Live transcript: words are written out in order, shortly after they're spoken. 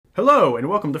Hello, and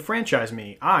welcome to Franchise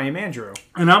Me. I am Andrew.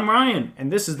 And I'm Ryan.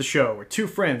 And this is the show where two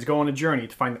friends go on a journey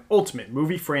to find the ultimate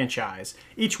movie franchise.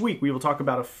 Each week we will talk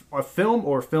about a film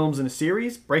or films in a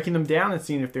series, breaking them down and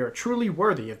seeing if they are truly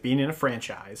worthy of being in a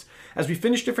franchise. As we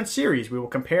finish different series, we will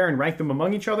compare and rank them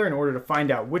among each other in order to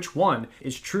find out which one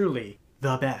is truly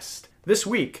the best. This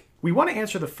week, we want to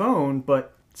answer the phone,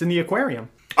 but it's in the aquarium.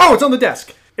 Oh, it's on the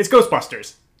desk. It's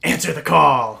Ghostbusters. Answer the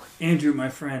call. Andrew, my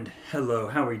friend, hello.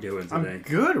 How are you doing today? I'm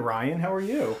good, Ryan. How are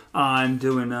you? I'm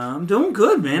doing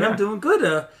good, man. Yeah. I'm doing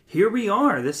good. Here we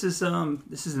are. This is an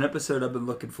episode I've been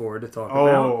looking forward to talk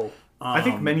about. I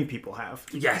think many people have.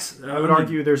 Yes. I would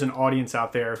argue there's an audience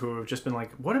out there who have just been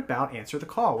like, what about Answer the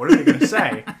Call? What are they going to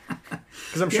say?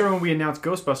 Because I'm sure when we announced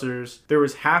Ghostbusters, there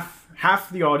was half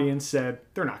the audience said,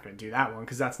 they're not going to do that one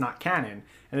because that's not canon.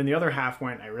 And then the other half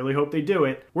went, I really hope they do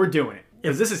it. We're doing it.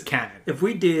 Because this is canon. If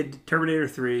we did Terminator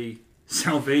 3,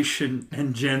 Salvation,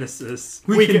 and Genesis,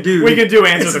 we can do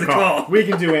Answer the Call. We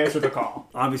can do Answer the Call.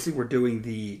 Obviously, we're doing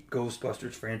the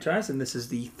Ghostbusters franchise, and this is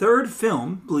the third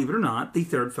film, believe it or not, the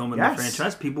third film in the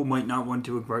franchise. People might not want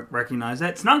to recognize that.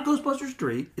 It's not Ghostbusters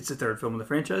 3. It's the third film in the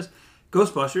franchise.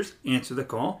 Ghostbusters, Answer the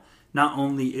Call. Not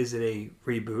only is it a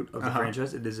reboot of the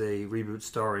franchise, it is a reboot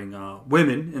starring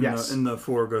women in the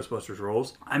four Ghostbusters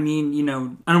roles. I mean, I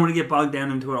don't want to get bogged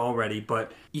down into it already,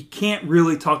 but you can't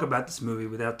really talk about this movie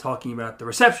without talking about the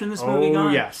reception this movie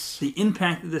got, the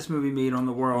impact that this movie made on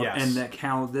the world, and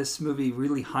how this movie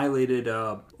really highlighted,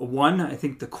 I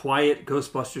think the quiet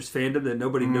Ghostbusters fandom that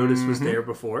nobody noticed was there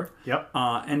before. Yep.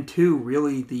 And two,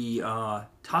 really the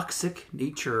toxic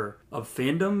nature of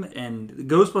fandom and the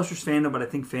Ghostbusters fandom, but I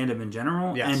think fandom in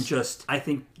general, and just I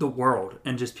think the world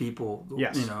and just people,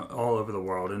 all over the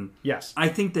world. And I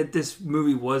think that this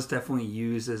movie was definitely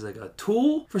used as like a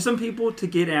tool for some people to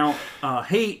get out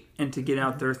hate and to get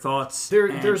out their thoughts.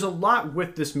 There's a lot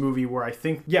with this movie where I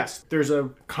think, there's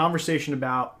a conversation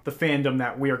about the fandom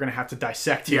that we are going to have to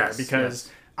dissect here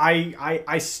because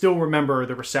I still remember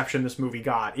the reception this movie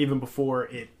got, even before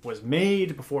it was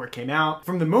made, before it came out.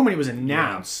 From the moment it was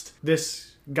announced, this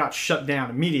got shut down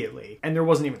immediately, and there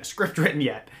wasn't even a script written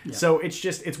yet. So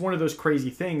it's one of those crazy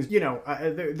things.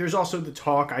 There's also the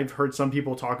talk, I've heard some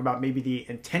people talk about maybe the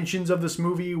intentions of this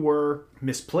movie were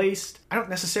misplaced. I don't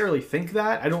necessarily think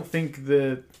that. I don't think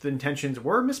the intentions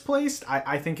were misplaced.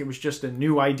 I think it was just a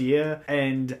new idea,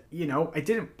 and it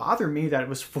didn't bother me that it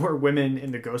was for women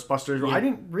in the Ghostbusters. I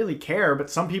didn't really care, but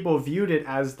some people viewed it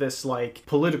as this like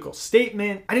political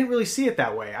statement. I didn't really see it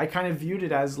that way. I kind of viewed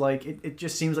it as like it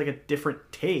just seems like a different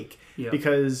take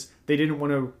because they didn't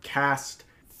want to cast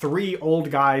three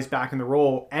old guys back in the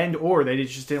role, or they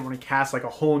just didn't want to cast like a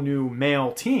whole new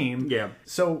male team.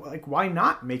 So like, why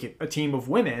not make it a team of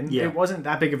women? It wasn't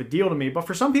that big of a deal to me, but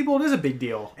for some people it is a big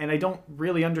deal, and I don't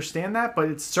really understand that, but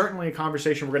it's certainly a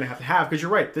conversation we're going to have because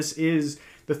you're right, this is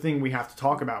the thing we have to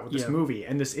talk about with this movie,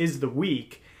 and this is the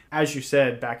week, as you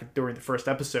said back during the first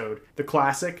episode, the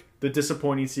classic, the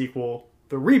disappointing sequel,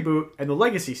 the reboot, and the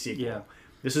legacy sequel.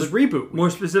 This is reboot. More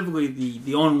specifically,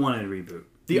 the unwanted reboot.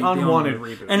 The unwanted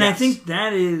reboot. And I think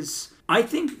that is... I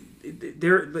think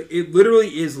it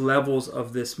literally is levels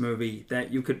of this movie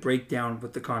that you could break down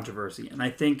with the controversy. And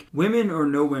I think, women or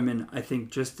no women, I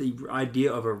think just the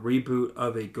idea of a reboot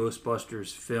of a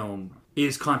Ghostbusters film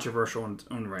is controversial in its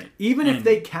own right. Even if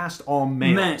they cast all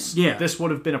males, this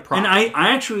would have been a problem. And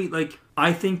I actually,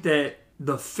 I think that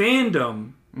the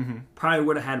fandom probably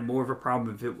would have had more of a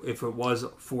problem if it was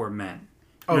for men.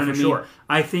 You know for sure.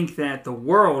 I think that the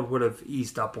world would have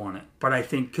eased up on it, but I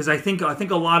think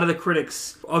a lot of the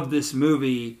critics of this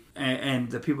movie and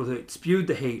the people that spewed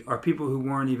the hate are people who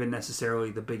weren't even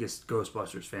necessarily the biggest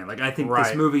Ghostbusters fan. Like, I think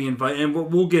this movie and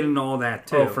we'll get into all that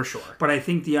too. Oh, for sure. But I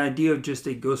think the idea of just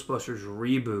a Ghostbusters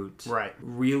reboot,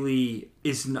 really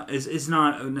is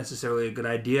not necessarily a good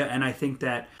idea. And I think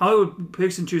that Hollywood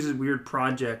picks and chooses weird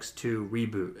projects to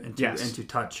reboot and to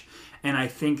touch. And I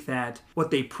think that what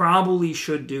they probably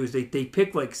should do is they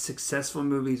pick like successful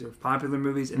movies or popular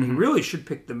movies, and they really should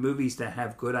pick the movies that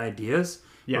have good ideas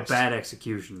but bad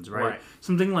executions, right?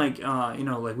 Something like,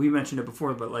 like we mentioned it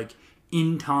before, but like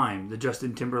In Time, the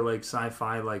Justin Timberlake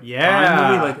sci-fi time movie,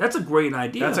 like that's a great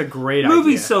idea. That's a great idea.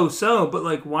 Movie's so, but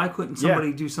like why couldn't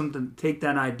somebody do something, take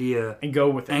that idea and go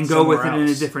with it in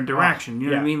a different direction?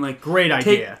 You know what I mean? Like, great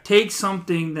idea. Take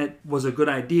something that was a good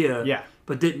idea.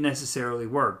 But didn't necessarily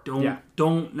work.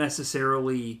 Don't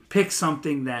necessarily pick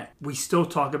something that we still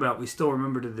talk about, we still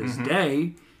remember to this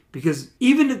day. Because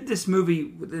even if this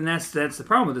movie, and that's the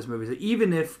problem with this movie, is that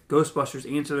even if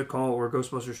Ghostbusters Answer the Call or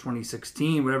Ghostbusters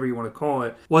 2016, whatever you want to call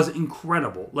it, was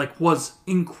incredible.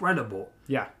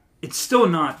 it's still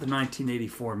not the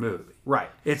 1984 movie. Right.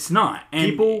 It's not. And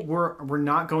people were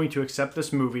not going to accept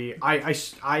this movie.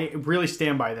 I really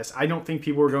stand by this. I don't think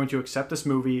people were going to accept this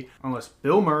movie unless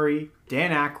Bill Murray,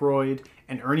 Dan Aykroyd,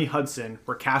 and Ernie Hudson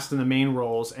were cast in the main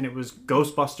roles, and it was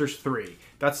Ghostbusters 3.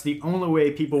 That's the only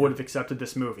way people would have accepted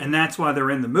this movie. And that's why they're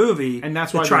in the movie. And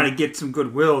that's why try to get some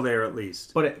goodwill there at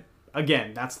least. But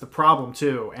again, that's the problem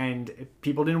too. And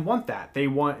people didn't want that.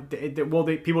 People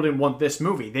didn't want this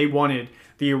movie. They wanted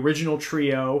the original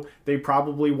trio. They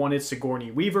probably wanted Sigourney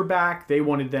Weaver back. They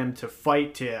wanted them to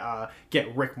fight to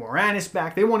get Rick Moranis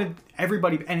back. They wanted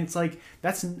everybody. And it's like,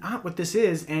 that's not what this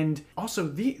is. And also,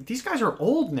 these guys are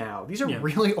old now. These are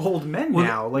really old men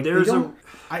now. Like,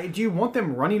 do you want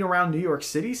them running around New York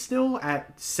City still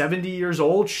at 70 years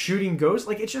old shooting ghosts?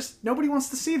 Like, it's just, nobody wants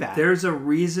to see that. There's a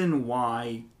reason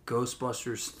why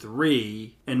Ghostbusters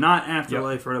 3 and not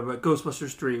Afterlife, but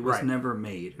Ghostbusters 3 was never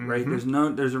made, right?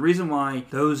 There's a reason why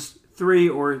those 3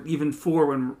 or even 4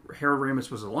 when Harold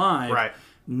Ramis was alive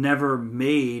never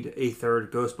made a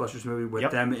third Ghostbusters movie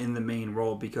with them in the main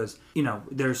role, because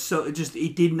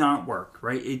it did not work,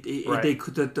 right?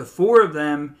 The 4 of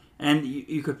them. And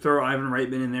you could throw Ivan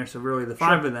Reitman in there, so really the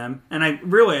 5 of them. And I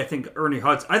think Ernie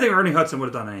Hudson would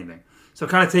have done anything. So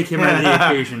kind of take him out of the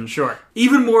equation. Sure.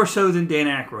 Even more so than Dan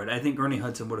Aykroyd. I think Ernie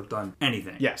Hudson would have done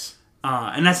anything. Yes.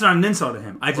 And that's not an insult to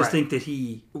him. I just think that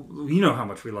you know how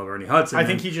much we love Ernie Hudson. I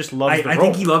think he just loves the role. I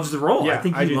think he loves the role. Yeah, I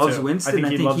think he loves Winston. I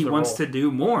think he wants to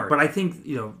do more. But I think,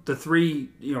 the 3,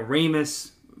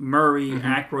 Ramis, Murray,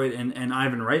 Aykroyd, and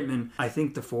Ivan Reitman, I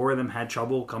think the 4 of them had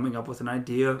trouble coming up with an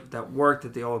idea that worked,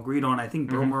 that they all agreed on. I think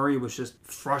Bill Murray was just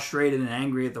frustrated and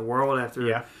angry at the world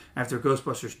after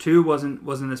Ghostbusters 2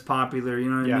 wasn't as popular, you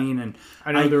know what I mean? And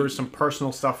I know there was some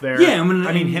personal stuff there. Yeah, I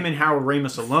mean him and Howard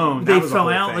Ramis alone, they fell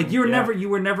out. Like you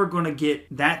were never going to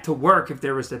get that to work if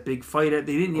there was that big fight.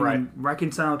 They didn't even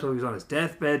reconcile until he was on his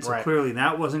deathbed. So clearly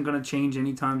that wasn't going to change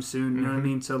anytime soon. You know what I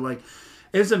mean? So like,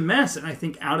 it was a mess, and I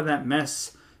think out of that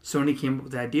mess, Sony came up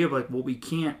with the idea of we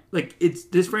can't,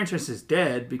 this franchise is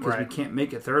dead because we can't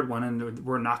make a third one, and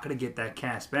we're not going to get that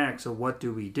cast back. So what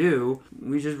do? We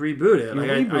just reboot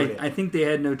it. I think they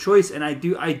had no choice, and I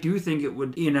do think it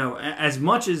would, as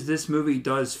much as this movie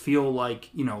does feel like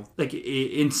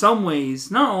in some ways,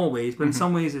 not always, but in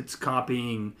some ways it's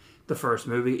copying the first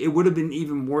movie. It would have been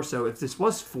even more so if this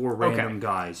was 4 random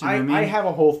guys. You know what I mean? I have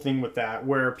a whole thing with that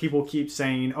where people keep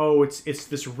saying, "Oh, it's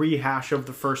this rehash of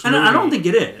the first movie," and I don't think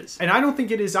it is. And I don't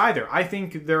think it is either. I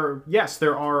think there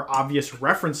are obvious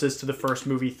references to the first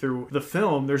movie through the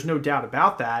film. There's no doubt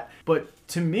about that. But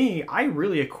to me, I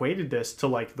really equated this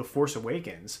to The Force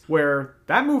Awakens, where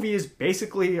that movie is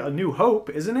basically A New Hope,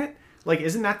 isn't it?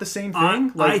 Isn't that the same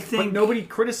thing? I think, but nobody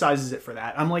criticizes it for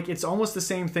that. I'm it's almost the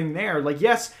same thing there.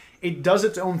 Yes, it does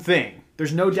its own thing.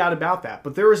 There's no doubt about that.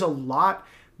 But there is a lot.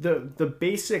 The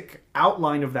basic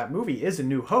outline of that movie is A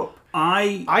New Hope.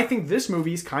 I think this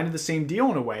movie is kind of the same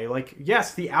deal in a way.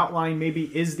 Yes, the outline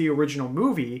maybe is the original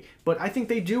movie, but I think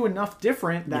they do enough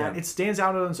different that it stands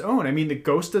out on its own. I mean, the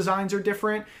ghost designs are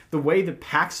different. The way the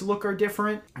packs look are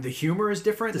different. The humor is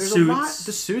different. There's a lot.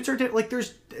 The suits are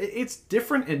different. It's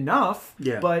different enough.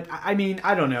 Yeah. But I mean,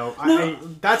 I don't know. No,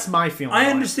 that's my feeling. I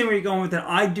understand where you're going with that.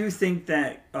 I do think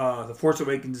that The Force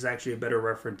Awakens is actually a better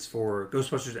reference for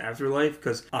Ghostbusters Afterlife,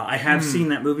 because I have seen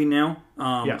that movie now.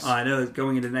 Yes. I know it's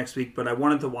going into next week, but I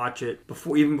wanted to watch it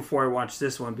even before I watched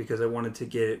this one, because I wanted to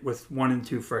get it with 1 and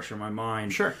 2 fresh in my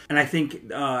mind. Sure. And I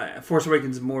think Force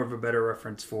Awakens is more of a better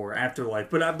reference for Afterlife.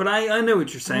 But I know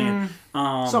what you're saying.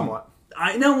 Somewhat.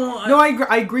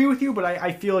 I agree with you, but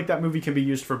I feel like that movie can be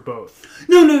used for both.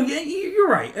 No, you're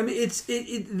right. I mean,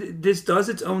 this does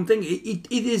its own thing.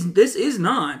 This is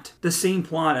not the same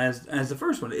plot as the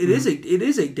first one. It is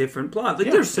a different plot.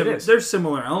 There's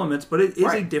similar elements, but it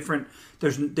is a different.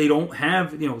 They don't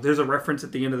have, there's a reference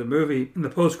at the end of the movie in the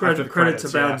post credits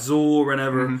about Zool or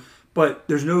whatever. Mm-hmm. But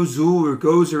there's no Zool or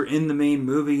Gozer in the main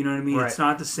movie, you know what I mean? Right. It's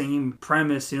not the same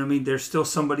premise, you know what I mean? There's still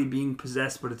somebody being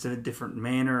possessed, but it's in a different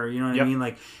manner, you know what I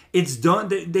mean? It's done.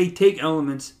 They take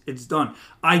elements, it's done.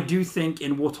 I do think,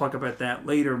 and we'll talk about that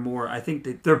later more, I think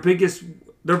that their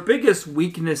biggest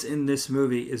weakness in this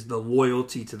movie is the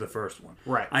loyalty to the first one.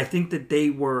 Right. I think that they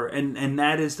were, and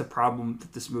that is the problem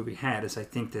that this movie had, is I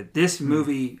think that this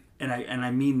movie... And I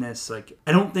mean this,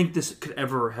 I don't think this could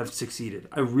ever have succeeded.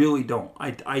 I really don't.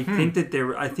 I think that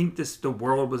the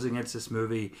world was against this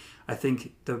movie. I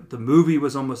think the movie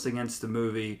was almost against the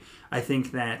movie. I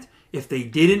think that if they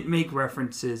didn't make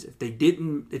references, if they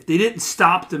didn't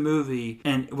stop the movie,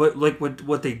 and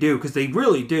what they do, because they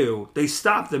really do, they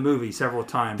stop the movie several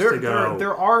times to go.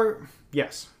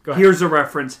 Yes. Go ahead. Here's a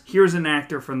reference. Here's an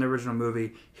actor from the original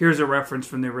movie. Here's a reference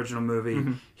from the original movie.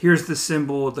 Mm-hmm. Here's the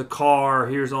symbol, the car.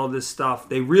 Here's all this stuff.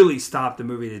 They really stopped the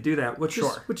movie to do that, which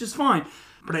is fine.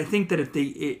 But I think that if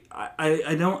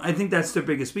I think that's their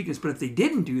biggest weakness. But if they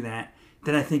didn't do that,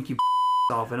 then I think you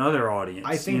off another audience.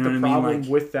 I think the problem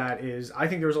with that is I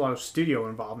think there was a lot of studio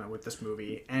involvement with this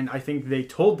movie, and I think they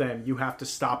told them you have to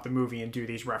stop the movie and do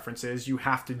these references. You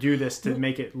have to do this to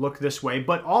make it look this way.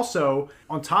 But also,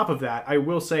 on top of that, I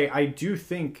will say I do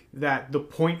think that the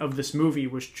point of this movie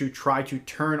was to try to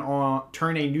turn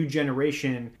a new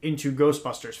generation into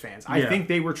Ghostbusters fans. I think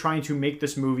they were trying to make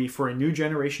this movie for a new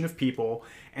generation of people.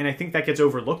 And I think that gets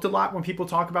overlooked a lot when people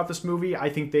talk about this movie. I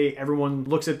think everyone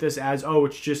looks at this as, oh,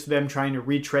 it's just them trying to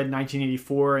retread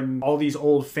 1984 and all these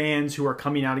old fans who are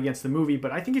coming out against the movie.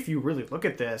 But I think if you really look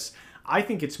at this, I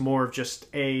think it's more of just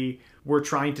we're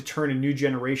trying to turn a new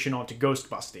generation onto ghost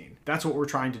busting. That's what we're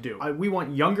trying to do. We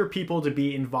want younger people to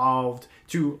be involved,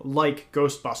 to like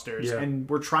Ghostbusters, and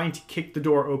we're trying to kick the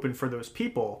door open for those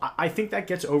people. I think that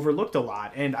gets overlooked a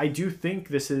lot, and I do think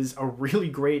this is a really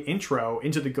great intro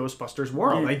into the Ghostbusters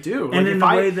world. I do. And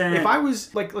like, if I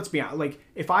was, like, let's be honest, like,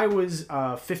 if I was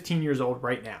 15 years old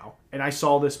right now, and I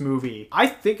saw this movie, I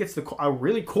think it's a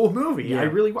really cool movie. Yeah.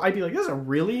 I'd be like, this is a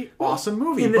really awesome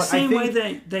movie. In the same way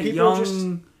that people young...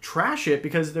 just trash it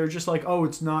because they're just like, oh,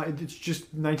 it's just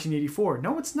 1984.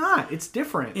 No, it's not. It's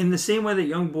different. In the same way that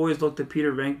young boys looked at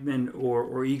Peter Venkman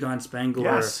or Egon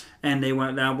Spengler, and they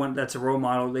went, that's a role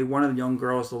model. They wanted young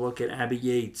girls to look at Abby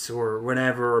Yates or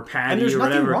whatever, or Patty, and there's or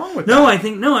nothing whatever. Wrong with no,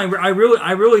 that. I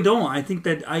really don't. I think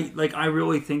that I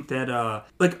really think that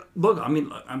look, I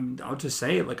mean, I'll just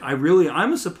say it. Like,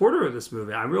 I'm a supporter of this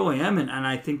movie. I really am, and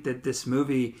I think that this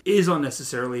movie is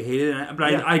unnecessarily hated.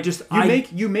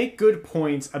 But you make good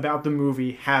points about the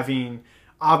movie having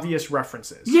obvious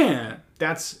references. Yeah.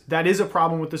 That is a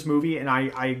problem with this movie, and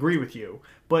I agree with you.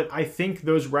 But I think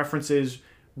those references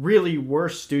really were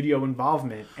studio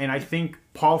involvement, and I think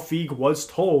Paul Feig was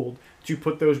told to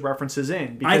put those references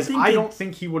in, because I don't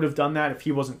think he would have done that if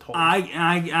he wasn't told.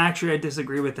 I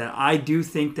disagree with that. I do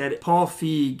think that Paul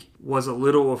Feig was a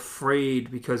little afraid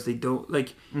because they don't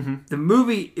the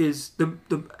movie is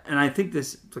and I think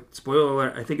this, spoiler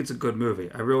alert, I think it's a good movie.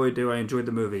 I really do. I enjoyed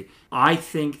the movie. I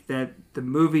think that the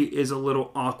movie is a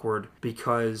little awkward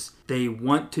because they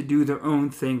want to do their own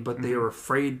thing, but they are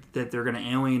afraid that they're going to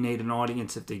alienate an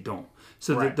audience if they don't.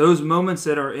 So that those moments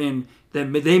that are in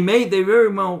that they very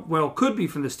well could be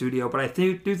from the studio, but I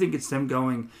do think it's them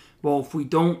going, well, if we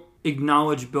don't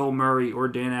acknowledge Bill Murray or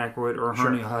Dan Aykroyd or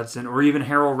Ernie Hudson or even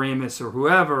Harold Ramis or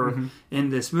whoever in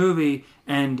this movie,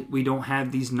 and we don't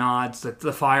have these nods, like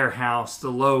the firehouse,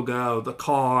 the logo, the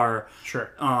car,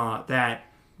 that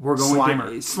we're going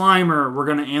Slimer, we're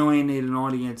going to alienate an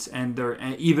audience, and they're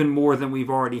even more than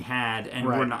we've already had, and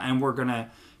we're going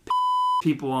to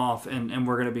people off, and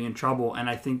we're going to be in trouble. And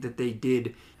I think that they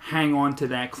did hang on to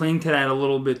that, cling to that a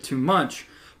little bit too much.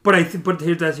 But here's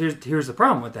the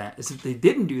problem with that, is if they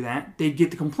didn't do that, they'd get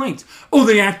the complaints. Oh,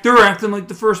 they're acting like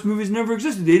the first movies never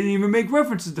existed. They didn't even make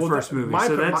references to the first movie.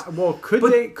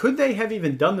 Could they have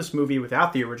even done this movie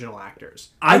without the original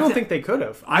actors? I don't think they could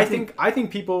have. I think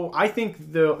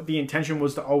the intention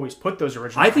was to always put those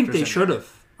original actors in. I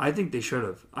think they should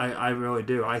have. I really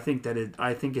do. I think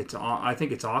it's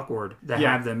awkward to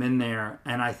have them in there,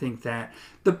 and I think that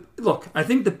I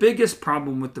think the biggest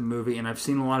problem with the movie, and I've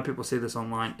seen a lot of people say this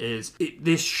online, is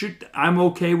I'm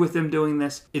okay with them doing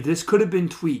this. This could have been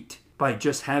tweaked by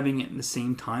just having it in the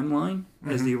same timeline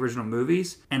as the original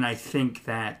movies, and I think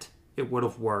that it would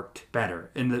have worked better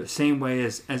in the same way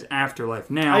as Afterlife.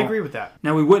 Now, I agree with that.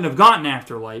 Now, we wouldn't have gotten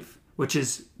Afterlife, which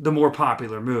is the more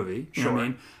popular movie. You know what I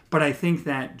mean? But I think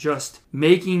that just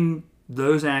making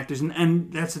those actors,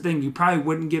 and that's the thing, you probably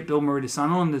wouldn't get Bill Murray to sign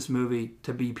on in this movie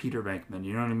to be Peter Venkman.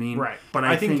 You know what I mean? Right. But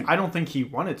I don't think he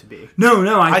wanted to be.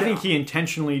 No. I think he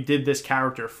intentionally did this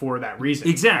character for that reason.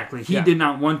 Exactly. He did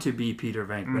not want to be Peter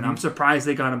Venkman. I'm surprised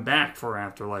they got him back for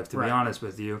Afterlife, to be honest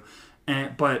with you.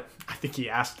 But I think he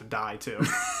asked to die too.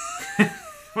 I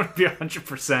want to be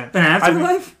 100%. In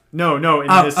Afterlife? No.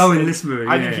 In this movie.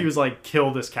 I think he was like,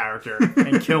 kill this character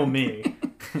and kill me.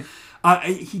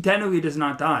 He technically does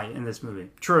not die in this movie.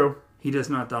 True. He does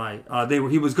not die.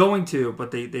 He was going to,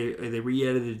 but they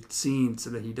re-edited scenes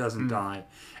so that he doesn't die.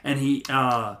 And he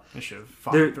should have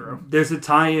followed through. There's a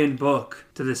tie-in book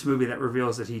to this movie that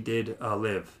reveals that he did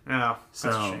live. Oh, that's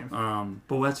a shame.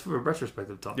 But that's for a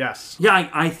retrospective talk. Yes. Yeah,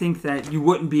 I think that you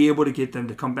wouldn't be able to get them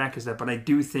to come back as that, but I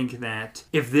do think that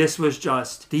if this was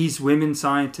just these women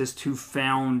scientists who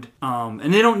found,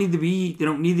 and they don't need to be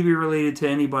related to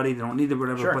anybody, they don't need to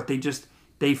whatever, but they just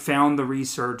they found the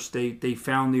research, they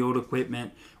found the old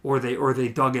equipment, or they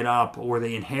dug it up, or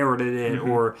they inherited it,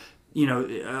 or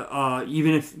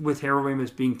even if with Harold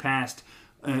Ramis being passed,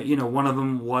 one of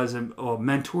them was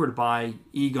mentored by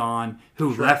Egon,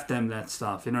 who left them that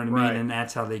stuff. You know what I mean? Right. And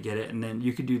that's how they get it. And then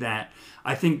you could do that.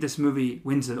 I think this movie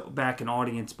wins back an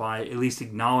audience by at least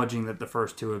acknowledging that the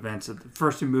first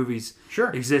two movies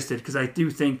existed. Because I do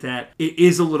think that it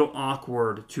is a little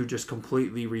awkward to just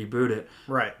completely reboot it.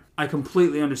 Right. I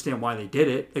completely understand why they did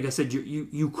it. Like I said,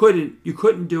 you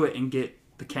couldn't do it and get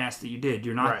the cast that you did.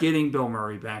 You're not getting Bill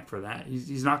Murray back for that.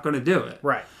 He's not going to do it.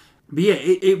 Right. But yeah,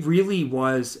 it really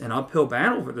was an uphill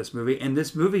battle for this movie, and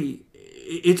this movie,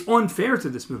 it's unfair to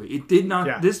this movie. It did not.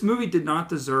 Yeah. This movie did not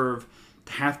deserve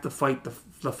to have to fight the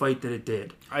fight that it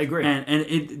did. I agree.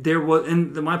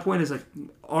 And my point is, like,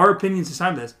 our opinions aside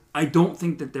of this, I don't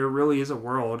think that there really is a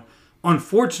world,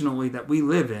 unfortunately, that we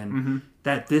live in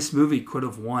that this movie could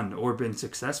have won or been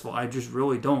successful. I just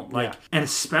really don't. And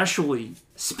especially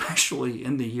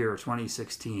in the year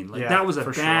 2016. That was a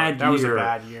bad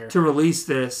year to release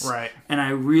this. Right. And I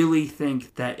really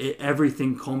think that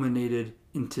everything culminated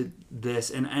into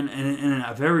this and in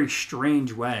a very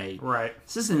strange way. Right.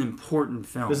 This is an important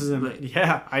film.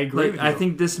 I agree with you. I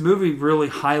think this movie really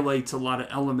highlights a lot of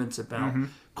elements about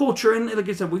culture, and like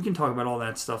I said, we can talk about all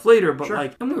that stuff later. But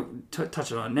and we're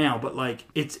touching on it now. But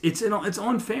it's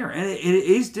unfair, and it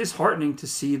is disheartening to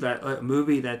see that a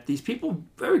movie that these people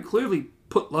very clearly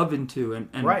put love into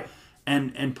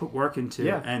and put work into,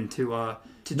 and to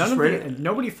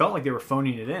nobody felt like they were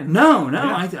phoning it in. No.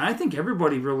 I think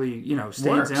everybody really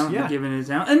stands out and giving it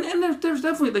out. And there's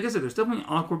definitely, like I said, there's definitely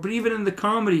awkward. But even in the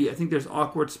comedy, I think there's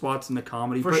awkward spots in the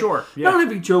comedy. For sure. Yeah. Not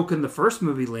every joke in the first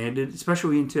movie landed,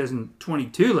 especially in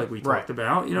 2022, like we talked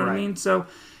about. You know what I mean? So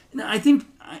I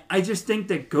just think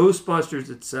that Ghostbusters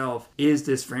itself is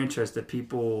this franchise that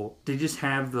they just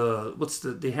have the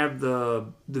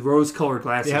rose-colored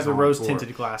glasses. They have the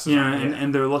rose-tinted glasses.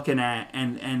 And they're looking at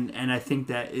and I think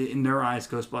that in their eyes,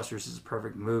 Ghostbusters is a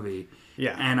perfect movie.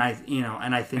 Yeah. And I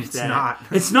think it's that not.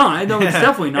 It's not. No, it's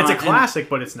definitely not. It's a classic,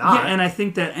 but it's not. Yeah, and I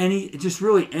think that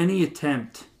any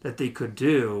attempt that they could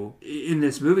do in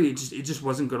this movie, it just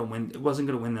wasn't going to win. It wasn't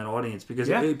going to win that audience because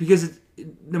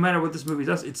no matter what this movie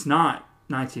does, it's not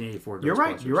 1984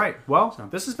 Ghostbusters. You're right. Well,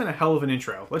 this has been a hell of an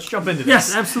intro. Let's jump into this.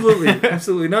 Yes,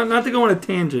 absolutely. Not to go on a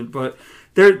tangent, but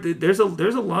there's a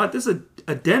lot. This is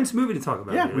a dense movie to talk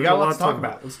about. Yeah, we got a lot to talk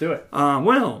about. Let's do it.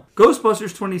 Ghostbusters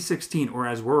 2016, or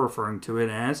as we're referring to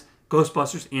it as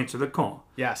Ghostbusters Answer the Call.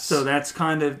 Yes. So that's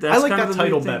kind of I like that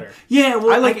title better. Yeah,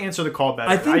 well, I like Answer the Call better.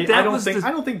 I think I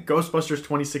don't think Ghostbusters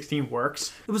 2016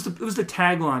 works. It was the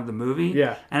tagline of the movie.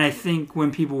 Yeah. And I think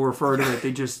when people refer to it,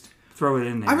 they just throw it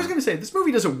in there. I was going to say, this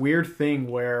movie does a weird thing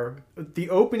where the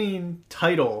opening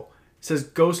title says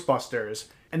Ghostbusters,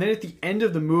 and then at the end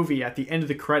of the movie, at the end of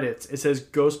the credits, it says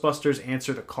Ghostbusters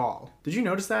Answer the Call. Did you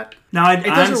notice that? No, it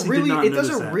does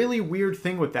a really weird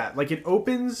thing with that. Like, it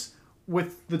opens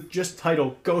with the just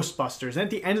title Ghostbusters, and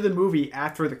at the end of the movie,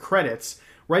 after the credits,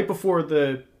 right before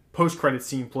the post-credit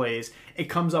scene plays, it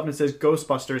comes up and says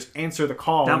Ghostbusters Answer the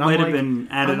Call. That might have been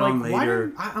added on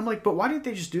later. I'm like, but why didn't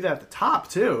they just do that at the top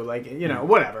too? Like,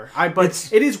 whatever. But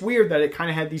it is weird that it kind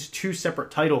of had these two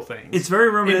separate title things. It's very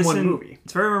reminiscent. In one movie.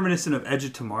 It's very reminiscent of Edge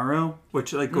of Tomorrow,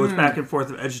 which goes back and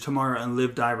forth of Edge of Tomorrow and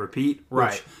Live, Die, Repeat.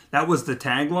 Right. That was the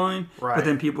tagline. Right. But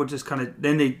then people just kind of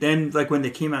then when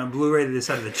they came out on Blu-ray, they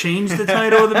decided to change the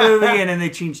title of the movie, and then they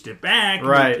changed it back.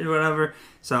 Right. And whatever.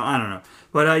 So I don't know.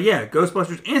 But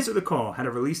Ghostbusters Answer the Call had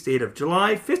a release date of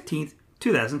July 15th,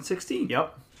 2016.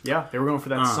 Yep. Yeah, they were going for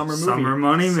that summer movie. Summer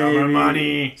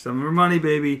money,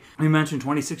 baby. We mentioned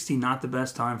 2016, not the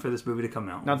best time for this movie to come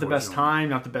out. Not the best time,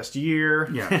 not the best year.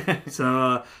 Yeah.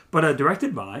 So, but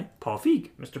directed by Paul Feig.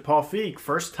 Mr. Paul Feig,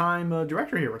 first time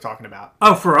director here we're talking about.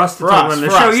 Oh, for us to talk on the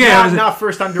show? Yeah. Not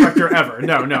first time director ever.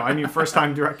 No. I mean, first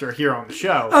time director here on the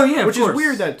show. Oh, yeah, Which is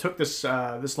weird that it took this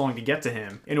long to get to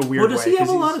him in a weird way. Does he have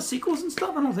a lot of sequels and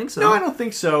stuff? I don't think so. No, I don't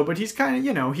think so. But he's kind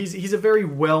of, he's a very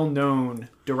well-known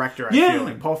director, I feel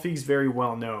like. Paul Feig's very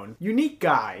well known. Unique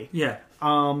guy. Yeah.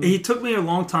 It took me a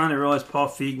long time to realize Paul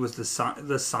Feig was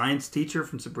the science teacher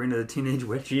from Sabrina the Teenage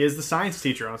Witch. He is the science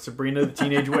teacher on Sabrina the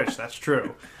Teenage Witch. That's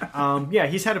true.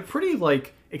 He's had a pretty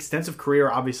extensive career,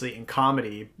 obviously in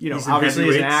comedy. Obviously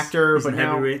he's an actor, he's in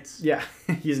Heavyweights. Yeah,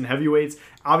 he's in Heavyweights.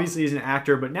 Obviously he's an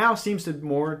actor, but now seems to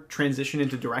more transition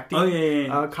into directing.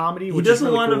 Comedy. He does a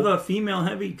lot of female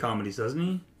heavy comedies, doesn't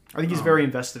he? I think he's very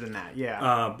invested in that.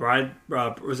 Yeah.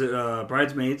 Was it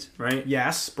Bridesmaids? Right.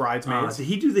 Yes, Bridesmaids. Did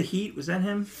he do The Heat? Was that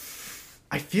him?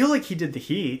 I feel like he did The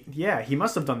Heat. Yeah, he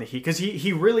must have done The Heat because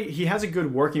he has a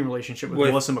good working relationship with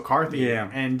Melissa McCarthy. Yeah,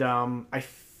 and I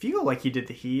feel like he did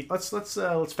The Heat. Let's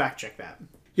fact check that.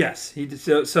 Yes, he did.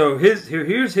 So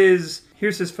here's his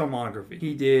filmography.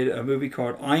 He did a movie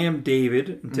called I Am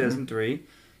David in 2003.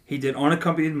 He did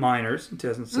Unaccompanied Minors in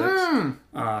 2006.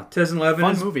 2011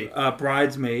 Fun movie.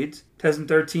 Bridesmaids.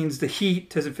 2013's The Heat.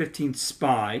 2015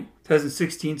 Spy.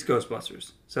 2016's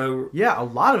Ghostbusters. So yeah, a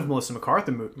lot of Melissa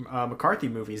McCarthy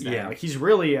movies. Then. Yeah, like he's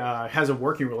really has a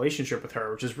working relationship with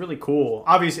her, which is really cool.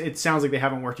 Obviously, it sounds like they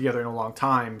haven't worked together in a long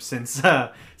time since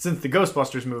the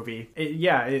Ghostbusters movie.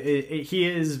 He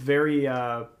is very.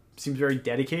 Seems very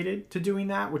dedicated to doing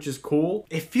that, which is cool.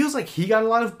 It feels like he got a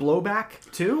lot of blowback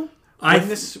too.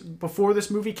 Before this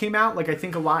movie came out, like I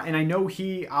think a lot, and I know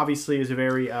he obviously is a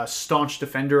very staunch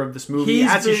defender of this movie,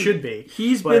 he should be.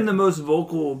 He's been the most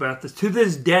vocal about this to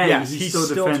this day. Yes, he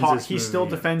still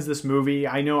defends this movie.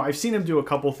 I know I've seen him do a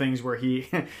couple things where he,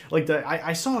 like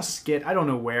I saw a skit, I don't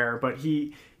know where, but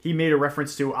he made a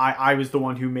reference to I was the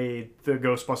one who made the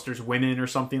Ghostbusters women or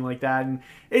something like that, and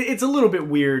it's a little bit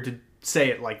weird to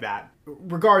say it like that.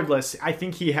 Regardless, I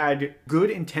think he had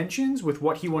good intentions with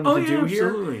what he wanted to do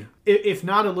absolutely. Here. If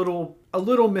not a little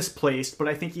misplaced, but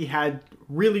I think he had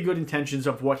really good intentions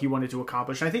of what he wanted to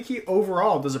accomplish. And I think he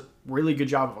overall does a really good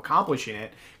job of accomplishing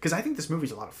it, because I think this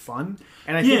movie's a lot of fun.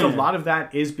 And I think a lot of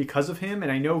that is because of him.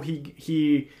 And I know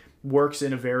he works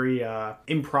in a very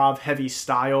improv heavy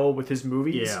style with his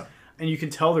movies. Yeah. And you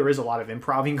can tell there is a lot of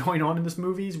improving going on in this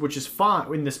movie, which is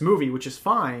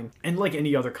fine. And like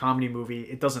any other comedy movie,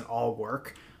 it doesn't all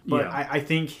work. But I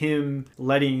think him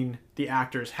letting the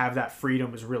actors have that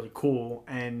freedom is really cool.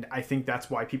 And I think that's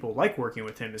why people like working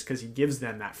with him, is because he gives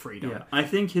them that freedom. Yeah, I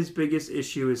think his biggest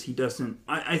issue is he doesn't...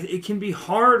 it can be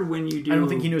hard when you do... I don't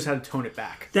think he knows how to tone it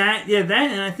back.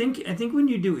 And I think when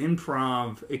you do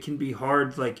improv, it can be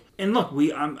hard. Like, and look,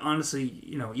 I'm honestly,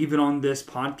 even on this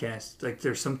podcast, like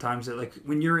there's sometimes that, like,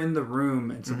 when you're in the room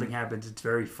and something happens, it's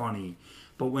very funny.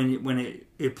 But when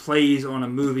it plays on a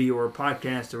movie or a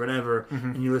podcast or whatever,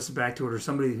 and you listen back to it, or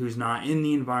somebody who's not in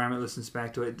the environment listens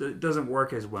back to it, it doesn't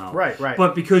work as well. Right.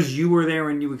 But because you were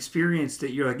there and you experienced it,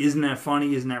 you're like, isn't that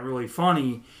funny? Isn't that really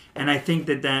funny? And I think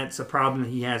that's a problem that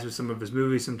he has with some of his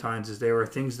movies sometimes, is there are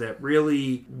things that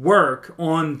really work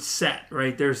on set,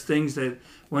 right? There's things that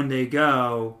when they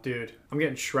go... Dude, I'm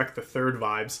getting Shrek the Third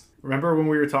vibes. Remember when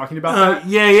we were talking about that?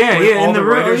 Yeah. All the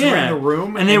writers were in the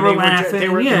room, and they were laughing. They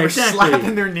were exactly.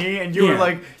 slapping their knee, and you were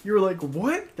like,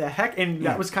 what the heck? And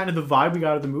that was kind of the vibe we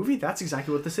got of the movie. That's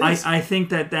exactly what this is. I think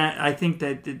that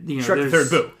Shrek the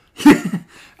Third, boo.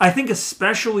 I think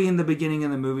especially in the beginning of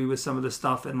the movie with some of the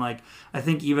stuff, and like I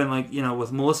think even like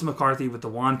with Melissa McCarthy with the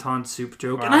wonton soup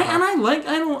joke,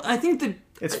 I think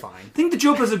it's fine. I think the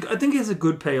joke has a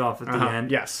good payoff at the end.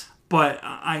 Yes. But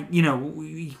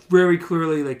we very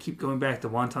clearly like keep going back to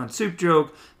wonton soup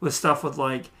joke with stuff with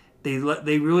like they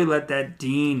really let that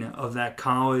dean of that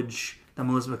college that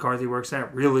Melissa McCarthy works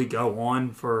at really go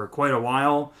on for quite a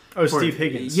while. Oh, Steve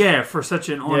Higgins. Yeah, for such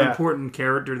an unimportant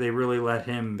character, they really let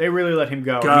him. They really let him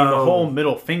go. I mean, the whole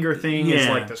middle finger thing is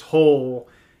like this whole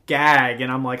gag, and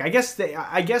I'm like,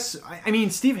 I mean,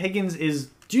 Steve Higgins is.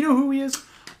 Do you know who he is?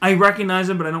 I recognize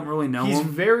him, but I don't really know him. He's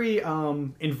very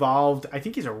involved. I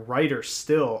think he's a writer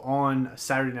still on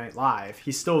Saturday Night Live.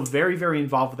 He's still very, very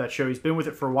involved with that show. He's been with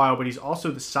it for a while, but he's also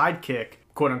the sidekick,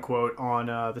 quote unquote, on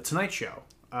The Tonight Show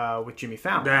with Jimmy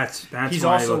Fallon. That's he's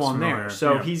why also he looks on familiar. there.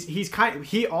 So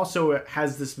he also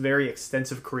has this very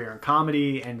extensive career in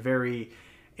comedy and very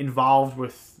involved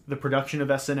with the production of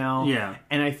SNL. Yeah.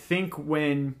 And I think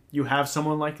when you have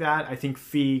someone like that, I think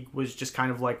Feig was just kind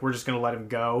of like, we're just going to let him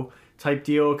go type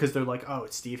deal, because they're like, oh,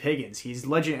 it's Steve Higgins, he's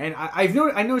legend. And I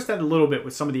noticed that a little bit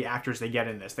with some of the actors they get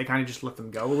in this. They kind of just let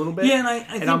them go a little bit. Yeah,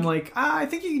 and I'm like, I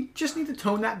think you just need to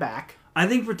tone that back. I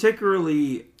think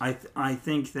particularly, I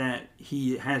think that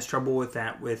he has trouble with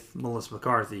that with Melissa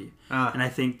McCarthy, and I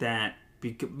think that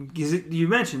because you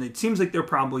mentioned it seems like they're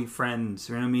probably friends.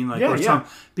 You know what I mean? Like,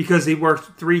 because they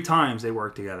worked 3 times. They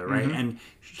worked together, right? And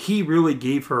he really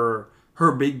gave her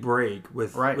big break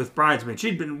with Bridesmaids.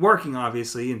 She'd been working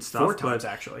obviously and stuff. 4 times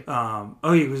actually. Spy.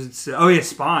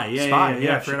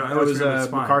 Yeah. It was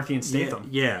McCarthy and Statham.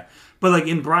 But like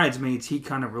in Bridesmaids, he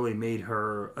kind of really made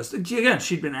her. Again,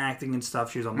 she'd been acting and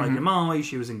stuff. She was on Mike and Molly.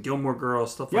 She was in Gilmore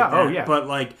Girls, stuff like that. Oh yeah. But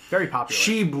like very popular.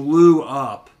 She blew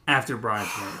up after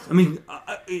Bridesmaids. I mean,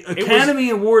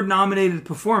 Academy Award nominated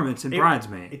performance in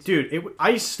Bridesmaids. Dude,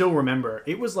 I still remember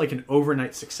it was like an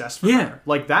overnight success for her.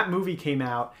 Like that movie came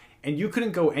out. And you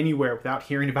couldn't go anywhere without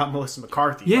hearing about Melissa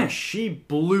McCarthy. Yeah. Like, she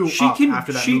blew up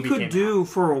after that movie came out.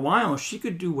 For a while, she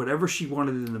could do whatever she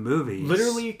wanted in the movies.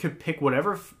 Literally could pick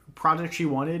whatever project she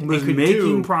wanted. Was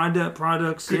making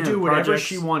products. Could do whatever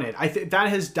she wanted. I think that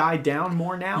has died down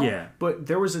more now. Yeah. But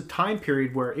there was a time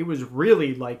period where it was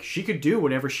really like she could do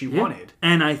whatever she wanted.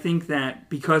 And I think that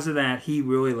because of that, he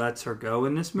really lets her go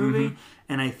in this movie.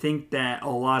 And I think that a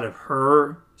lot of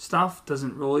her stuff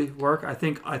doesn't really work. I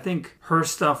think her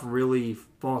stuff really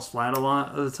falls flat a lot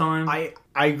of the time. I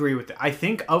agree with that. I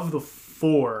think of the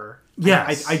four,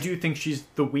 yes, I do think she's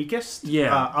the weakest.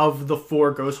 Yeah. Of the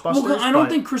four Ghostbusters. Well, I don't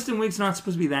think Kristen Wiig's not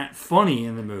supposed to be that funny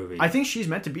in the movie. I think she's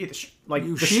meant to be the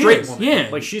straight woman. Yeah.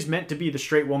 Like she's meant to be the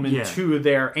straight woman to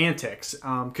their antics,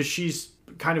 because she's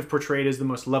kind of portrayed as the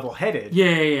most level-headed.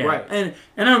 Yeah. Right. And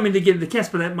I don't mean to get into the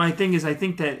cast, but my thing is I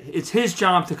think that it's his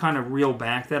job to kind of reel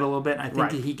back that a little bit. I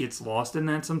think that he gets lost in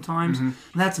that sometimes. And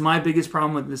that's my biggest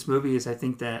problem with this movie is I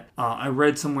think that I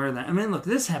read somewhere that, I mean, look,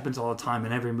 this happens all the time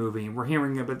in every movie, and we're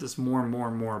hearing about this more and more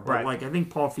and more. But like, I think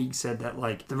Paul Feig said that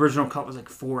like the original cut was like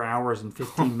 4 hours and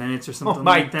 15 minutes or something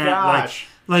like that. Gosh.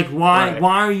 Like why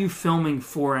are you filming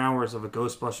 4 hours of a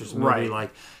Ghostbusters movie?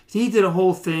 Like he did a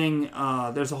whole thing.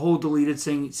 There's a whole deleted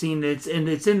scene. It's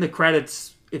in the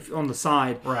credits. If on the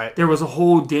side, there was a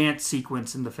whole dance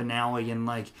sequence in the finale, and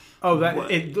like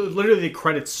literally the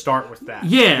credits start with that.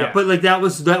 Yeah, but like that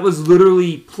was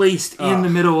literally placed in the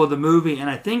middle of the movie, and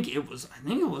I think it was.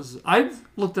 I've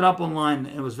looked it up online.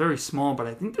 And it was very small, but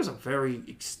I think there's a very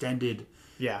extended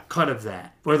cut of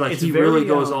that where like he really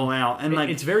goes all out, and like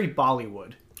it's very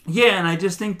Bollywood. Yeah, and I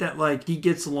just think that like he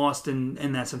gets lost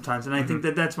in that sometimes, and I think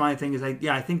that's my thing is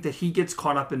I think that he gets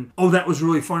caught up in that was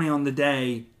really funny on the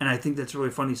day, and I think that's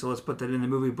really funny, so let's put that in the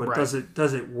movie. But does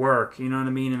it work? You know what I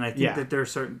mean? And I think that there are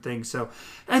certain things. So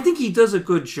I think he does a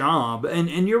good job, and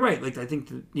you're right. Like I think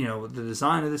that, the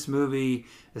design of this movie,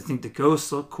 I think the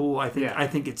ghosts look cool. I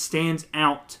think it stands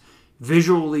out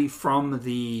visually from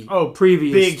the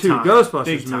previous two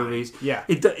Ghostbusters movies. Yeah.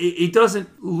 It doesn't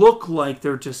look like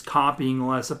they're just copying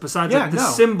less. Besides the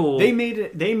symbol. He made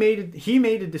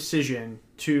a decision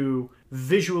to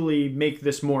visually make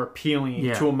this more appealing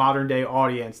to a modern day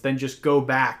audience than just go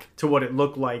back to what it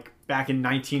looked like back in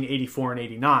 1984 and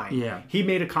 89. Yeah. He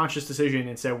made a conscious decision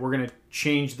and said, we're going to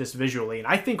change this visually. And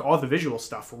I think all the visual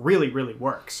stuff really, really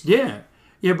works. Yeah.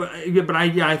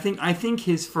 I think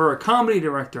his, for a comedy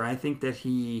director, I think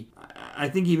he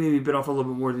maybe bit off a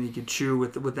little bit more than he could chew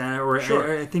with that, or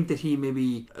I think that he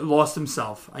maybe lost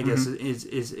himself. I guess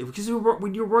is because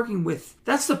when you're working with,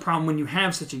 that's the problem when you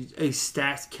have such a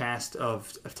stacked cast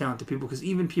of talented people, because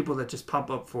even people that just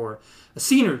pop up for a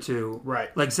scene or two,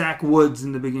 like Zach Woods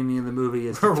in the beginning of the movie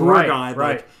as the tour guide,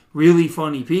 like really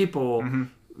funny people.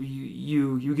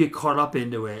 You get caught up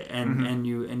into it and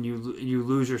you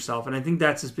lose yourself, and I think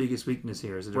that's his biggest weakness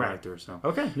here as a director. So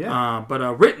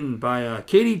but written by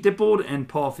Katie Dippold and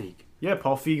Paul Feig. Yeah,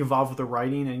 Paul Feig involved with the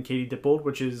writing, and Katie Dippold,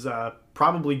 which is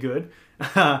probably good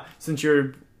since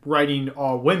you're writing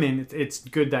all women. It's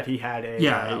good that he had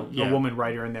a woman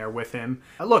writer in there with him.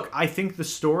 Look, I think the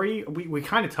story, we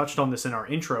kind of touched on this in our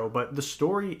intro, but the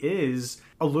story is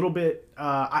a little bit,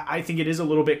 I think it is a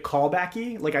little bit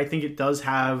callbacky. Like, I think it does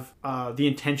have the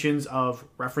intentions of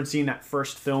referencing that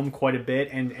first film quite a bit,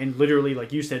 and literally,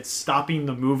 like you said, stopping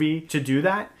the movie to do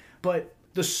that. But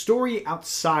the story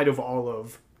outside of all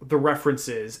of the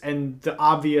references and the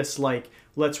obvious, like,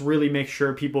 let's really make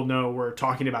sure people know we're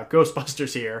talking about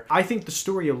Ghostbusters here, I think the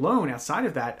story alone outside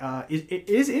of that it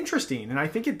is interesting, and I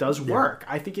think it does work.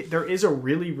 I think there is a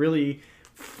really, really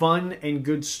fun and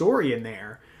good story in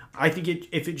there. I think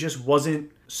if it just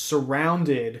wasn't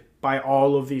surrounded by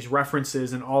all of these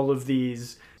references and all of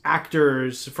these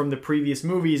actors from the previous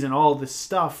movies and all this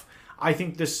stuff, I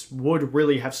think this would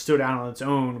really have stood out on its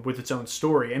own with its own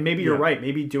story. And maybe you're right.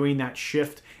 Maybe doing that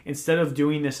shift, instead of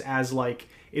doing this as like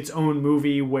its own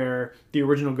movie where the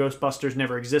original Ghostbusters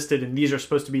never existed and these are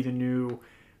supposed to be the new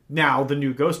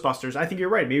Ghostbusters, I think you're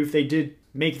right. Maybe if they did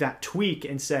make that tweak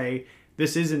and say,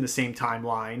 this is in the same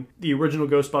timeline, the original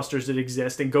Ghostbusters did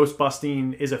exist, and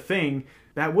ghostbusting is a thing,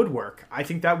 that would work. I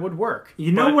think that would work.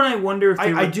 You know what I wonder if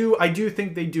I do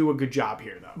think they do a good job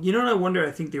here, though. You know what I wonder?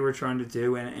 I think they were trying to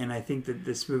do, and I think that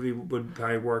this movie would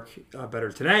probably work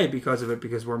better today because of it,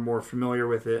 because we're more familiar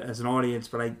with it as an audience.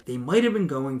 But they might have been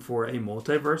going for a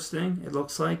multiverse thing. It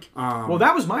looks like. Well,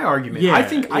 that was my argument. Yeah, I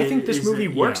think this movie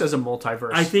works as a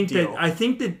multiverse. I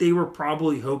think that they were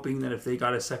probably hoping that if they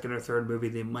got a second or third movie,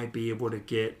 they might be able to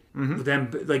get them,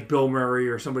 like Bill Murray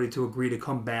or somebody, to agree to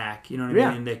come back. You know what I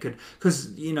mean? And they could,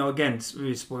 because again,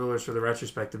 spoilers for the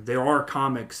retrospective. There are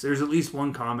comics. There's at least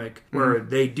one comic where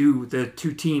they do the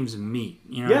two teams meet.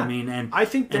 You know what I mean? And I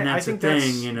think that's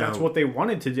what they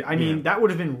wanted to do. I mean, that would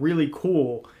have been really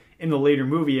cool in the later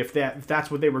movie if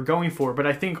that's what they were going for. But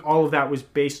I think all of that was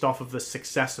based off of the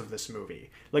success of this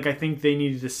movie. Like, I think they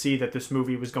needed to see that this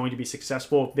movie was going to be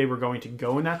successful if they were going to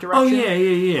go in that direction. Oh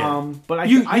yeah. But I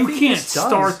you think can't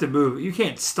start the movie. You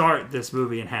can't start this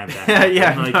movie and have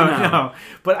that. No.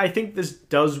 But I think this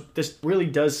really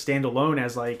does stand alone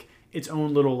as like its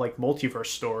own little like multiverse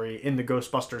story in the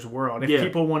Ghostbusters world. If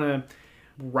people want to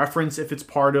reference if it's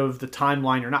part of the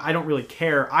timeline or not, I don't really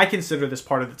care. I consider this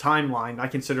part of the timeline. I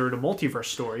consider it a multiverse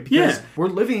story because we're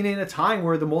living in a time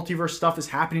where the multiverse stuff is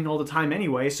happening all the time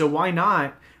anyway, so why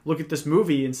not look at this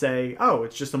movie and say, oh,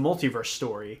 it's just a multiverse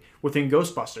story within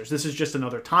Ghostbusters. This is just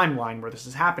another timeline where this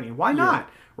is happening. Why not?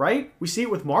 Right? We see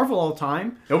it with Marvel all the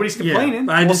time. Nobody's complaining.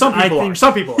 Well, some people are.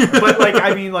 Some people are. But like,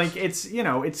 I mean, like, it's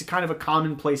it's kind of a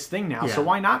commonplace thing now. So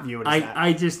why not view it as that?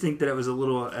 I just think that it was a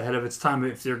little ahead of its time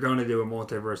if they're going to do a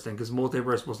multiverse thing, because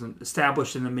multiverse wasn't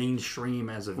established in the mainstream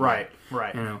as of yet.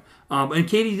 Right. And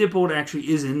Katie Dippold actually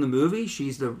is in the movie.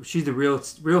 She's the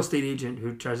real estate agent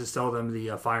who tries to sell them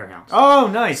the firehouse. Oh,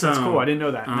 nice. That's cool. I didn't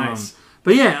know that. Nice.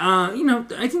 But yeah,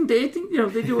 I think they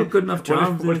do a good enough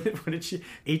job. What did she?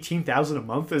 18,000 a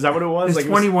month? Is that what it was? It's like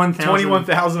 21,000.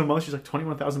 21,000 a month. She's like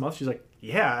 21,000 a month. She's like,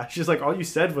 yeah. She's like, all you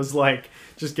said was like,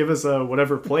 just give us a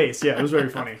whatever place. Yeah, it was very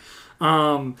funny.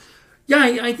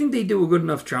 I think they do a good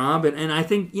enough job, and I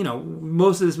think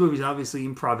most of this movie is obviously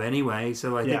improv anyway,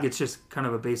 so I think it's just kind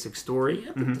of a basic story.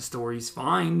 I think the story's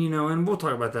fine, and we'll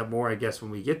talk about that more, I guess,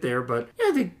 when we get there. But yeah,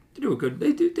 I think they do a good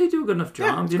enough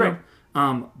job. Yeah, great.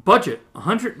 Budget,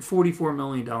 $144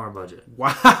 million budget.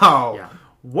 Wow. Yeah.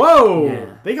 Whoa.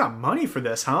 Yeah. They got money for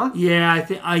this, huh? Yeah,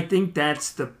 I think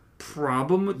that's the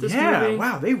problem with this movie. Yeah,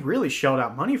 wow, they really shelled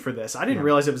out money for this. I didn't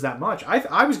realize it was that much.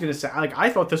 I was going to say, like, I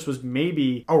thought this was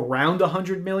maybe around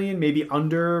 100 million, maybe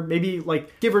under, maybe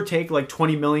like give or take like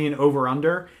 20 million over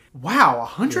under. Wow,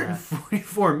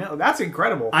 144 million. That's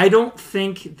incredible. I don't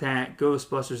think that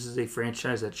Ghostbusters is a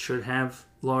franchise that should have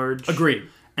large. Agreed.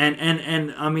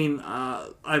 And I mean, I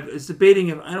was debating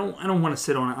if I don't want to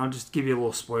sit on it. I'll just give you a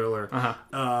little spoiler.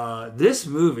 This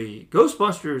movie,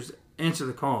 Ghostbusters: Answer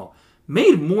the Call,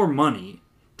 made more money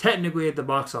technically at the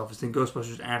box office than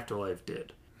Ghostbusters Afterlife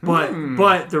did.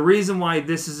 But the reason why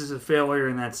this is a failure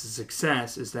and that's a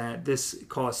success is that this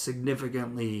cost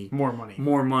significantly more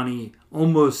money,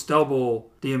 almost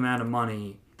double the amount of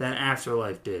money that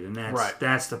Afterlife did, and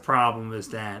that's the problem, is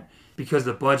that because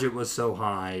the budget was so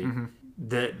high.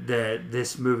 That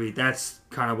this movie, that's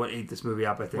kind of what ate this movie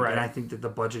up, I think. And I think that the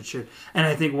budget should, and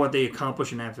I think what they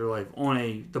accomplish in Afterlife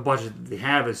on the budget that they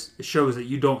have shows that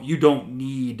you don't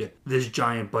need this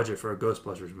giant budget for a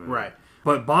Ghostbusters movie. Right.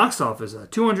 But box office,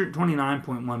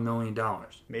 $229.1 million.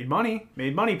 Made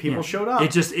money. People showed up.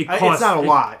 It cost. It's not a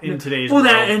lot in today's world.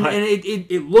 And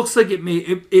it looks like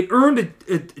it earned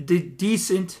a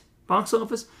decent box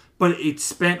office. But it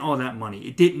spent all that money.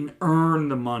 It didn't earn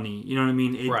the money. You know what I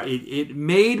mean? It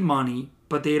made money,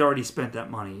 but they had already spent that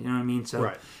money. You know what I mean?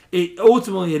 So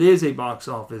ultimately it is a box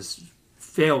office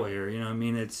failure. You know what I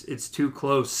mean? It's too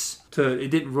close to.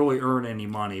 It didn't really earn any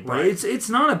money. But it's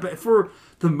not for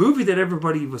the movie that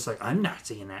everybody was like, I'm not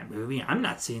seeing that movie. I'm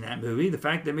not seeing that movie. The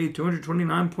fact that it made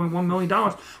 $229.1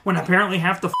 million when apparently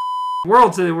half the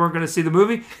world said they weren't going to see the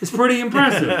movie is pretty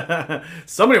impressive.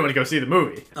 Somebody want to go see the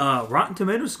movie. Rotten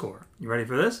Tomatoes score. You ready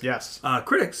for this? Yes.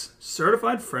 Critics,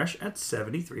 certified fresh at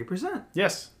 73%.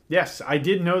 Yes. I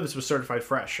did know this was certified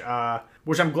fresh,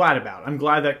 which I'm glad about. I'm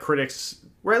glad that critics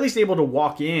were at least able to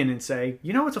walk in and say,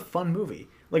 it's a fun movie.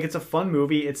 Like, it's a fun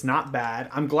movie. It's not bad.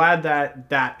 I'm glad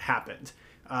that happened.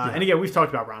 And again, we've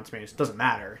talked about Rotten Tomatoes. It doesn't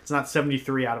matter. It's not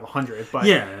 73 out of 100, but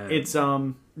it's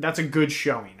that's a good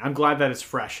showing. I'm glad that it's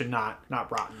fresh and not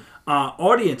rotten.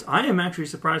 Audience, I am actually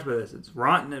surprised by this. It's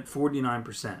rotten at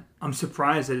 49%. I'm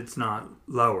surprised that it's not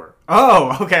lower.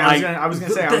 Oh, okay. I was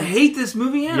gonna say to hate this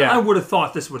movie. Yeah. I would have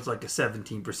thought this was like a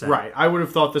 17%. Right. I would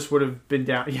have thought this would have been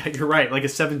down. Yeah, you're right. Like a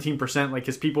 17%. Like,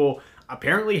 because people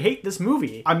apparently hate this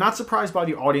movie. I'm not surprised by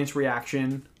the audience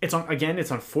reaction. It's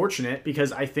unfortunate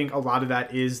because I think a lot of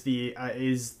that is the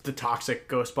toxic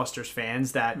Ghostbusters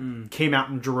fans that came out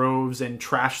in droves and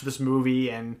trashed this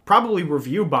movie and probably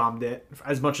review bombed it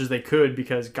as much as they could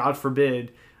because God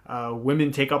forbid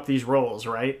women take up these roles,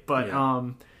 right? But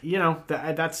you know,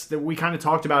 that's we kind of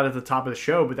talked about it at the top of the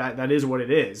show, but that is what it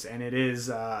is, and it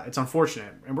is it's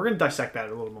unfortunate, and we're going to dissect that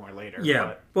a little more later.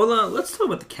 Yeah. But. Well, let's talk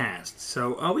about the cast.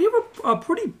 So we have a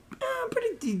pretty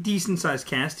decent sized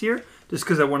cast here, just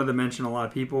because I wanted to mention a lot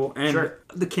of people and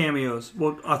the cameos.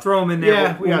 Well, I'll throw them in there.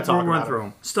 Yeah, we'll run through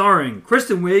them. Starring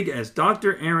Kristen Wiig as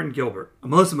Dr. Aaron Gilbert,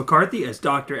 Melissa McCarthy as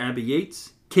Dr. Abby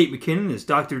Yates, Kate McKinnon as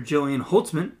Dr. Jillian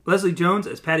Holtzman, Leslie Jones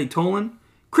as Patty Tolan,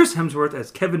 Chris Hemsworth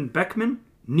as Kevin Beckman,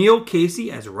 Neil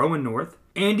Casey as Rowan North,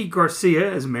 Andy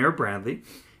Garcia as Mayor Bradley,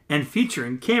 and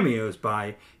featuring cameos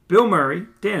by Bill Murray,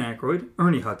 Dan Aykroyd,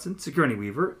 Ernie Hudson, Sigourney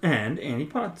Weaver, and Annie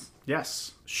Potts.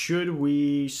 Yes. Should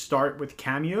we start with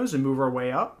cameos and move our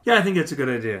way up? Yeah, I think that's a good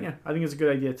idea. Yeah, I think it's a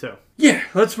good idea too. Yeah,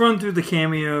 let's run through the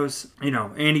cameos. You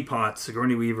know, Annie Potts,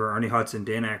 Sigourney Weaver, Ernie Hudson,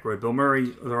 Dan Aykroyd, Bill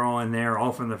Murray, they're all in there,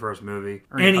 all from the first movie.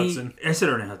 Ernie Hudson. I said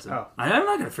Ernie Hudson. Oh. I'm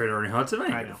not going to forget Ernie Hudson.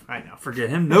 I know. Forget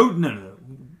him. No.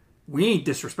 We ain't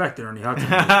disrespecting Ernie Hudson.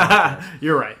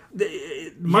 You're right.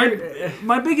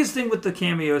 My biggest thing with the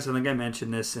cameos, I think I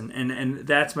mentioned this, and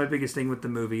that's my biggest thing with the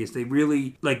movie, is they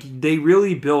really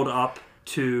build up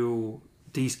to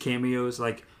these cameos.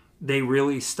 Like, they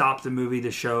really stop the movie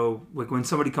to show, like, when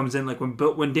somebody comes in, like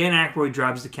when Dan Aykroyd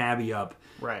drives the cabbie up,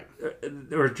 right,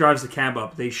 or drives the cab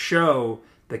up, they show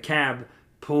the cab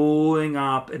pulling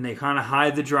up, and they kind of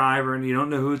hide the driver, and you don't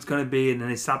know who it's going to be, and then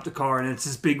they stop the car, and it's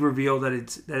this big reveal that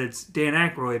it's Dan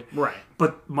Aykroyd. Right.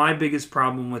 But my biggest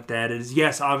problem with that is,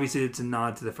 yes, obviously it's a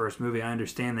nod to the first movie. I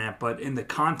understand that, but in the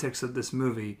context of this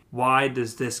movie, why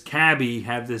does this cabbie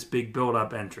have this big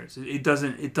build-up entrance? It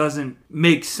doesn't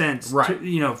make sense,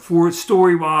 right? For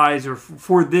story-wise or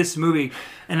for this movie.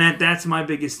 And that's my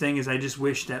biggest thing, is I just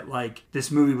wish that, like, this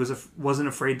movie wasn't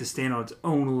afraid to stand on its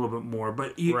own a little bit more.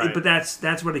 But but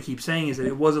that's what I keep saying, is that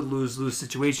it was a lose-lose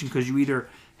situation, because you either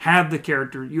have the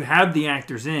character, you have the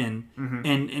actors in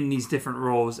these different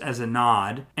roles as a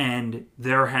nod, and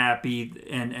they're happy,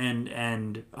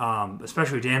 and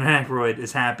especially Dan Aykroyd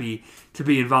is happy to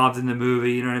be involved in the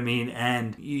movie, you know what I mean?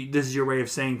 And this is your way of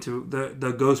saying to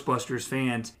the Ghostbusters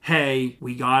fans, hey,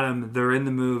 we got them, they're in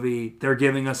the movie, they're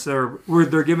giving us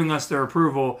their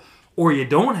approval, or you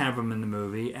don't have them in the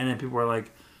movie, and then people are like,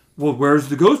 well, where's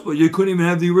the Ghostbusters? You couldn't even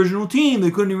have the original team. They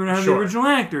couldn't even have the original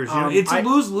actors. It's a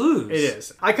lose-lose. It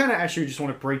is. I kind of actually just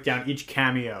want to break down each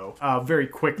cameo very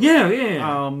quickly.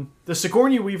 Yeah. The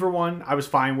Sigourney Weaver one, I was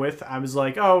fine with. I was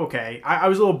like, oh, okay. I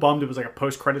was a little bummed it was like a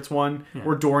post-credits one,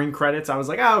 or during credits. I was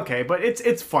like, oh, okay. But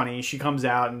it's funny. She comes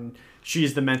out and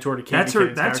she's the mentor to Kate.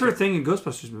 That's her thing in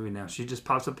Ghostbusters movie now. She just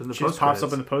pops up in the post-credits. She pops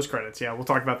up in the post-credits. Yeah, we'll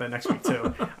talk about that next week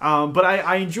too. But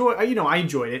I enjoyed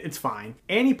it. It's fine.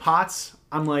 Annie Potts,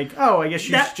 I'm like, oh, I guess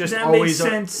she's that always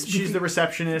she's the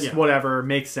receptionist, whatever,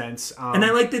 makes sense. And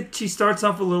I like that she starts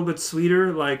off a little bit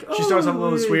sweeter, like, she starts off a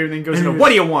little bit sweeter, and then goes into, what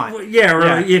do you want? Yeah,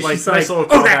 right. Yeah, like, she's like,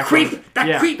 that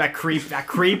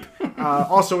creep.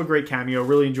 Also a great cameo.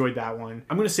 Really enjoyed that one.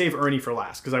 I'm going to save Ernie for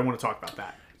last because I want to talk about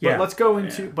that. But let's go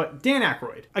into... But Dan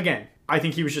Aykroyd, again, I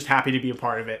think he was just happy to be a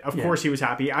part of it. Of course he was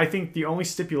happy. I think the only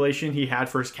stipulation he had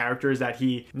for his character is that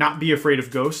he not be afraid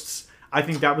of ghosts. I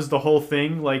think that was the whole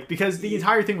thing, like, because the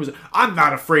entire thing was, I'm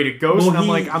not afraid of ghosts, and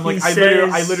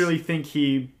I literally think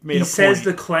he made a point. He says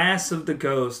the class of the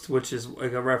ghost, which is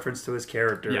like a reference to his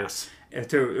character. Yes.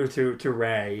 To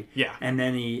Ray. Yeah. And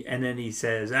then he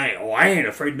says, hey, I ain't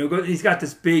afraid of no ghosts. He's got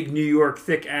this big New York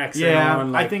thick accent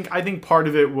on. Like, I think part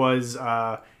of it was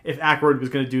if Aykroyd was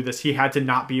going to do this, he had to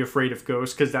not be afraid of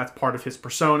ghosts because that's part of his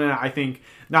persona. I think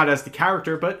not as the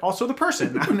character, but also the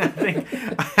person. I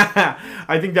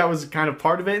think that was kind of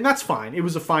part of it, and that's fine. It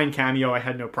was a fine cameo. I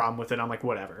had no problem with it. I'm like,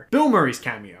 whatever. Bill Murray's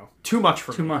cameo, too much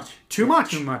for me. Too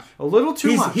much. A little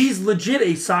too much. He's legit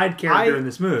a side character in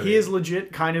this movie. He is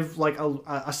legit kind of like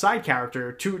a side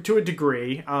character to a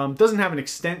degree. Doesn't have an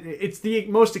extent. It's the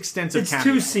most extensive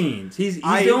cameo. It's 2 scenes. He's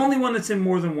the only one that's in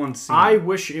more than one scene. I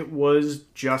wish it was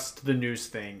just just the news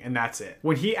thing and that's it.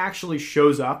 When he actually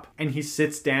shows up and he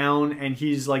sits down and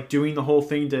he's like doing the whole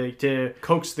thing to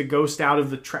coax the ghost out of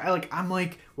the like, I'm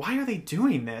like, why are they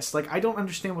doing this? Like, I don't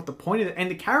understand what the point of it. And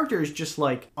the character is just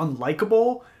like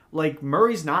unlikable. Like,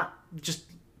 Murray's not just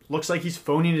looks like he's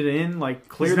phoning it in. Like,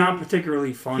 clearly he's not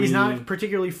particularly funny. He's not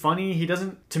particularly funny. He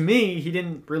doesn't, to me, he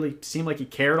didn't really seem like he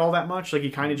cared all that much. Like, he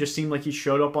kind of just seemed like he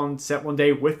showed up on set one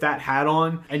day with that hat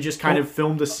on and just kind of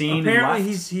filmed a scene. Apparently, and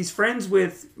left. he's friends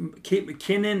with Kate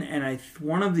McKinnon and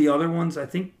one of the other ones. I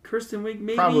think Kristen Wiig,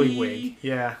 maybe. Probably Wiig.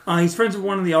 Yeah. He's friends with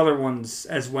one of the other ones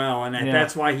as well, and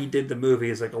that's why he did the movie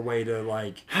as like a way to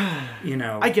like, you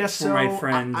know, I guess for so. my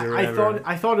friends or whatever.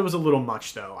 I thought it was a little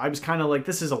much though. I was kind of like,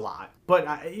 this is a lot.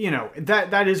 But, you know,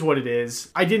 that is what it is.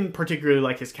 I didn't particularly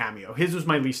like his cameo. His was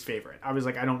my least favorite. I was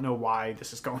like, I don't know why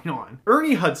this is going on.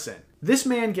 Ernie Hudson. This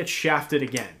man gets shafted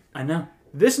again. I know.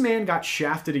 This man got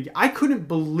shafted again. I couldn't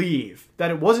believe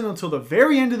that it wasn't until the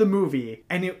very end of the movie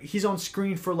and he's on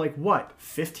screen for like, what,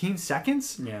 15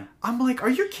 seconds? Yeah. I'm like, are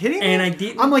you kidding me? And I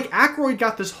didn't... I'm like, Aykroyd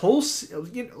got this whole...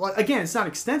 You know, again, it's not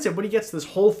extensive, but he gets this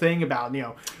whole thing about, you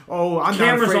know, oh, I'm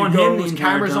not afraid of ghosts.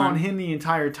 Cameras on him the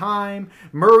entire time.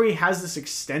 Murray has this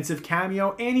extensive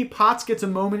cameo. Annie Potts gets a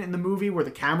moment in the movie where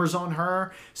the camera's on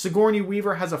her. Sigourney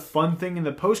Weaver has a fun thing in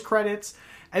the post-credits.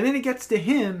 And then it gets to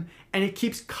him, and it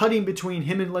keeps cutting between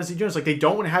him and Leslie Jones. Like, they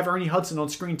don't want to have Ernie Hudson on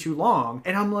screen too long.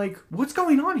 And I'm like, what's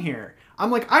going on here? I'm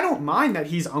like, I don't mind that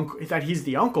he's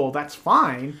the uncle. That's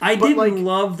fine. I didn't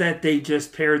love that they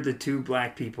just paired the two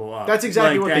black people up. That's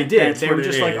exactly what they did. They were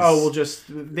just like, oh, we'll just...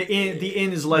 The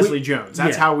inn is Leslie Jones.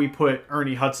 That's how we put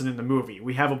Ernie Hudson in the movie.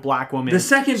 We have a black woman. The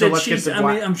second that she's... I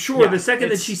mean, I'm sure the second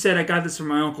that she said, I got this from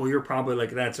my uncle, you're probably like,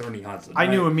 that's Ernie Hudson. I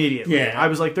knew immediately. Yeah. I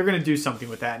was like, they're going to do something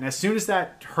with that. And as soon as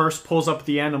that hearse pulls up at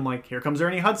the end, I'm like, here comes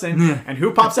Ernie Hudson. Yeah. And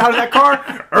who pops out of that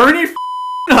car? Ernie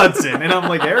Hudson. And I'm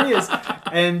like, there he is.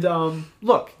 And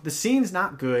look, the scene's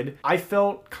not good. I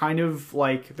felt kind of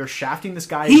like they're shafting this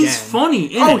guy again. He's funny.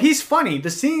 He's funny. The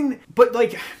scene, but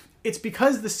like, it's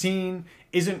because the scene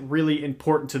isn't really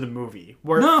important to the movie.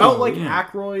 Where it felt like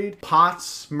Aykroyd,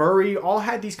 Potts, Murray all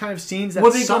had these kind of scenes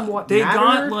that somewhat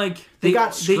mattered. They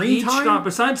got screen time.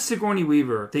 Besides Sigourney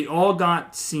Weaver, they all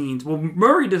got scenes. Well,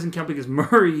 Murray doesn't count because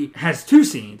Murray has two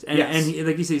scenes. And, and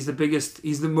like you say, he's the biggest,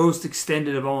 he's the most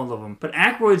extended of all of them. But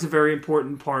Aykroyd's a very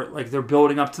important part. Like, they're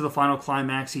building up to the final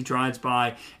climax. He drives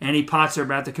by. Annie Potts are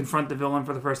about to confront the villain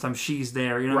for the first time. She's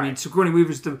there. You know what I mean? Sigourney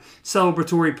Weaver's the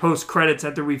celebratory post-credits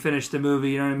after we finish the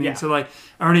movie. You know what I mean? Yeah. So, like,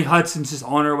 Ernie Hudson's just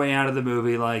on her way out of the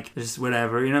movie. Like, just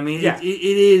whatever. You know what I mean? Yeah. It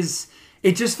is...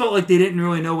 It just felt like they didn't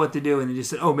really know what to do, and they just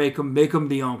said, "Oh, make him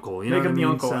the uncle." You know, make him the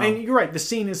uncle. So. And you're right. The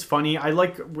scene is funny. I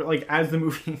like as the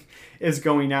movie is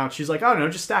going out, she's like, "I don't know,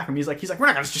 just stack him." He's like, "We're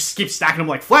not gonna just keep stacking them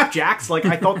like flapjacks." Like,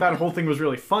 I thought that whole thing was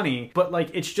really funny, but like,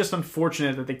 it's just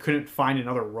unfortunate that they couldn't find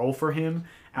another role for him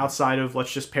outside of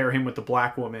let's just pair him with the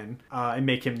black woman and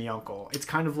make him the uncle. It's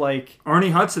kind of like Ernie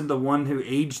Hudson, the one who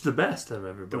aged the best of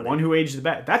everybody. The one who aged the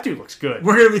best. That dude looks good.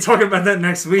 We're gonna be talking about that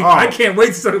next week. Oh. I can't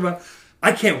wait to talk about.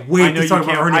 I can't wait to talk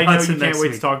about Ernie Hudson next week. I know you can't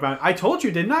wait to talk about it. I told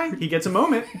you, didn't I? He gets a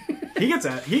moment. He gets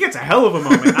a hell of a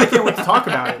moment. I can't wait to talk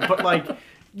about it. But like,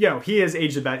 you know, he has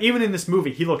aged the best. Even in this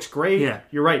movie, he looks great. Yeah.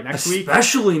 You're right. Next week.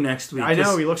 Especially next week. I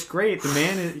know, he looks great. The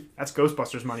man is... That's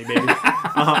Ghostbusters money, baby.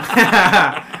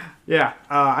 Yeah.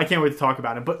 I can't wait to talk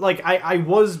about it. But like,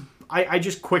 I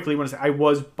just quickly want to say I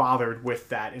was bothered with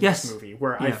that in this movie,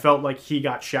 where I felt like he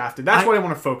got shafted. That's what I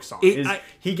want to focus on,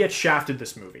 he gets shafted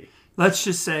this movie. Let's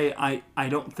just say I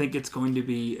don't think it's going to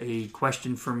be a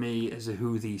question for me as to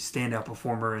who the standout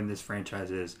performer in this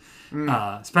franchise is.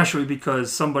 Especially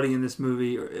because somebody in this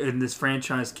movie, in this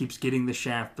franchise, keeps getting the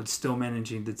shaft but still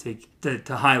managing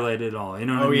to highlight it all. You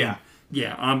know what I mean? Yeah.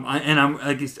 Yeah,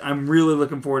 I'm really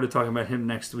looking forward to talking about him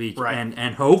next week, right?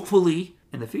 And hopefully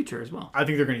in the future as well. I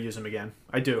think they're going to use him again.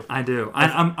 I do. I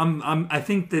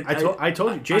think that I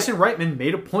told you. Jason Reitman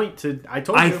made a point to.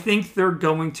 I think they're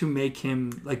going to make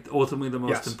him like ultimately the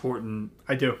most important.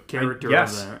 Character over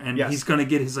there, and he's going to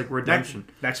get his like redemption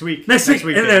next week. Next week,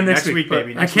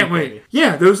 baby. I can't wait. Baby.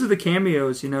 Yeah, those are the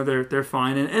cameos. You know, they're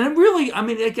fine, and really, I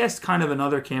mean, I guess kind of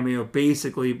another cameo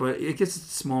basically, but it gets a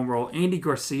small role. Andy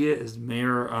Garcia is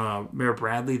Mayor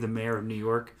Bradley, the mayor of New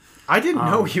York. I didn't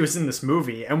know he was in this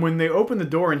movie, and when they opened the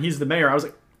door and he's the mayor, I was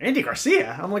like, Andy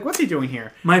Garcia? I'm like, what's he doing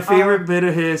here? My favorite bit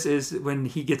of his is when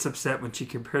he gets upset when she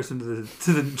compares him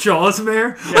to the Jaws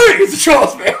mayor. Yeah. I ain't the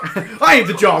Jaws mayor! I ain't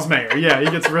the Jaws mayor! Yeah, he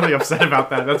gets really upset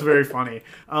about that. That's very funny.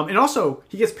 And also,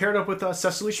 he gets paired up with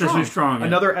Cecily Strong.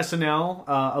 Another SNL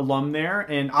alum there,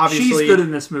 and obviously... She's good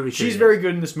in this movie, too. She's very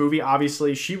good in this movie.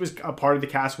 Obviously, she was a part of the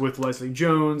cast with Leslie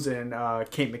Jones and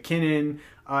Kate McKinnon.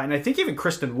 and I think even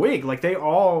Kristen Wiig, like they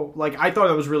all, like I thought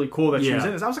it was really cool that she was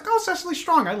in this. I was like, oh, Cecily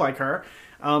Strong, I like her.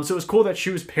 So it was cool that she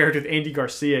was paired with Andy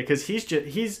Garcia because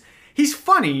he's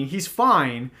funny, he's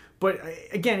fine. But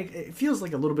again, it feels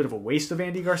like a little bit of a waste of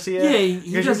Andy Garcia. Yeah,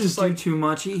 he doesn't do too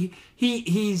much.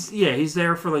 He's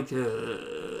there for like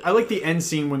the. I like the end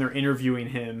scene when they're interviewing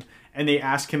him and they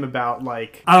ask him about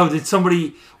like. Oh, did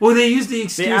somebody? Well, they use the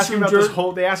excuse. They ask him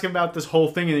about this whole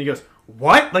thing, and he goes,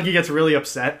 "What?" Like he gets really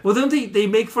upset. Well, don't they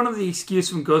make fun of the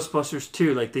excuse from Ghostbusters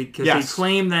 2, like they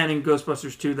claim that in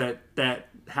Ghostbusters 2 that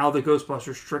how the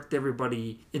Ghostbusters tricked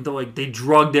everybody into like they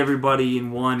drugged everybody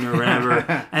in one or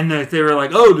whatever, and they were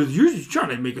like, "Oh, you're trying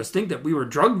to make us think that we were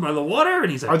drugged by the water?"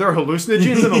 And he's like, "Are there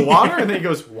hallucinogens in the water?" And then he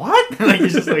goes, "What?" Like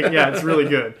he's just like, "Yeah, it's really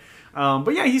good."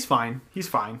 But yeah, he's fine. He's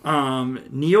fine.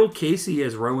 Neil Casey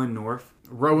as Rowan North.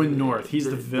 Rowan North. He's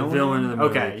the villain. The villain of the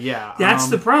movie. Okay, yeah. That's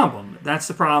the problem. That's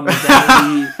the problem.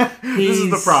 That this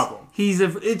is the problem.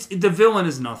 The villain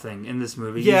is nothing in this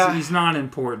movie. Yeah. He's not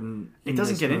important. It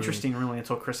doesn't get interesting really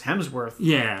until Chris Hemsworth.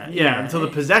 Yeah. Until the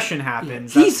possession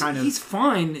happens. Yeah. He's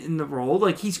fine in the role.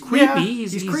 Like he's creepy. Yeah,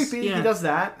 he's creepy. Yeah. He does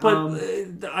that. But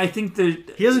I think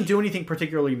that he doesn't do anything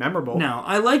particularly memorable. No,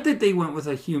 I like that they went with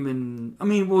a human. I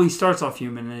mean, well, he starts off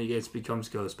human and he becomes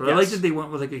Ghost. But I like that they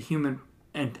went with like a human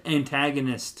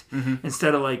antagonist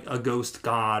instead of like a ghost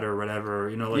god or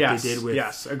whatever, they did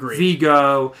with agreed.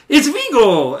 Vigo. It's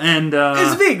Vigo and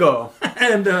it's Vigo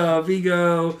and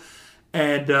Vigo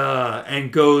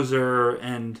and Gozer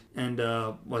and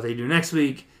what they do next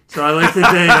week. So I like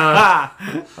that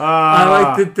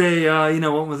they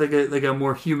went with like a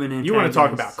more human antagonist. You want to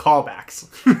talk about callbacks?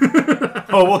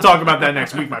 Oh, we'll talk about that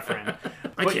next week, my friend.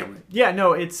 I can't wait. Yeah,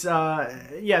 no, it's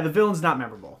the villain's not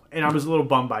memorable, and I was a little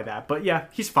bummed by that. But yeah,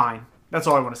 he's fine. That's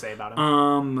all I want to say about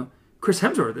him. Chris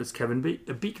Hemsworth is Kevin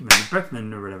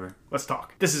Beckman or whatever. Let's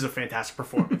talk. This is a fantastic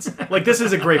performance. Like this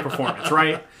is a great performance,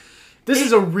 right? This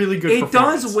is a really good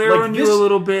performance. It does wear on you a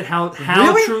little bit how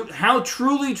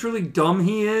truly dumb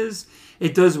he is.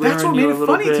 It does wear on you a little bit. That's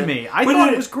what made it funny to me. I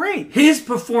thought it was great. His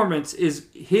performance is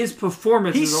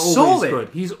always good.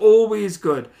 He's always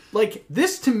good. Like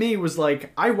this to me was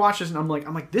like I watched this and I'm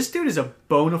like this dude is a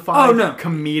bona fide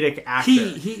comedic actor.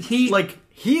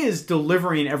 He is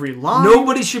delivering every line.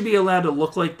 Nobody should be allowed to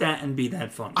look like that and be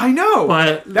that funny. I know.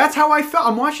 But that's how I felt.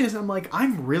 I'm watching this and I'm like,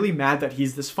 I'm really mad that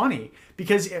he's this funny.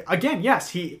 Because, again, yes,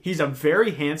 he's a very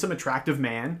handsome, attractive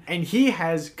man. And he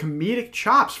has comedic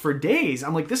chops for days.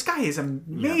 I'm like, this guy is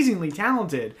amazingly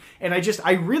talented. And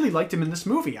I really liked him in this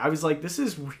movie. I was like, this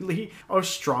is really a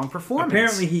strong performance.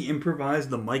 Apparently he improvised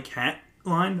the Mike Hatt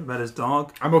line about his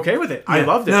dog. I'm okay with it. Yeah. I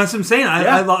loved it. No, that's what I'm saying.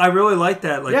 I really like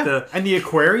that. And the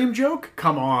aquarium joke.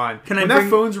 Come on. When that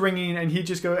phone's ringing and he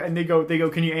just they go.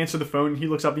 Can you answer the phone? And he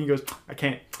looks up and he goes, I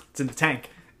can't. It's in the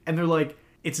tank. And they're like,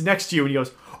 it's next to you. And he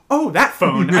goes, oh, that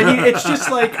phone. I mean, it's just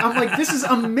like I'm like, this is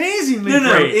amazingly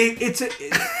great.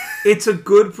 It's a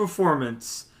good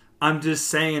performance. I'm just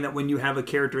saying that when you have a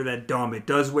character that dumb, it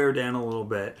does wear down a little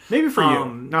bit. Maybe for you,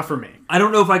 not for me. I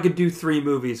don't know if I could do 3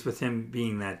 movies with him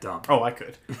being that dumb. Oh, I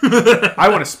could. I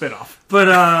want a spin-off. But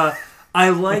I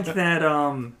like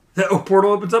that that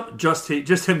portal opens up, just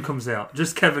him comes out.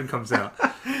 Just Kevin comes out.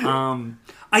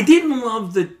 I didn't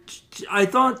love I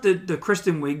thought that the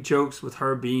Kristen Wiig jokes with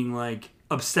her being like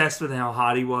obsessed with how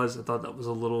hot he was. I thought that was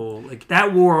a little like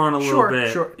that wore on a little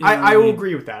bit. Sure. I will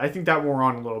agree with that. I think that wore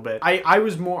on a little bit. I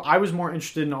was more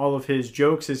interested in all of his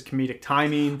jokes, his comedic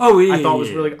timing. Oh yeah. I thought it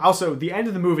was really also the end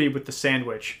of the movie with the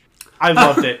sandwich. I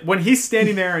loved it. When he's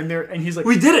standing there and he's like,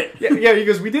 we did it. Yeah, he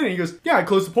goes, we did it. He goes, yeah, I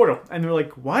closed the portal. And they're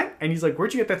like, what? And he's like,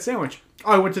 where'd you get that sandwich?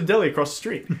 Oh, I went to the deli across the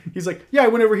street. He's like, yeah, I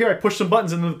went over here. I pushed some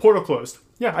buttons and then the portal closed.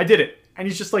 Yeah, I did it. And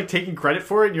he's just like taking credit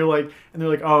for it. And they're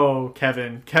like, oh,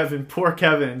 Kevin, poor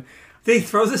Kevin. They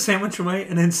throw the sandwich away,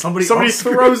 and then somebody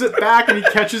throws it back, and he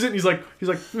catches it, and he's like,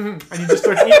 and he just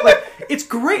starts eating. Like, it's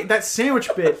great. That sandwich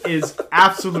bit is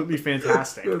absolutely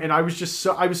fantastic, and I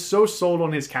was so sold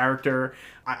on his character.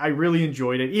 I really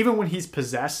enjoyed it, even when he's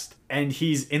possessed and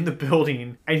he's in the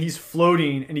building and he's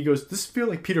floating, and he goes, "Does this feel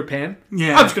like Peter Pan?"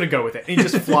 Yeah, I'm just gonna go with it. And he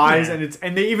just flies,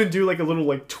 and they even do like a little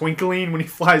like twinkling when he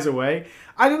flies away.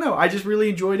 I don't know. I just really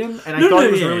enjoyed him, and I thought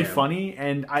it was really funny,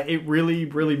 and it really,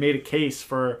 really made a case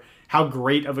for how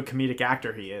great of a comedic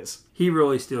actor he is. He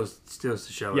really steals the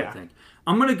show, I think.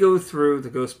 I'm going to go through the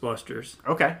Ghostbusters.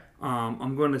 Okay.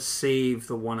 I'm going to save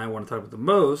the one I want to talk about the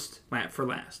most for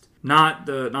last. Not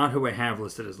who I have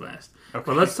listed as last. Okay.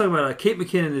 But let's talk about Kate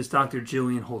McKinnon as Dr.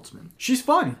 Jillian Holtzman. She's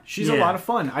fun. She's a lot of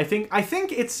fun. I think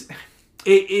it's...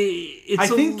 I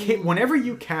think whenever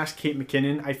you cast Kate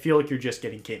McKinnon, I feel like you're just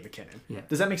getting Kate McKinnon. Yeah.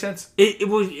 Does that make sense?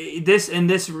 This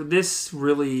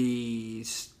really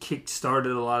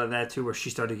kick-started a lot of that too, where she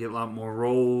started to get a lot more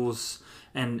roles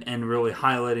and really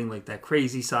highlighting like that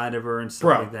crazy side of her and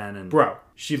stuff like that. And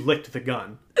she licked the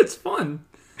gun. It's fun.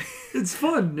 It's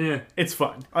fun, yeah. It's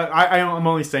fun. I'm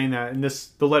only saying that, and the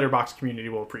Letterboxd community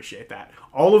will appreciate that.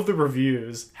 All of the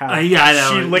reviews have I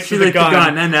know. She licked the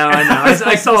gun. I know.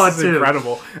 I saw it too.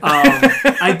 Incredible.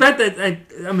 I bet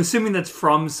that I'm assuming that's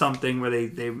from something where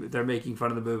they're making fun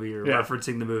of the movie or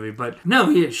referencing the movie. But no,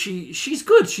 yeah, she's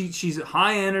good. She's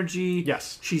high energy.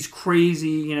 Yes, she's crazy.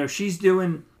 You know, she's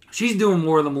doing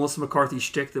more of the Melissa McCarthy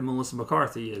shtick than Melissa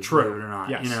McCarthy is. True. Believe it or not.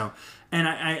 Yes. You know. And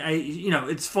I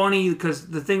it's funny because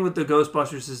the thing with the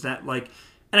Ghostbusters is that, like,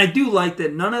 and I do like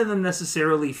that none of them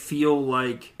necessarily feel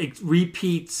like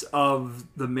repeats of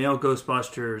the male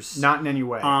Ghostbusters. Not in any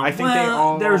way. I think they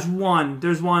all... There's one,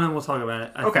 and we'll talk about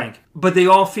it, I think. But they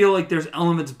all feel like there's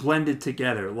elements blended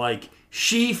together. Like,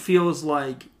 she feels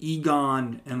like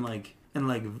Egon and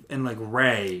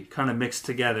Ray kind of mixed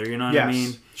together, you know what I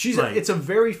mean? It's a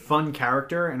very fun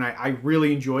character, and I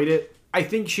really enjoyed it. I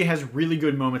think she has really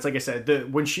good moments. Like I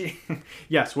said, when she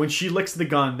licks the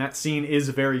gun, that scene is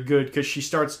very good because she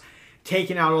starts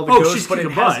taking out all the ghosts. She's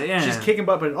kicking butt. Yeah, she's kicking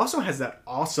butt, but it also has that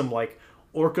awesome like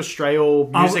orchestral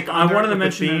music. I wanted to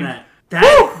mention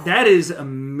that is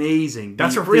amazing.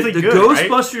 That's a really good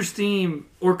Ghostbusters theme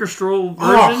orchestral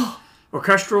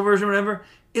version, whatever,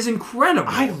 is incredible.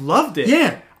 I loved it.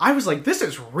 Yeah. I was like, this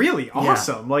is really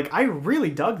awesome. Yeah. Like, I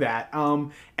really dug that.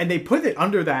 And they put it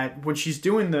under that when she's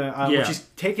doing when she's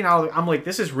taking out, I'm like,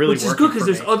 this is really working. Which is good because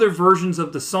there's other versions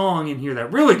of the song in here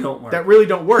that really don't work.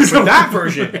 But that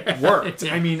version worked.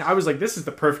 I mean, I was like, this is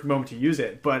the perfect moment to use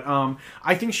it. But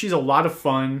I think she's a lot of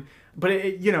fun. But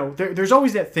there's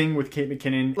always that thing with Kate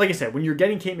McKinnon. Like I said, when you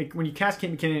cast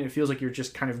Kate McKinnon, it feels like you're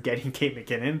just kind of getting Kate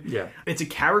McKinnon. Yeah, it's a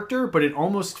character, but it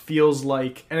almost feels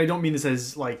like, and I don't mean this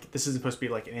as like this isn't supposed to be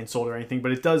like an insult or anything,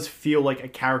 but it does feel like a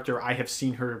character I have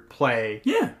seen her play.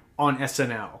 On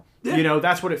SNL. Yeah.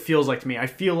 That's what it feels like to me. I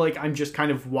feel like I'm just kind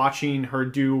of watching her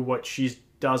do what she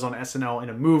does on SNL in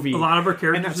a movie. A lot of her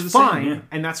characters, and that's are the fine. Same, yeah.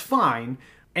 And that's fine,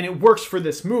 and it works for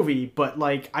this movie. But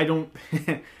like, I don't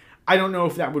know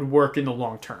if that would work in the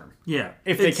long term. Yeah.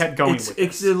 If they kept going with it.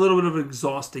 It's a little bit of an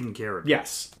exhausting character.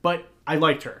 Yes. But I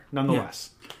liked her,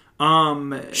 nonetheless.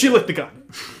 Yeah. She licked the gun.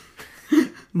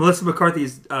 Melissa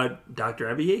McCarthy's Dr.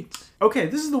 Abby Yates. Okay,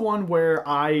 this is the one where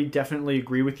I definitely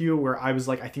agree with you, where I was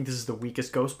like, I think this is the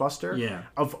weakest Ghostbuster. Yeah.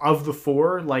 Of the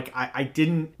four, like, I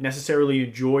didn't necessarily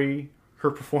enjoy her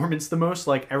performance the most.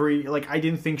 I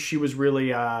didn't think she was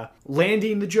really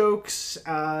landing the jokes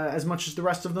as much as the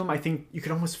rest of them. I think you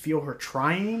could almost feel her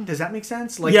trying. Does that make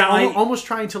sense? Like, almost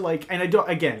trying to and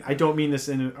I don't mean this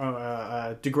in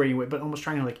a degrading way, but almost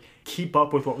trying to like keep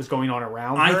up with what was going on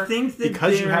around her. I think that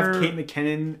because you have Kate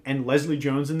McKinnon and Leslie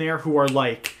Jones in there who are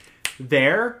like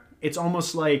there. It's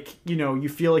almost like, you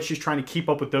feel like she's trying to keep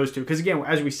up with those two. Because again,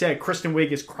 as we said, Kristen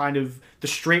Wiig is kind of the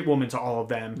straight woman to all of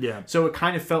them. Yeah. So it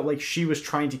kind of felt like she was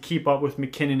trying to keep up with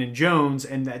McKinnon and Jones,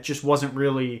 and that just wasn't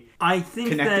really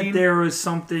connecting. That there was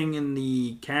something in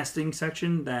the casting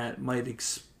section that might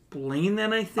explain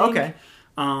that, I think. Okay.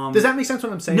 Does that make sense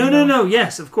what I'm saying? No.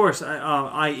 Yes, of course.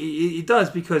 It does,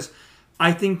 because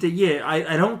I think that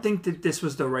I don't think that this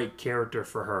was the right character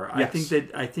for her. Yes.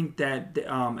 I think that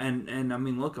and I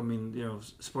mean, look,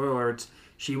 spoiler alerts,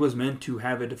 she was meant to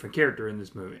have a different character in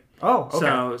this movie. Oh,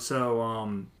 okay.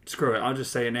 So screw it, I'll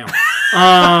just say it now.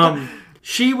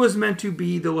 She was meant to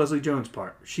be the Leslie Jones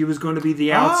part. She was going to be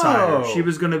the outsider. She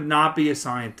was going to not be a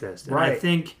scientist. And I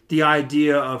think the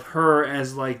idea of her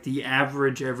as like the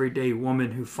average everyday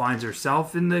woman who finds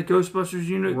herself in the Ghostbusters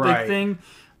unit thing,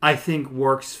 I think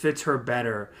fits her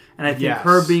better. And I think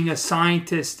her being a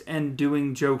scientist and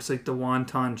doing jokes like the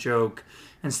wonton joke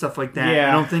and stuff like that,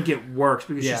 I don't think it works,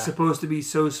 because she's supposed to be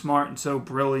so smart and so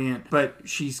brilliant, but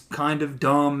she's kind of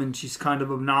dumb and she's kind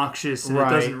of obnoxious, and it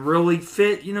doesn't really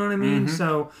fit, you know what I mean? Mm-hmm.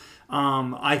 So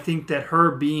I think that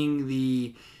her being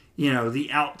the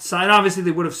outside, obviously they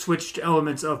would have switched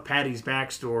elements of Patty's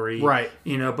backstory, right?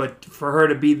 But for her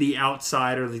to be the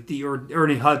outsider, the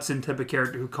Ernie Hudson type of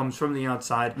character who comes from the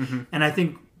outside, and I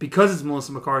think because it's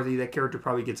Melissa McCarthy, that character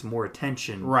probably gets more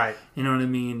attention, right? You know what I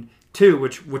mean? Too,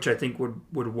 which I think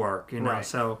would work, Right.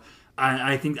 So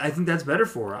I think that's better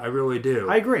for her. I really do.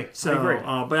 I agree. So, I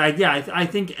agree. But I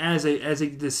think as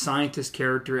this scientist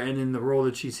character and in the role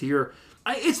that she's here,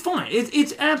 It's fine.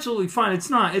 It's absolutely fine. It's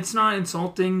not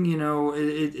insulting.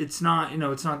 It's not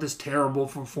it's not this terrible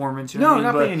performance.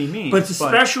 Not by any means. But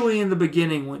especially in the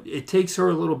beginning, when it takes her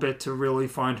a little bit to really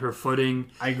find her footing.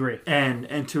 I agree.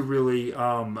 And to really,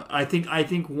 I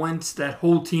think once that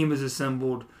whole team is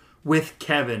assembled with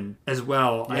Kevin as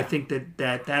well, I think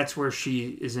that's where she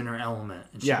is in her element,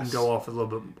 and she can go off a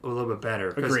little bit better.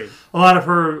 Agreed. A lot of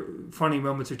her funny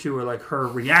moments or two are like her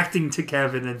reacting to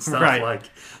Kevin and stuff. Right. Like,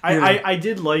 I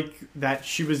did like that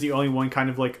she was the only one kind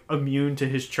of like immune to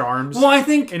his charms. Well, I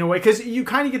think in a way, because you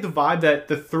kind of get the vibe that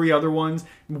the three other ones,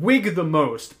 Wig the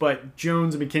most, but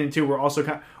Jones and McKinnon too, are also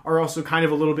kind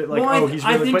of a little bit like, he's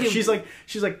really. But she's like.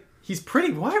 He's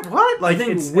pretty. What? Like, I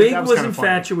think Wig was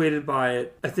infatuated by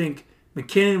it. I think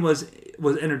McKinnon was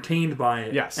entertained by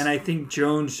it. Yes. And I think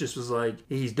Jones just was like,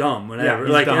 he's dumb, whatever.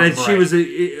 Yeah, he's dumb, and she was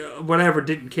whatever,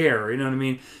 didn't care. You know what I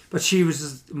mean? But she was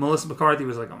just, Melissa McCarthy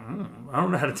was like, I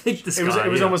don't know how to take this guy. It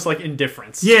was almost like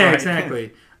indifference. Yeah, right?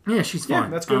 Exactly. Yeah, she's fine. Yeah,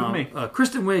 that's good with me.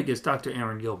 Kristen Wiig is Dr.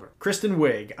 Aaron Gilbert. Kristen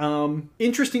Wiig,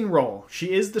 interesting role.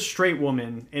 She is the straight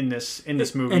woman in this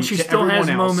movie, and she still has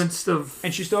moments of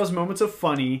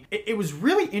funny. It was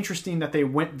really interesting that they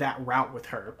went that route with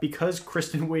her, because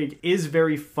Kristen Wiig is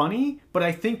very funny, but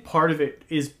I think part of it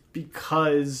is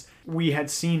because we had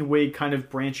seen Wiig kind of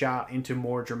branch out into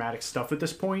more dramatic stuff at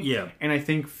this point. Yeah. And I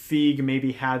think Feig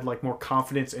maybe had like more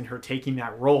confidence in her taking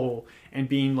that role and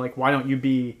being like, why don't you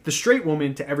be the straight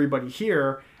woman to everybody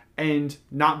here and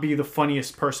not be the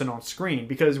funniest person on screen?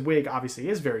 Because Wiig obviously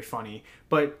is very funny,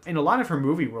 but in a lot of her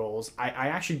movie roles, I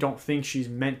actually don't think she's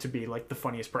meant to be like the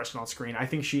funniest person on screen. I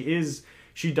think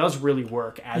she does really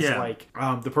work as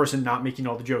the person not making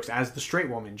all the jokes, as the straight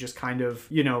woman, just kind of,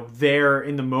 there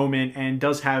in the moment, and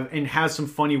has some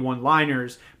funny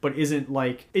one-liners, but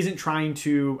isn't trying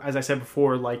to, as I said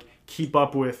before, like keep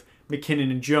up with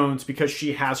McKinnon and Jones, because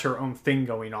she has her own thing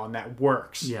going on that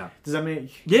works. Yeah. Does that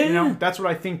make... Yeah. That's what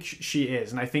I think she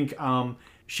is. And I think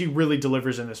she really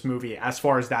delivers in this movie as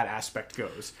far as that aspect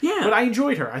goes. Yeah. But I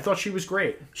enjoyed her. I thought she was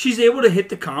great. She's able to hit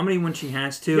the comedy when she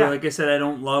has to. Yeah. Like I said, I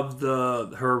don't love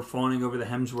her fawning over the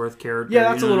Hemsworth character.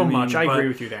 Yeah, that's a little much. I agree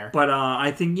with you there. But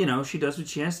I think, she does what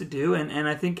she has to do, and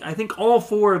I think all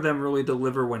four of them really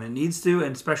deliver when it needs to,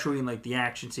 and especially in like the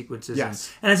action sequences.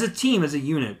 Yes. And as a team, as a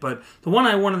unit. But the one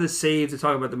I wanted to save to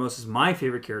talk about the most is my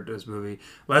favorite character in this movie,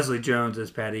 Leslie Jones as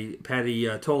Patty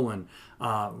Tolan.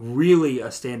 Really a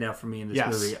standout for me in this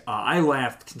movie. I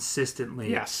laughed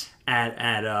consistently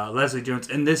at Leslie Jones,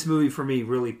 and this movie for me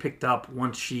really picked up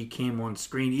once she came on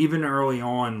screen. Even early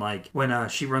on, like when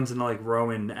she runs into like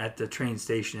Rowan at the train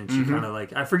station, and she kind of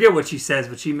like, I forget what she says,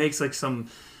 but she makes like some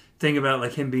thing about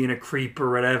like him being a creep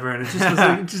or whatever, and it just was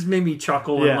like, it just made me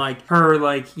chuckle. And like her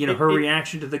her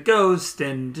reaction to the ghost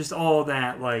and just all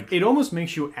that, like it almost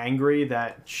makes you angry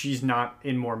that she's not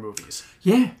in more movies.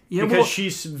 Because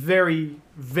she's very,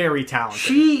 very talented.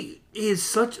 She is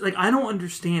such, like, I don't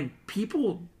understand.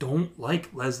 People don't like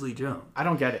Leslie Jones. I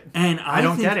don't get it. And I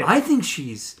don't get it. I think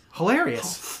she's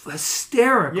hilarious.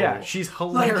 Hysterical. Yeah, she's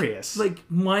hilarious.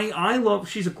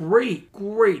 She's a great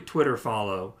Twitter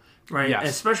follow. Right, yes.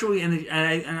 Especially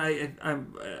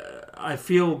I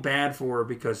feel bad for her,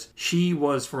 because she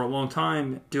was for a long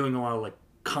time doing a lot of like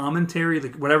commentary,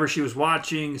 like whatever she was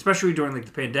watching, especially during like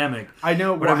the pandemic. I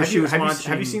know. Whatever she was watching.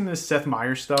 Have you seen the Seth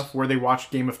Meyers stuff where they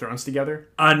watched Game of Thrones together?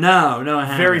 No, I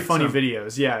haven't. Very funny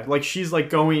videos. Yeah, like she's like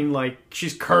going like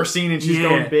she's cursing and she's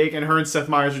going big, and her and Seth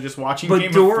Meyers are just watching Game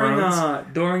of Thrones.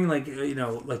 During like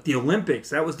like the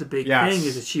Olympics, that was the big thing,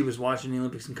 is that she was watching the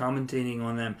Olympics and commentating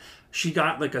on them. She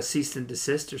got like a cease and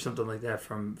desist or something like that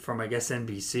from I guess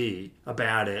NBC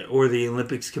about it, or the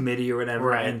Olympics committee or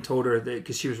whatever, and told her that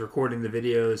because she was recording the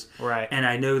videos. Right. And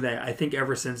I know that I think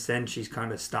ever since then she's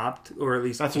kind of stopped, or at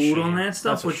least cooled on that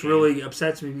stuff, which really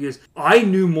upsets me, because I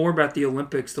knew more about the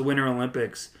Olympics, the Winter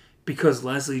Olympics, because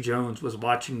Leslie Jones was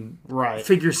watching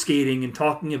figure skating and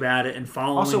talking about it and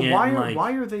following also, it.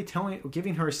 Why are they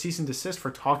giving her a cease and desist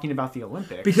for talking about the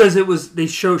Olympics? Because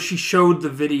she showed the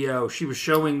video. She was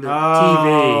showing the TV.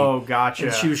 Oh, gotcha.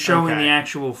 And she was showing the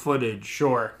actual footage.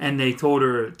 Sure. And they told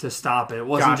her to stop it. It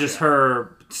wasn't just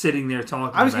her sitting there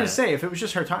talking. I was going to say, if it was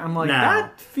just her talking, I'm like,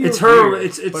 that feels it's her. Weird,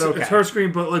 it's her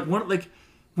screen, but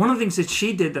one of the things that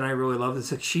she did that I really loved is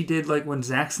like she did like when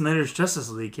Zack Snyder's Justice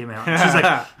League came out. She's like,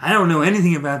 I don't know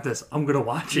anything about this. I'm gonna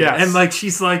watch it. Yes. And like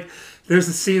she's like, there's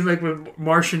a scene like with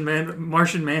Martian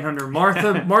Manhunter,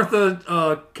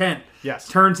 Martha Kent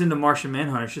turns into Martian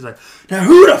Manhunter. She's like, now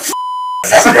who the f***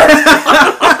 is this?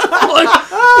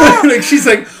 like she's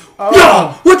like,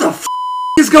 yo, what the f***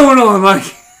 is going on? Like,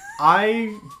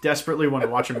 I desperately want to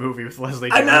watch a movie with Leslie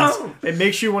Jones. I know. It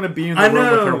makes you want to be in the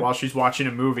room with her while she's watching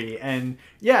a movie. And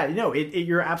yeah,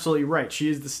 you're absolutely right. She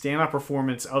is the stand-up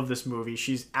performance of this movie.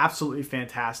 She's absolutely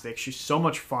fantastic. She's so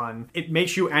much fun. It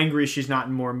makes you angry she's not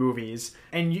in more movies.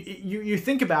 And you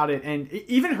think about it, and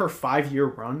even her 5-year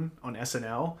run on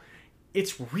SNL,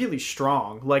 it's really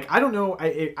strong. Like, I don't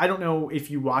know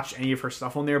if you watched any of her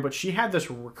stuff on there, but she had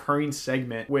this recurring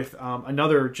segment with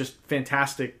another just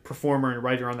fantastic performer and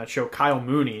writer on that show, Kyle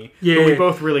Mooney, who we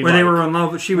both really liked. They were in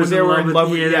love. She was in love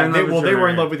with they were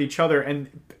in love with each other, and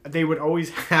they would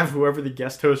always have whoever the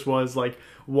guest host was like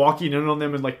walking in on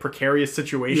them in like precarious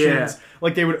situations. Yeah.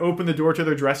 Like, they would open the door to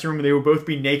their dressing room and they would both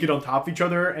be naked on top of each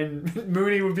other, and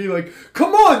Mooney would be like,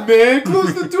 "Come on, man,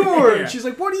 close the door." And she's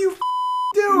like, "What are you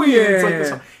doing?" Yeah. It's like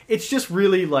this, it's just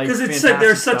really like, because it's like,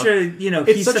 there's such a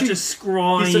he's such a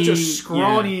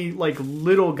scrawny like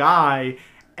little guy,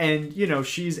 and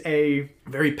she's a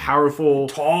very powerful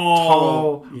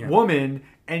tall woman,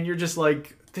 and you're just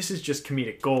like, this is just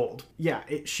comedic gold. Yeah,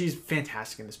 she's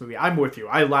fantastic in this movie. I'm with you.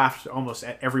 I laughed almost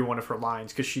at every one of her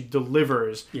lines because she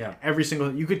delivers every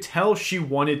single. You could tell she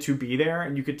wanted to be there,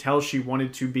 and you could tell she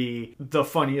wanted to be the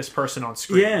funniest person on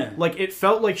screen. Yeah, like, it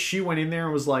felt like she went in there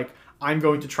and was like, I'm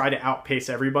going to try to outpace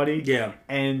everybody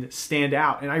and stand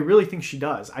out. And I really think she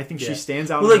does. I think she stands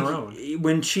out on her own.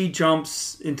 When she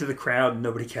jumps into the crowd and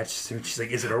nobody catches her, and she's like,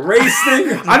 is it a race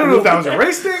thing? I don't know if that was a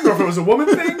race thing or if it was a woman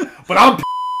thing, but I'm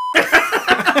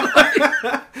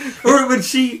Or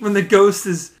when the ghost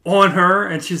is on her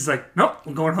and she's like, nope,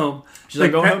 I'm going home. She's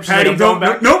like, going home? Patty,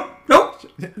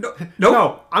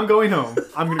 No, I'm going home.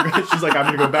 She's like, I'm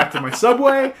going to go back to my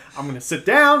Subway. I'm going to sit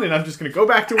down and I'm just going to go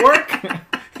back to work.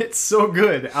 It's so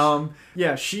good.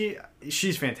 Yeah,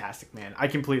 she's fantastic, man. I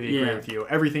completely agree with you.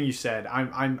 Everything you said,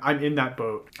 I'm in that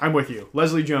boat. I'm with you.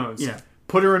 Leslie Jones. Yeah.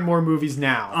 Put her in more movies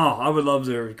now. Oh, I would love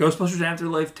to. Ghostbusters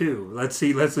Afterlife 2. Let's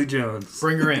see Leslie Jones.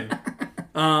 Bring her in.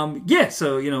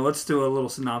 So, let's do a little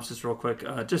synopsis real quick.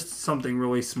 Just something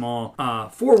really small.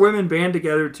 4 women band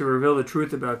together to reveal the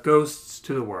truth about ghosts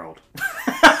to the world.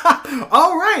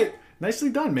 All right. Nicely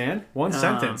done, man. One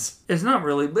sentence. It's not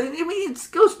really, but I mean, it's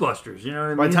Ghostbusters. You know what I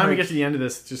mean? By the time we get to the end of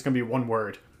this, it's just going to be one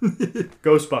word.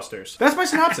 Ghostbusters. That's my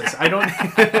synopsis. I don't...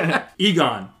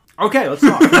 Egon. Okay, let's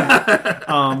talk.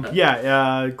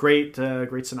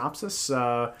 Great synopsis.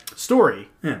 Story.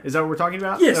 Yeah. Is that what we're talking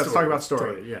about? Yeah, let's talk about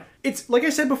story. Yeah. It's like I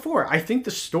said before, I think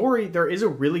the story, there is a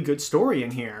really good story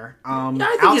in here.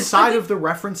 Outside of the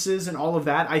references and all of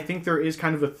that, I think there is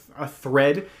kind of a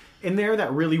thread in there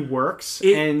that really works.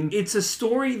 And it's a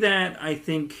story that I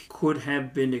think could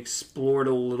have been explored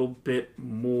a little bit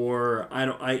more.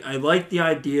 I like the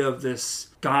idea of this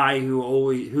guy who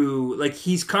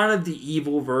he's kind of the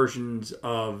evil versions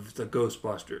of the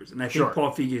Ghostbusters, and I think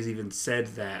Paul Feig even said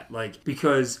that,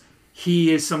 because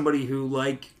he is somebody who,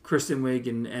 like Kristen Wiig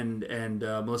and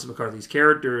Melissa McCarthy's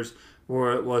characters,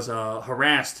 was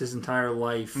harassed his entire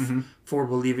life for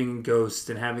believing in ghosts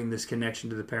and having this connection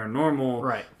to the paranormal.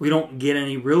 Right. We don't get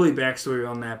any really backstory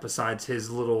on that besides his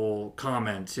little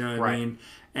comments. You know what I mean?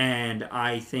 And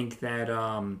I think that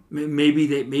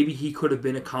maybe he could have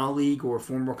been a colleague or a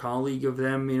former colleague of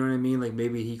them. You know what I mean? Like,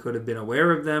 maybe he could have been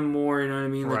aware of them more. You know what I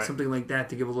mean? Like something like that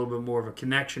to give a little bit more of a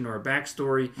connection or a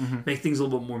backstory, make things a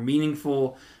little bit more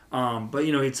meaningful. But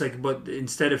it's like, but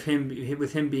instead of him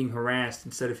being harassed,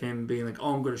 instead of him being like,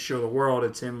 oh, I'm going to show the world,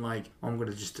 it's him like, oh, I'm going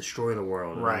to just destroy the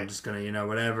world. And I'm just going to,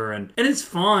 whatever. And it's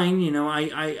fine.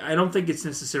 I don't think it's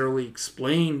necessarily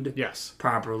explained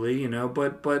properly,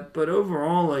 but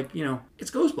overall,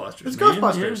 it's Ghostbusters. It's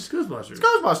Ghostbusters. Yeah, it's Ghostbusters. It's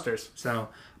Ghostbusters. So,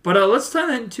 but let's tie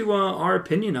that into our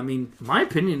opinion. I mean, my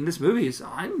opinion in this movie is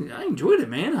I enjoyed it,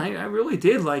 man. I really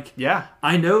did.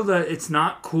 I know that it's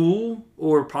not cool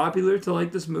or popular to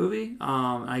like this movie.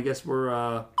 I guess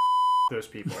we're those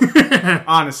people.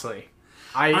 Honestly,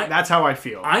 that's how I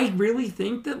feel. I really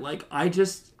think that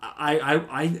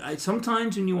I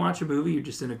sometimes when you watch a movie, you're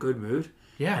just in a good mood.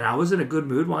 Yeah, and I was in a good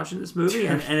mood watching this movie,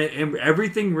 and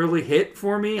everything really hit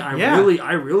for me. I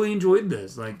really enjoyed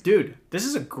this. Dude, this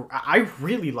is I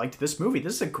really liked this movie.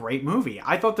 This is a great movie.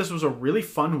 I thought this was a really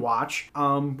fun watch.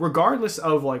 Regardless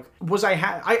of I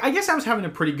guess I was having a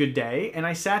pretty good day, and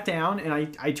I sat down and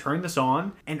I turned this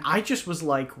on, and I just was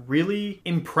really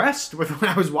impressed with what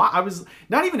I was watching. I was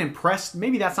not even impressed.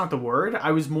 Maybe that's not the word.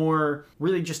 I was more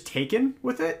really just taken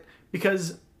with it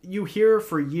because you hear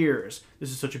for years, this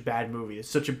is such a bad movie. It's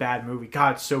such a bad movie.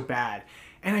 God, it's so bad.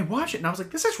 And I watched it and I was like,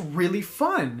 this is really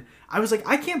fun. I was like,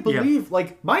 I can't believe,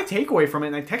 my takeaway from it,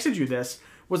 and I texted you this,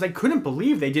 was I couldn't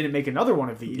believe they didn't make another one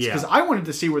of these because I wanted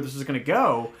to see where this was going to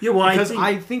go. Yeah, well, because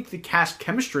I think the cast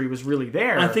chemistry was really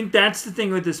there. I think that's the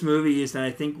thing with this movie is that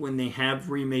I think when they have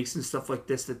remakes and stuff like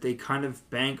this, that they kind of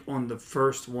bank on the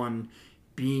first one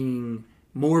being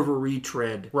more of a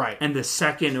retread, right? And the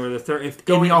second or the third, if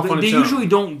going off on its they own. Usually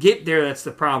don't get there. That's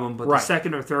the problem. But the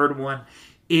second or third one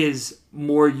is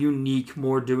more unique,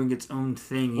 more doing its own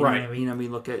thing. You know what I mean? I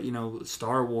mean, look at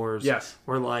Star Wars,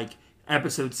 where like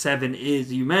Episode 7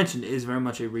 you mentioned is very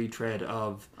much a retread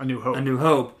of A New Hope. A New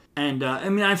Hope. And, I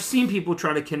mean, I've seen people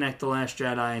try to connect The Last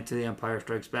Jedi into The Empire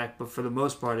Strikes Back, but for the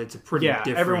most part, it's a pretty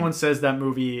different... everyone says that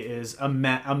movie is a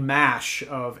mash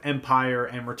of Empire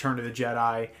and Return of the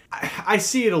Jedi. I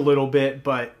see it a little bit,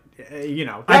 but,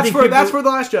 that's for The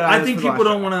Last Jedi. I think people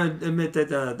don't want to admit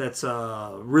that that's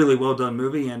a really well-done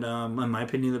movie, and, in my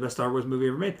opinion, the best Star Wars movie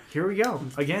ever made. Here we go.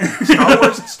 Again,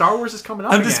 Star Wars is coming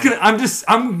up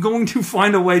I'm going to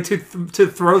find a way to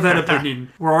throw that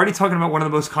opinion. We're already talking about one of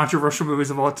the most controversial movies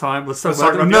of all time. Let's talk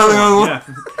about another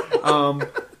one.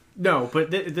 No, but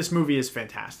this movie is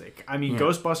fantastic. I mean,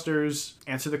 Ghostbusters,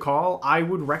 Answer the Call. I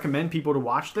would recommend people to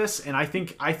watch this, and I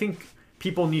think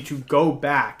people need to go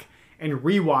back and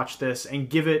rewatch this and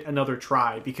give it another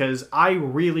try because I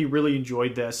really, really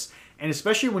enjoyed this. And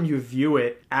especially when you view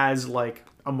it as like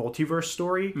a multiverse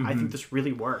story, I think this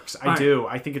really works. I do.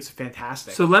 I think it's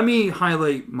fantastic. So let me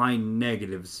highlight my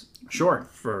negatives. Sure.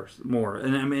 First, more.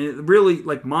 And I mean, really,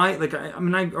 like I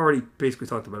already basically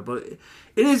talked about it, but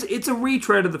it's a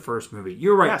retread of the first movie.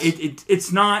 You're right. Yes.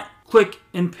 It's not click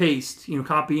and paste,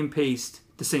 copy and paste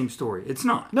the same story. It's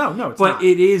not. No, it's not. But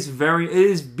it is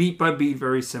beat by beat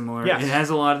very similar. Yes. It has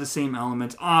a lot of the same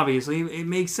elements. Obviously, it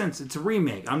makes sense. It's a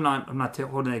remake. I'm not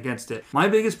holding against it. My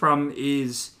biggest problem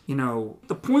is,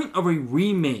 the point of a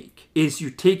remake is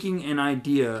you're taking an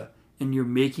idea and you're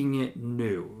making it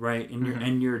new, right?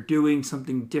 And you're doing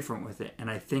something different with it.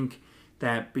 And I think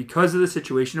that because of the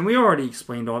situation, and we already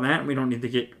explained all that, and we don't need to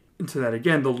get into that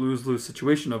again, the lose-lose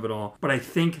situation of it all. But I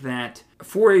think that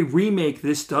for a remake,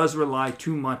 this does rely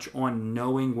too much on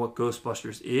knowing what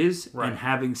Ghostbusters is and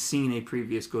having seen a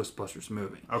previous Ghostbusters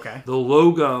movie. Okay. The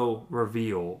logo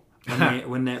reveal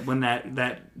when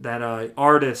that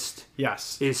artist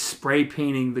is spray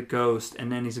painting the ghost,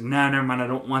 and then he's like, "No, never mind, I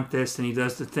don't want this," and he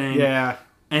does the thing. Yeah.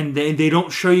 And they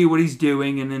don't show you what he's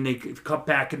doing, and then they cut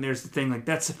back, and there's the thing. Like,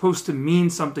 that's supposed to mean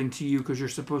something to you because you're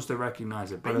supposed to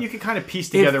recognize it. But you can kind of piece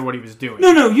together what he was doing.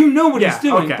 No, you know what he's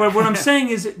doing. Okay. But what I'm saying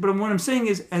is,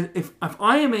 if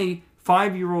I am a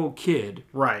 5-year-old kid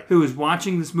who is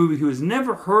watching this movie who has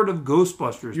never heard of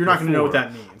Ghostbusters, you're not going to know what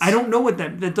that means. I don't know what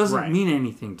that doesn't mean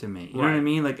anything to me. You know what I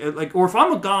mean? Like, or if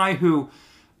I'm a guy who.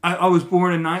 I was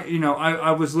born in,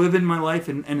 I was living my life,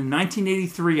 and in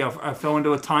 1983, I fell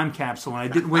into a time capsule, and I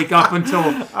didn't wake up until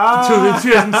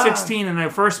 2016, and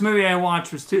the first movie I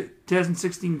watched was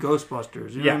 2016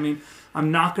 Ghostbusters. You know what I mean?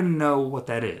 I'm not going to know what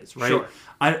that is, right? Sure.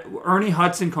 Ernie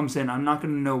Hudson comes in. I'm not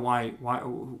going to know why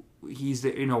he's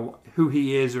the, who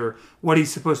he is or what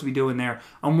he's supposed to be doing there.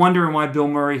 I'm wondering why Bill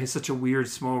Murray has such a weird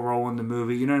small role in the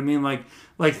movie. You know what I mean? Like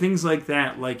things like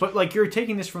that. But you're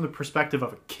taking this from the perspective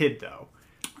of a kid, though.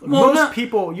 Well, most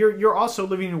people, you're also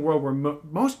living in a world where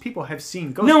most people have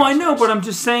seen Ghostbusters. No, I know, but I'm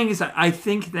just saying is that I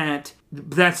think that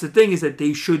that's the thing is that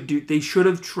they should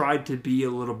have tried to be a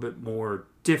little bit more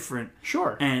different.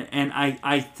 Sure. And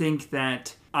I think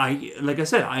that like I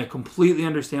said, I completely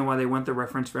understand why they went the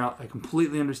reference route. I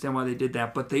completely understand why they did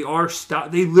that, but they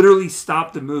literally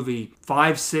stopped the movie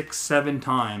 5, 6, 7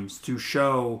 times to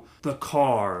show the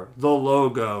car, the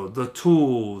logo, the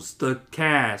tools, the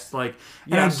cast. And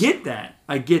I get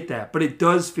that, but it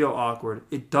does feel awkward.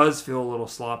 It does feel a little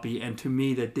sloppy, and to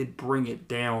me, that did bring it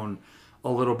down a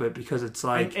little bit because it's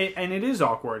like... And it is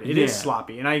awkward. It is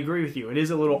sloppy, and I agree with you. It is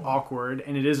a little awkward,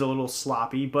 and it is a little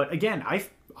sloppy, but again,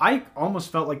 I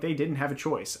almost felt like they didn't have a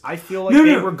choice. I feel like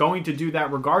they were going to do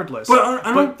that regardless.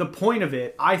 But the point of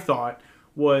it, I thought,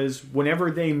 was whenever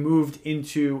they moved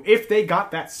into... If they got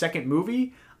that second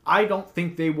movie, I don't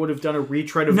think they would have done a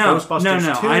retread of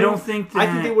Ghostbusters 2. I don't think that...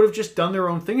 I think they would have just done their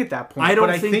own thing at that point. I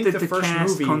don't think that the first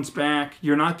cast movie comes back.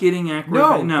 You're not getting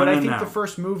accurate... No, but I think the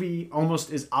first movie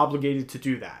almost is obligated to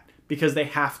do that. Because they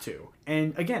have to.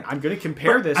 And again, I'm going to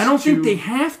compare this to... I don't think they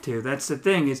have to. That's the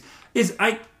thing.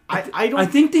 I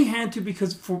think they had to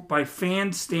because by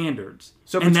fan standards.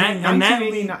 So between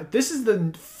 1989, this is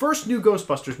the first new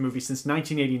Ghostbusters movie since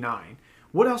 1989.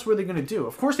 What else were they going to do?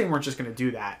 Of course, they weren't just going to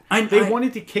do that. They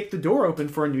wanted to kick the door open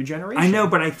for a new generation. I know,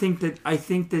 but I think that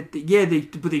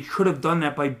they could have done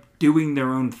that by doing their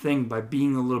own thing, by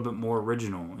being a little bit more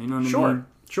original. You know what I mean?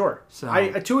 Sure.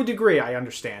 So to a degree, I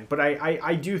understand. But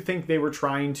I do think they were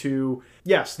trying to...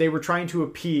 Yes, they were trying to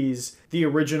appease the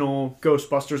original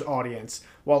Ghostbusters audience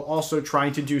while also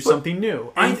trying to do something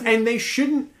new. And they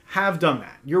shouldn't have done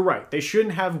that. You're right. They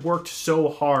shouldn't have worked so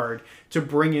hard to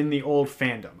bring in the old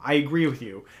fandom. I agree with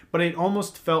you. But it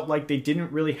almost felt like they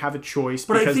didn't really have a choice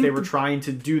because they were trying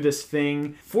to do this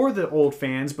thing for the old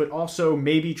fans, but also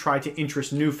maybe try to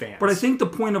interest new fans. But I think the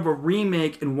point of a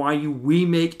remake and why you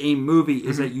remake a movie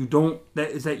is that you don't...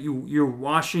 You're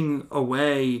washing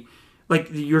away... Like,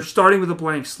 you're starting with a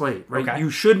blank slate, right? Okay. You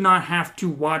should not have to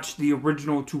watch the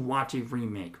original to watch a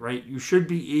remake, right? You should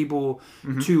be able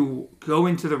to go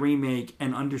into the remake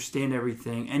and understand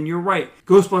everything. And you're right.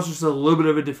 Ghostbusters is a little bit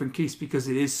of a different case because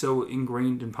it is so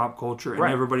ingrained in pop culture and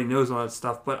everybody knows all that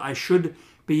stuff. But I should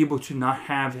be able to not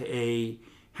have a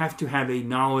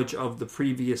knowledge of the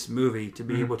previous movie to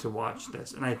be able to watch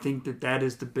this. And I think that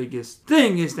is the biggest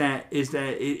thing is that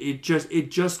it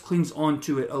just clings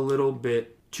onto it a little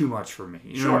bit too much for me.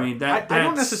 You know what I mean? I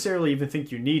don't necessarily even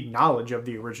think you need knowledge of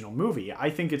the original movie. I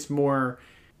think it's more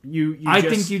I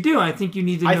think you do. I think you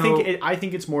need to know. I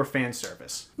think it's more fan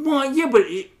service. Well, yeah, but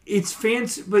it's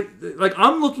fans. But like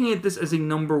I'm looking at this as a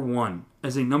number one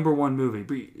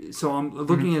movie. So I'm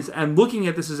looking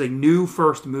at this as a new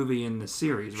first movie in the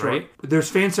series, right? There's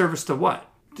fan service to what?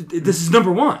 This is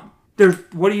number one.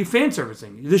 What are you fan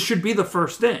servicing? This should be the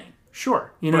first thing.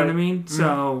 Sure. You know what I mean?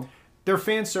 So. They're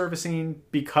fan servicing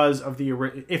because of the...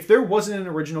 If there wasn't an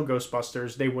original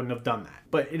Ghostbusters, they wouldn't have done that.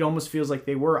 But it almost feels like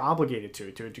they were obligated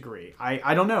to a degree.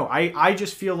 I don't know. I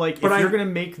just feel like if you're going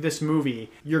to make this movie,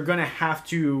 you're going to have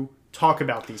to talk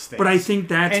about these things. But I think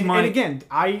that's And again,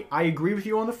 I agree with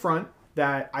you on the front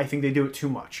that I think they do it too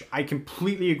much. I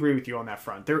completely agree with you on that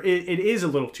front. It is a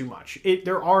little too much.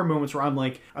 There are moments where I'm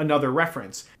like, another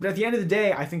reference. But at the end of the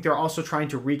day, I think they're also trying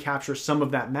to recapture some of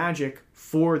that magic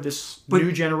for this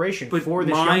new generation, for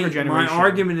this younger generation. My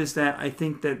argument is that I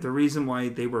think that the reason why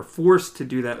they were forced to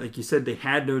do that, like you said, they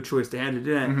had no choice, they had to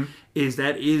do that, is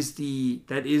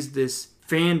this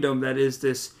fandom, that is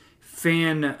this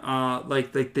fan,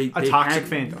 they toxic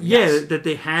fandom. Yeah, yes. That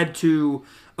they had to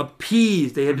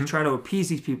appease. They had to try to appease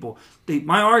these people.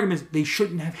 My argument is they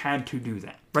shouldn't have had to do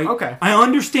that. Right? Okay. I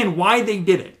understand why they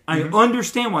did it. I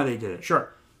understand why they did it.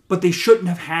 Sure. But they shouldn't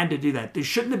have had to do that. They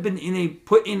shouldn't have been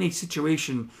put in a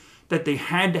situation that they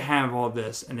had to have all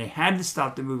this and they had to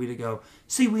stop the movie to go,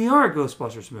 see, we are a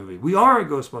Ghostbusters movie. We are a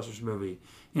Ghostbusters movie.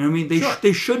 You know what I mean?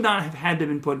 They should not have had to have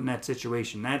been put in that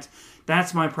situation.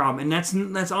 That's my problem, and that's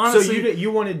honestly. So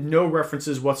you wanted no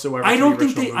references whatsoever. I don't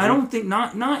think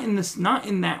not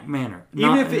in that manner.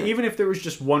 Even if there was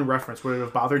just one reference, would it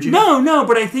have bothered you? No.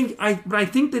 But I think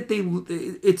that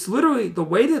it's literally the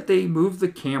way that they move the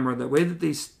camera, the way that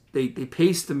they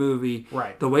pace the movie,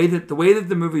 right? The way that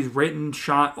the movie's written,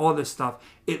 shot, all this stuff.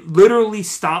 It literally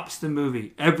stops the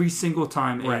movie every single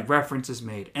time a reference is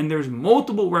made, and there's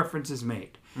multiple references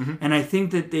made. And I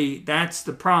think that that's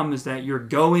the problem, is that you're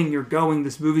going,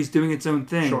 this movie's doing its own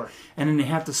thing, and then they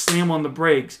have to slam on the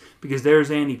brakes because there's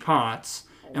Annie Potts,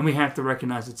 and we have to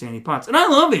recognize it's Annie Potts. And I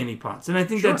love Annie Potts, and I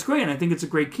think that's great, and I think it's a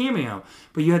great cameo.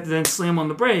 But you have to then slam on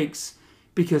the brakes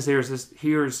because here's Dan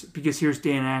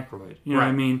Aykroyd. You know what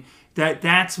I mean?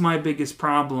 That's my biggest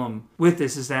problem with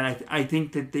this, is that I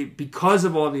think that because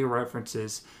of all the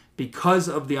references, because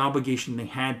of the obligation they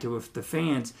had to with the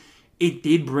fans, it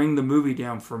did bring the movie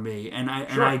down for me, and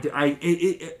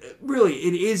it really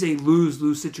is a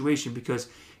lose-lose situation, because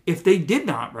if they did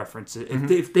not reference it,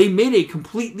 if they made a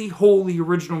completely wholly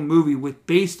original movie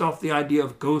based off the idea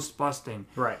of ghost busting,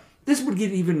 this would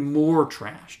get even more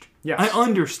trashed. Yes. I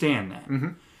understand that,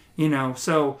 you know,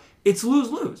 so it's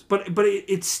lose-lose, but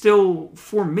it's still,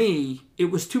 for me,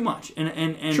 it was too much, and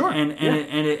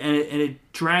it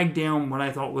dragged down what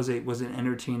I thought was an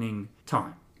entertaining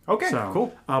time. Okay,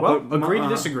 cool. Agree to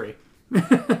disagree.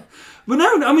 But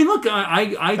no, I mean, look, I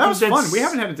that think was that's fun. We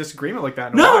haven't had a disagreement like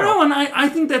that in a while. No, and I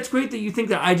think that's great that you think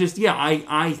that. I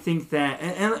think that,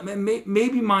 and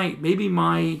maybe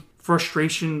my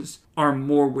frustrations are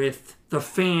more with the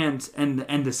fans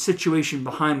and the situation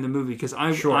behind the movie, because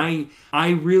I really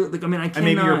like. I mean, I cannot. And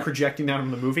maybe you're projecting that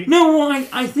on the movie. No, well,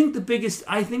 I think the biggest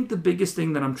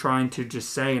thing that I'm trying to just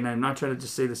say, and I'm not trying to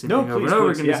just say the same thing over and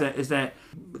over again, is that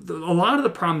a lot of the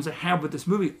problems I have with this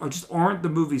movie aren't the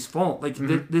movie's fault. Like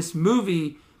this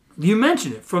movie, you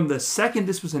mentioned it from the second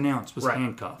this was announced, was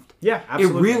handcuffed. Yeah,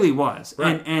 absolutely. It really was,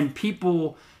 and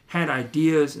people had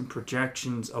ideas and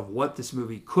projections of what this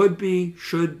movie could be,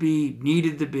 should be,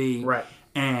 needed to be,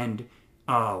 and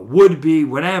would be,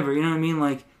 whatever. You know what I mean?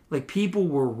 Like Like, people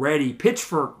were ready.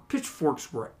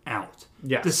 Pitchforks were out.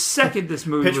 Yes. The second this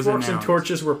movie was announced. Pitchforks and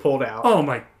torches were pulled out. Oh,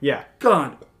 my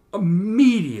God.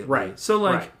 Immediately. Right. So,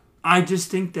 like, right. I just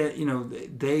think that, you know,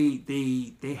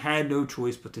 they had no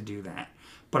choice but to do that.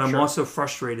 But I'm also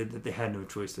frustrated that they had no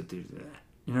choice to do that.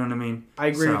 You know what I mean? I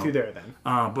agree with you there, then.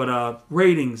 But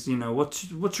ratings, you know,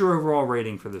 what's your overall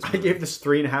rating for this movie? I gave this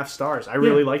 3.5 stars. I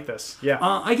really like this. Yeah.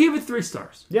 I gave it 3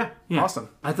 stars. Yeah. Awesome.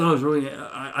 I thought it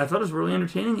was really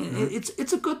entertaining. Mm-hmm.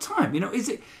 It's a good time. You know, is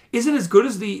it as good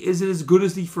as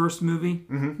the first movie?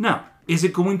 Mm-hmm. No. Is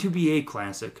it going to be a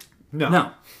classic? No.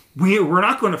 No. We're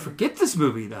not going to forget this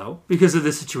movie though because of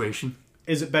this situation.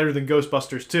 Is it better than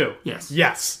Ghostbusters 2? Yes.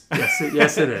 Yes. Yes,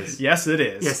 it is. Yes, it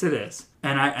is. Yes, it is.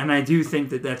 And I do think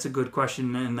that that's a good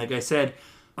question. And like I said,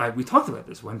 we talked about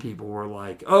this when people were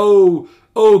like, "Oh,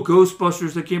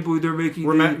 Ghostbusters! I can't believe they're making."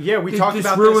 We talked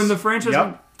about this. Ruin the franchise.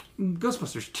 Yep.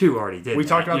 Ghostbusters 2 already did. We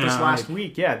talked about this last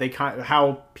week. Yeah,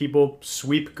 how people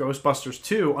sweep Ghostbusters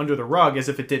 2 under the rug as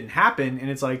if it didn't happen, and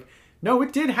it's like, no,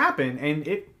 it did happen, and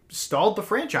it stalled the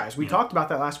franchise. We talked about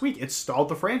that last week. It stalled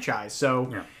the franchise.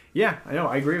 So. Yeah, I know.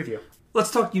 I agree with you.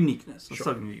 Let's talk uniqueness.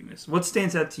 What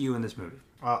stands out to you in this movie?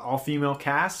 All-female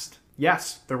cast.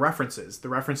 Yes, the references. The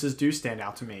references do stand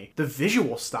out to me. The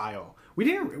visual style.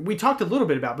 We talked a little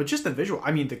bit about, but just the visual.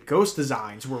 I mean, the ghost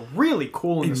designs were really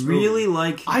cool in this movie.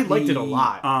 I liked it a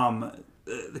lot.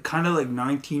 The kind of like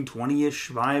 1920-ish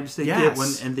vibes they get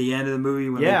at the end of the movie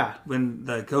when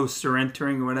the ghosts are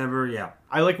entering or whatever. Yeah.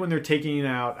 I like when they're taking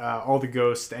out all the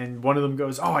ghosts, and one of them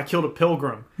goes, "Oh, I killed a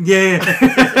pilgrim." Yeah.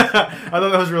 I thought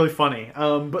that was really funny.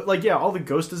 But like, yeah, all the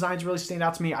ghost designs really stand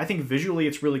out to me. I think visually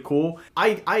it's really cool.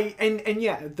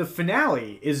 The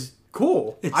finale is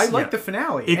cool. I like the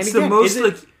finale. It's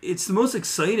it's the most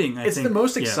exciting. I think. It's the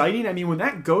most exciting. I mean, when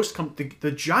that ghost comes,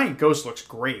 the giant ghost looks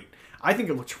great. I think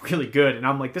it looks really good, and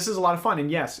I'm like, this is a lot of fun.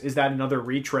 And yes, is that another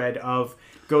retread of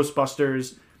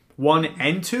Ghostbusters 1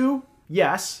 and 2?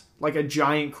 Yes. Like a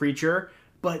giant creature,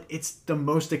 but it's the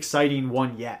most exciting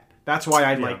one yet. That's why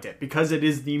I liked it, because it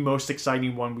is the most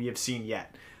exciting one we have seen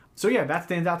yet. So yeah, that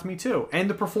stands out to me too. And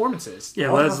the performances. Yeah,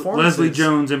 Leslie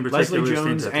Jones in particular. Leslie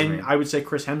Jones and I would say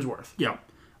Chris Hemsworth. Yeah.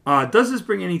 Does this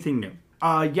bring anything new?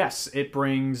 Yes, it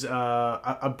brings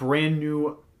a brand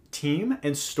new team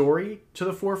and story to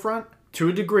the forefront. To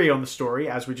a degree on the story,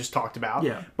 as we just talked about.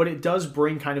 Yeah. But it does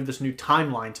bring kind of this new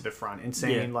timeline to the front and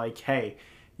saying like, hey,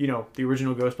 you know, the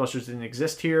original Ghostbusters didn't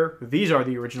exist here. These are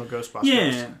the original Ghostbusters.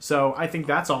 Yeah. So I think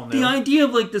that's all new. The idea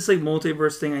of like this like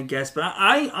multiverse thing, I guess. But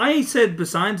I said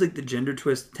besides like the gender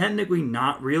twist, technically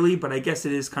not really. But I guess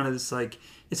it is kind of this like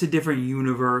it's a different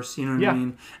universe. You know what I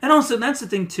mean? And also that's the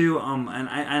thing too. And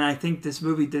I think this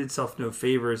movie did itself no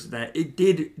favors that it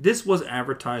did. This was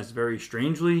advertised very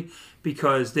strangely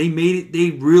because they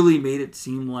really made it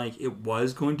seem like it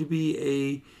was going to be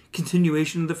a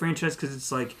continuation of the franchise because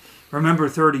it's like. Remember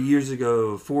 30 years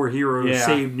ago, 4 heroes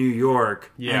saved New York.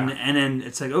 Yeah. And then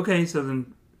it's like, okay, so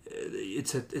then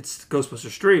it's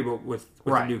Ghostbusters 3, but with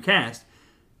a new cast.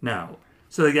 No.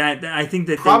 So I think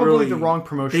that probably the wrong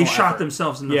promotional effort. They shot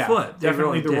themselves in the foot.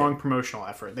 Definitely the wrong promotional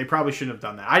effort. They probably shouldn't have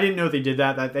done that. I didn't know they did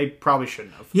that. That they probably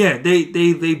shouldn't have. Yeah, they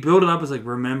build it up as like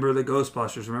remember the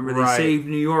Ghostbusters. Remember they saved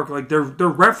New York. Like they're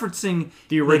referencing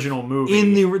the original movie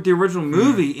in the original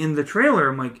movie in the trailer.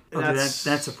 I'm like, okay,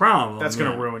 that's a problem. That's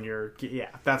gonna ruin your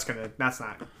That's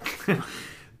not.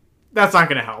 That's not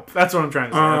going to help. That's what I'm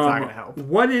trying to say. That's not going to help.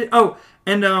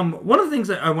 One of the things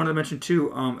that I wanted to mention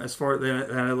too, as far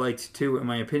that I liked too, in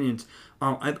my opinions,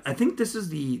 I think this is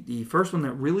the first one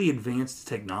that really advanced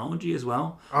technology as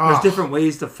well. There's different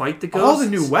ways to fight the ghosts. All the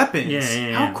new weapons.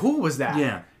 Yeah. How cool was that?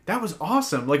 Yeah. That was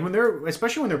awesome. Like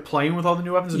especially when they're playing with all the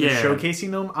new weapons and they're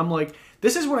showcasing them, I'm like,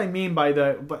 this is what I mean by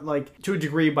to a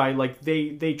degree by like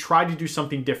they tried to do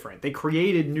something different. They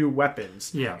created new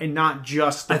weapons, and not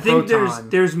just the proton. I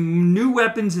think there's new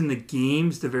weapons in the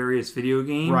games, the various video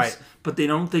games, right? But they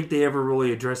don't think they ever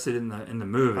really addressed it in the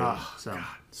movie. Oh, so. God,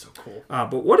 so cool.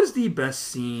 But what is the best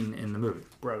scene in the movie?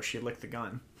 Bro, she licked the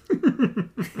gun.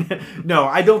 No,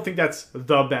 I don't think that's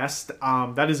the best.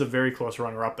 That is a very close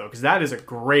runner-up, though, because that is a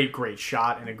great, great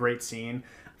shot and a great scene.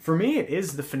 For me, it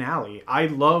is the finale. I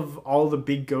love all the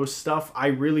big ghost stuff. I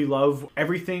really love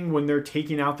everything when they're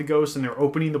taking out the ghosts and they're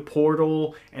opening the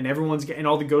portal and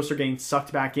all the ghosts are getting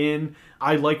sucked back in.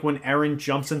 I like when Erin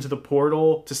jumps into the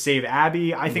portal to save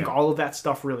Abby. I think all of that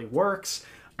stuff really works.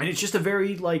 And it's just a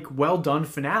very, like, well-done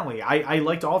finale. I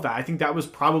liked all that. I think that was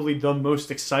probably the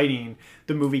most exciting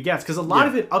the movie gets. Because a lot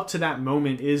of it up to that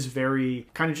moment is very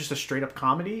kind of just a straight-up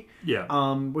comedy.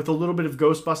 Yeah. With a little bit of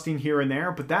ghost busting here and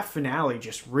there. But that finale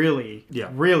just really,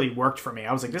 really worked for me.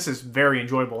 I was like, this is very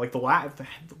enjoyable. Like, the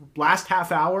last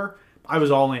half hour, I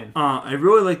was all in. I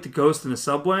really like the ghost in the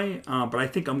subway, but I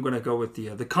think I'm going to go with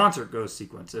the concert ghost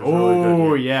sequence. It was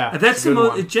really good, yeah. That's the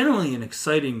most. It's generally an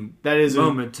exciting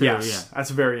moment too. Yes, yeah.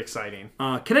 That's very exciting.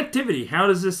 Connectivity. How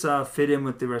does this fit in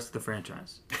with the rest of the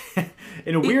franchise?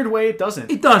 In a weird way, it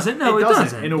doesn't. It doesn't. No, it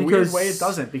doesn't. In a weird way, it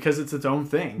doesn't because it's its own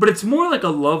thing. But it's more like a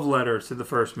love letter to the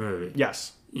first movie.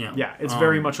 Yes. Yeah. Yeah. It's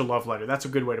very much a love letter. That's a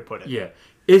good way to put it. Yeah.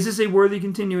 Is this a worthy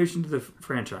continuation to the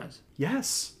franchise?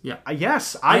 Yes. Yeah.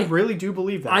 Yes, I really do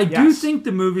believe that. I do think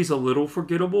the movie's a little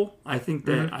forgettable. I think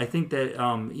that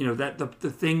that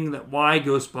the thing that why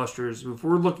Ghostbusters, if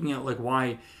we're looking at like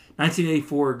why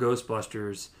 1984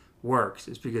 Ghostbusters works,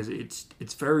 is because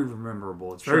it's very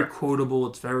memorable. It's very quotable.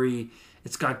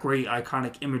 It's got great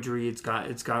iconic imagery. It's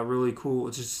got really cool.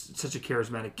 It's just such a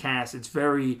charismatic cast. It's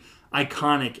very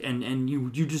iconic, and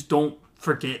you just don't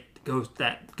forget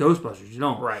Ghostbusters. You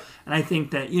don't. Right. And I think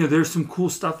that there's some cool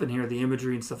stuff in here, the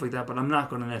imagery and stuff like that, but I'm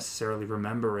not going to necessarily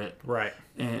remember it. Right.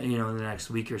 In the next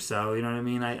week or so. You know what I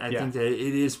mean? I think that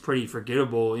it is pretty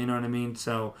forgettable. You know what I mean?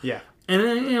 So yeah. And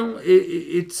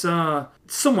it's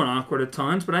somewhat awkward at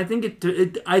times, but I think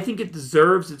it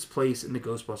deserves its place in the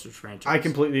Ghostbusters franchise. I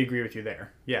completely agree with you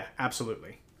there. Yeah,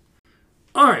 absolutely.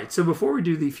 All right, so before we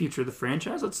do the future of the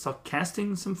franchise, let's talk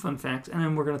casting, some fun facts, and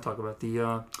then we're going to talk about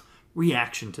the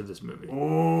reaction to this movie.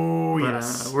 Oh,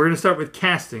 yes. We're going to start with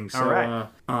casting. So, all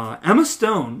right. Emma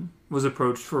Stone was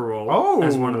approached for a role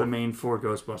as one of the main 4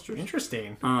 Ghostbusters.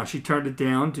 Interesting. She turned it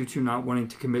down due to not wanting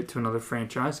to commit to another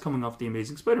franchise coming off the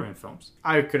Amazing Spider-Man films.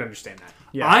 I could understand that.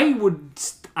 Yeah.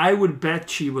 I would bet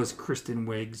she was Kristen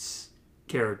Wiig's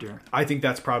character. I think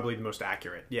that's probably the most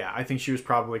accurate. Yeah, I think she was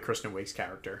probably Kristen Wiig's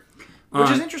character. Which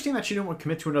is interesting that she didn't want to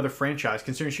commit to another franchise,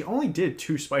 considering she only did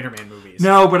 2 Spider-Man movies.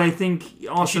 No, but I think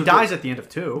also she dies at the end of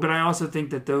 2. But I also think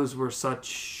that those were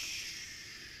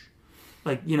such,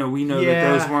 like we know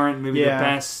that those weren't maybe the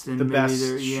best and the maybe best.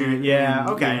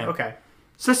 Okay.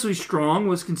 Cecily Strong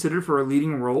was considered for a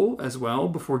leading role as well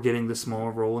before getting the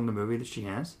smaller role in the movie that she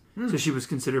has. So she was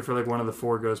considered for like one of the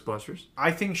 4 Ghostbusters.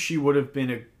 I think she would have been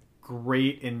a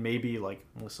great in maybe like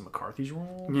Melissa McCarthy's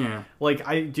role. Yeah. Like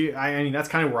I mean that's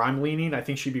kind of where I'm leaning. I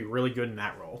think she'd be really good in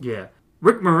that role. Yeah.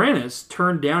 Rick Moranis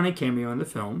turned down a cameo in the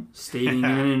film, stating in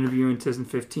an interview in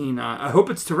 2015, I hope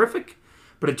it's terrific,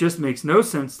 but it just makes no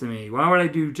sense to me. Why would I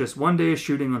do just one day of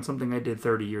shooting on something I did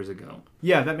 30 years ago?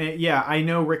 Yeah, I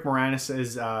know Rick Moranis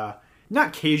is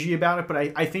not cagey about it, but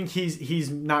I think he's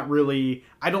not really.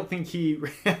 I don't think he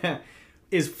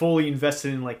is fully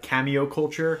invested in like cameo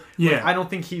culture. Yeah, like, I don't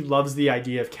think he loves the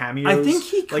idea of cameos. I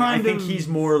think I think he's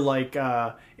more like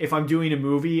if I'm doing a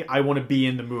movie, I want to be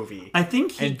in the movie. I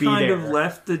think he kind of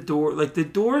left the door, like the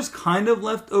door's kind of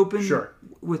left open. Sure.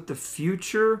 With the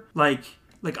future, like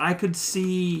I could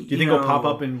see. Do you think he'll pop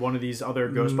up in one of these other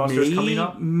Ghostbusters coming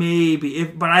up? Maybe,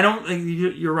 but I don't.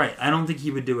 You're right. I don't think he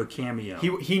would do a cameo.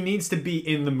 He needs to be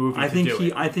in the movie. I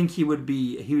think he would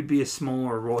be a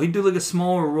smaller role. He'd do like a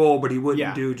smaller role, but he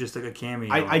wouldn't do just like a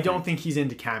cameo. I don't think he's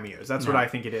into cameos. That's what I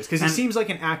think it is, because he seems like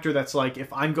an actor that's like,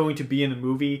 if I'm going to be in the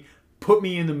movie, put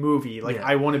me in the movie. Like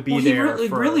I want to be there.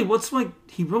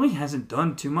 He really hasn't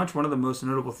done too much. One of the most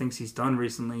notable things he's done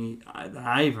recently that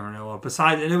I even know of,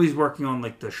 besides, I know he's working on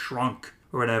like The Shrunk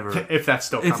or whatever. If that's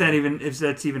still coming. If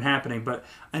that's even happening. But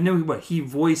I know he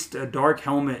voiced a dark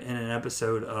helmet in an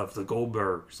episode of The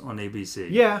Goldbergs on ABC.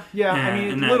 Yeah. I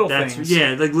mean, little things.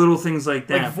 Yeah, like little things like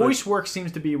that. Like voice work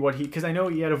seems to be what because I know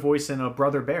he had a voice in a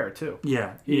Brother Bear too.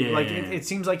 Yeah. It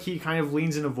seems like he kind of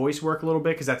leans into voice work a little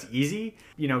bit because that's easy.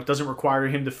 It doesn't require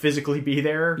him to physically be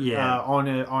there on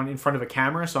in front of a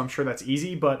camera, so I'm sure that's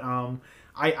easy. But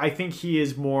I think he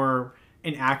is more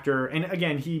an actor, and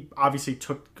again, he obviously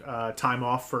took time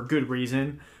off for good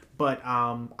reason, but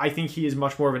I think he is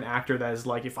much more of an actor that is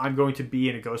like, if I'm going to be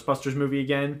in a Ghostbusters movie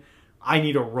again, I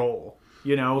need a role.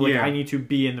 I need to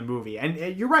be in the movie.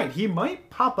 And you're right, he might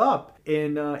pop up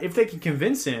in, if they can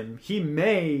convince him, he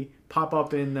may pop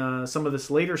up in some of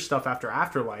this later stuff after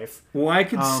Afterlife. Well, I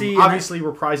could see... Obviously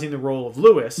reprising the role of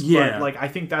Lewis, but I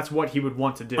think that's what he would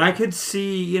want to do. I could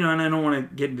see, and I don't want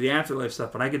to get into the Afterlife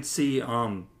stuff, but I could see...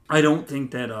 I don't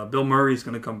think that Bill Murray's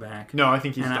going to come back. No, I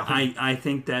think he's done. I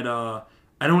think that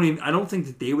I don't think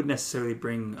that they would necessarily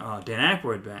bring Dan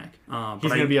Aykroyd back. He's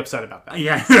going to be upset about that.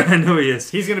 Yeah, I know he is.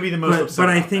 He's going to be the most upset. But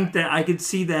I think that I could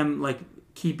see them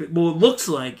keep it. Well, it looks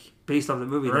like based off the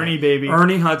movie. Ernie, baby.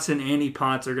 Ernie Hudson, Annie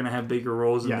Potts are going to have bigger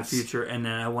roles in the Yes. future, and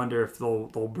then I wonder if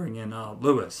they'll bring in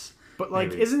Lewis. But like,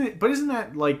 maybe. isn't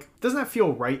that like? Doesn't that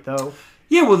feel right though?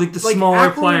 Yeah, well, like the smaller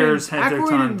players have had their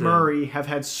time. and Murray have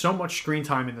had so much screen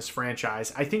time in this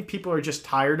franchise. I think people are just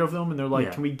tired of them, and they're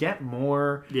like, "Can we get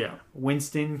more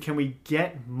Winston? Can we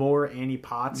get more Annie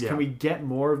Potts? Can we get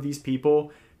more of these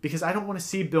people?" Because I don't want to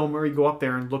see Bill Murray go up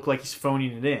there and look like he's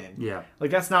phoning it in. Yeah, like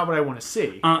that's not what I want to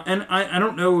see. And I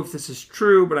don't know if this is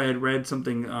true, but I had read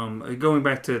something going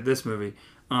back to this movie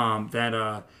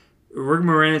that. Rick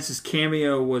Moranis'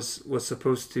 cameo was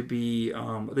supposed to be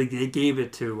they gave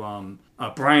it to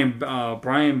Brian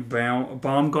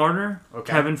Baumgartner,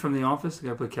 Kevin from The Office. The guy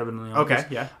who played Kevin in The Office.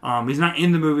 Okay, yeah. He's not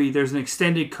in the movie. There's an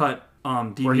extended cut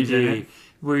DVD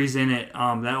where he's in it.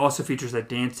 That also features that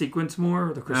dance sequence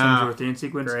more, the Chris Hemsworth dance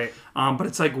sequence. Great. But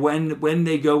it's like when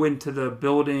they go into the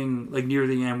building, like near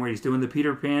the end, where he's doing the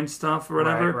Peter Pan stuff or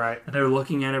whatever, right. and they're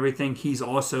looking at everything. He's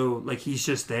also like he's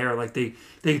just there. Like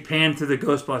they pan through the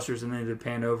Ghostbusters and then they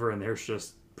pan over, and there's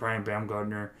just Brian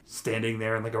Baumgartner standing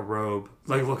there in like a robe,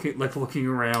 looking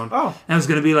around. Oh, and it was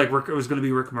gonna be Rick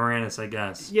Moranis, I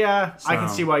guess. Yeah, so, I can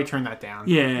see why you turned that down.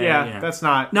 Yeah. That's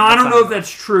not. No, I don't know if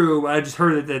that's true. I just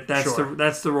heard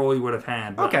that's the role he would have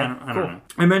had. But okay, I don't know.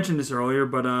 I mentioned this earlier,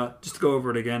 but just to go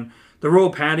over it again. The role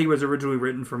of Patty was originally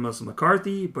written for Melissa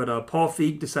McCarthy, but Paul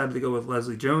Feig decided to go with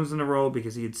Leslie Jones in the role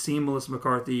because he had seen Melissa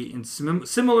McCarthy in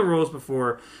similar roles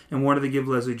before and wanted to give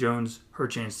Leslie Jones her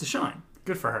chance to shine.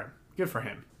 Good for her. Good for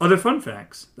him. Other fun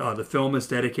facts. The film is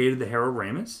dedicated to Harold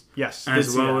Ramis. Yes.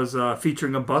 As well as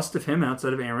featuring a bust of him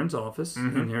outside of Aaron's office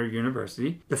in Harvard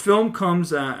University. The film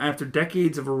comes after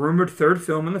decades of a rumored third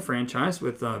film in the franchise,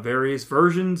 with various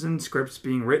versions and scripts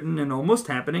being written and almost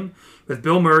happening, with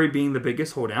Bill Murray being the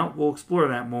biggest holdout. We'll explore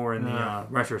that more in the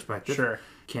retrospective. Sure.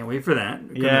 Can't wait for that.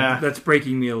 Yeah. That's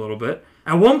breaking me a little bit.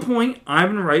 At one point,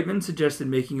 Ivan Reitman suggested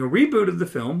making a reboot of the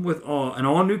film with an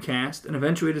all-new cast, and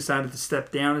eventually decided to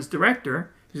step down as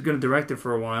director. He's going to direct it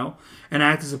for a while, and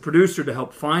act as a producer to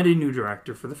help find a new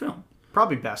director for the film.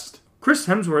 Probably best. Chris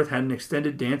Hemsworth had an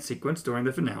extended dance sequence during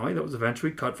the finale that was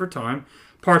eventually cut for time.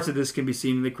 Parts of this can be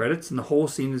seen in the credits, and the whole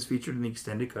scene is featured in the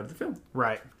extended cut of the film.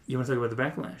 Right. You want to talk about the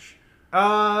backlash?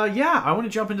 Yeah, I want to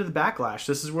jump into the backlash.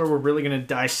 This is where we're really going to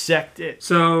dissect it.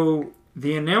 So,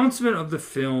 the announcement of the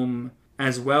film,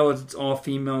 as well as its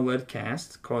all-female-led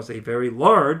cast, caused a very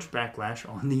large backlash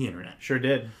on the internet. Sure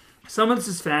did. Some of this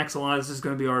is facts, a lot of this is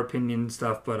going to be our opinion and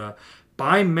stuff, but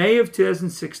by May of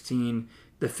 2016,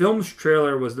 the film's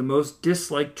trailer was the most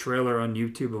disliked trailer on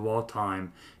YouTube of all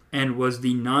time, and was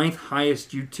the 9th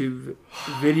highest YouTube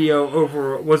video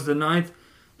overall, was the 9th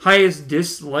highest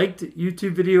disliked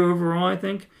YouTube video overall, I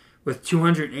think, with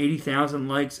 280,000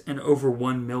 likes and over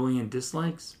 1 million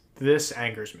dislikes. This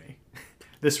angers me.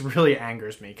 This really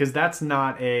angers me, because that's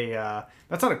not a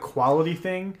quality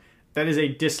thing. That is a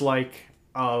dislike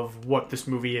of what this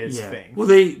movie is thing. Well,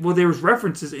 there was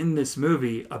references in this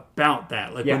movie about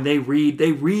that. Like when they read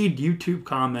YouTube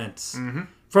comments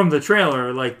from the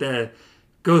trailer, like the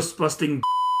Ghostbusting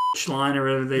line or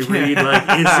whatever they read. Like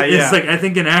it's like I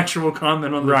think an actual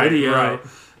comment on the video. Right.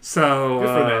 So good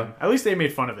for them. At least they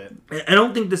made fun of it. I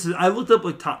don't think this is. I looked up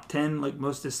like top 10 like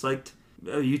most disliked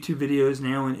YouTube videos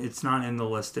now, and it's not in the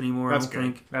list anymore. That's I don't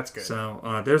think. That's good.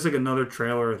 So there's like another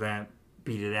trailer that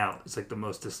beat it out. It's like the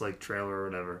most disliked trailer or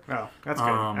whatever. Oh, that's good.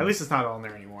 At least it's not on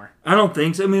there anymore. I don't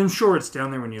think so. I mean, I'm sure it's down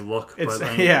there when you look. It's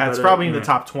it's probably in the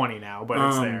top 20 now, but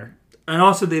it's there. And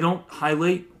also, they don't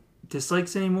highlight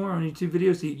dislikes anymore on YouTube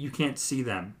videos. You can't see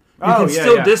them. You can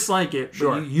still dislike it,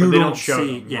 but you don't show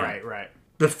see. Yeah. Right.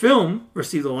 The film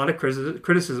received a lot of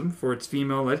criticism for its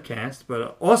female-led cast,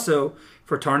 but also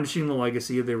for tarnishing the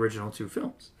legacy of the original two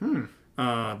films.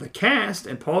 The cast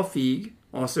and Paul Feig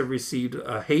also received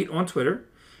hate on Twitter,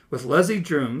 with Leslie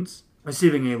Jones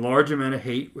receiving a large amount of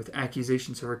hate with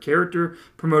accusations of her character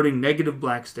promoting negative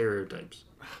black stereotypes.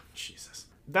 Jesus.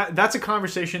 That's a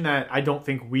conversation that I don't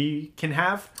think we can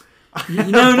have.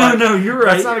 No, you're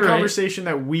right. That's not a conversation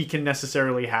that we can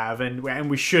necessarily have, and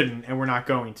we shouldn't, and we're not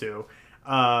going to.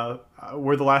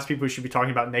 We're the last people who should be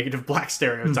talking about negative black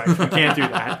stereotypes. We can't do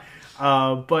that.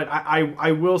 But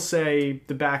I will say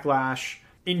the backlash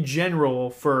in general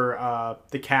for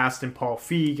the cast and Paul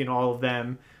Feig and all of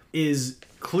them is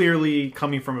clearly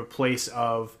coming from a place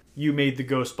of you made the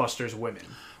Ghostbusters women.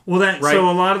 Well, so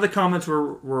a lot of the comments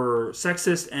were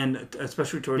sexist, and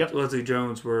especially towards Leslie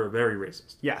Jones were very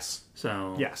racist. Yes.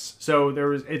 So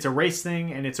it's a race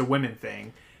thing and it's a women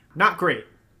thing. Not great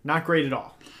at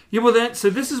all. Yeah. Well, so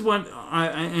this is what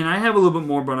I have a little bit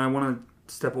more, but I want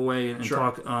to step away and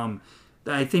talk.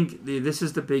 I think this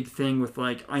is the big thing with,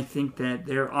 like, I think that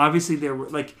there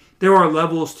are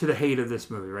levels to the hate of this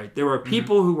movie, right? There are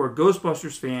people who were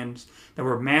Ghostbusters fans that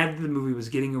were mad that the movie was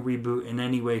getting a reboot in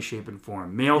any way, shape, and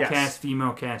form. Male cast,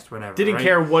 female cast, whatever. Didn't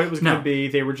care what it was going to be.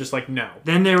 They were just like, no.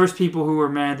 Then there was people who were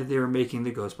mad that they were making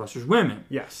the Ghostbusters women.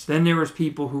 Yes. Then there was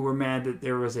people who were mad that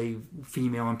there was a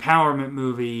female empowerment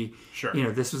movie. Sure.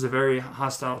 This was a very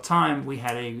hostile time. We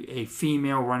had a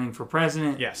female running for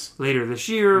president. Yes. Later this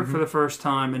year for the first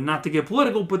time, and not to get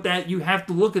political, but that you have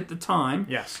to look at the time.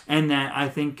 Yes. And that I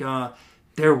think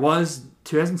there was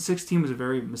 2016 was a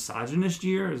very misogynist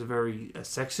year. It was a very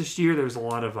sexist year. There was a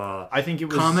lot of I think it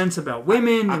was comments about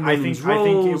women and women's roles.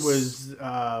 I think it was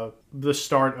the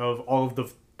start of all of the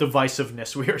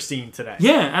divisiveness we are seeing today.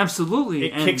 Yeah, absolutely.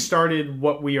 It kickstarted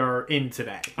what we are in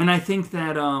today. And I think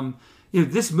that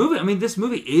this movie. I mean, this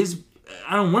movie is.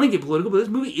 I don't want to get political, but this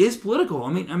movie is political.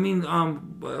 I mean,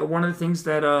 one of the things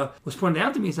that was pointed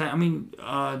out to me is that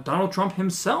Donald Trump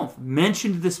himself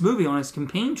mentioned this movie on his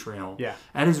campaign trail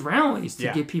at his rallies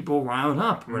to get people riled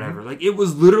up or whatever. Like, it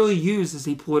was literally used as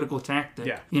a political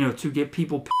tactic, to get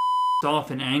people pissed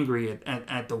off and angry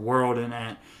at the world and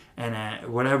at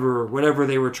whatever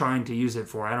they were trying to use it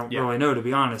for. I don't really know, to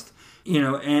be honest.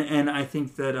 And I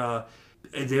think that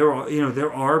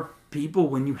there are people,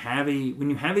 when you have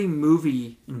a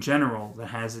movie in general that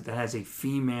has a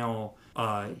female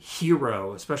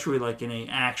hero, especially like in an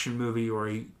action movie or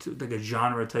like a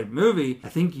genre type movie, I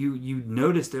think you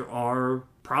notice there are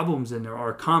problems and there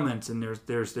are comments and there's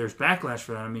backlash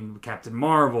for that. I mean, Captain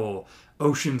Marvel,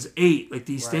 Ocean's 8, like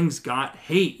these things got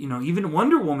hate. Even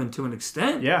Wonder Woman to an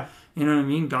extent. Yeah. You know what I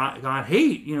mean? Got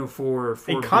hate. For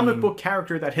a comic book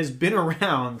character that has been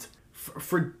around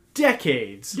for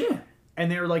decades. Yeah. And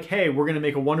they were like, hey, we're going to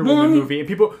make a Wonder Woman movie. And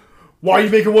people, why are you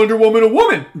making Wonder Woman a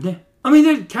woman? Yeah. I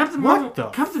mean, Captain Marvel... What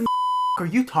the are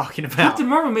you talking about? Captain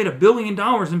Marvel made $1 billion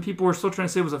and people were still trying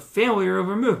to say it was a failure of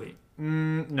a movie.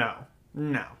 No.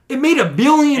 It made $1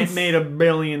 billion. It made $1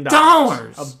 billion.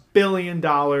 $1 billion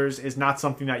is not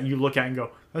something that you look at and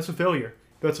go, that's a failure.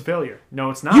 That's a failure.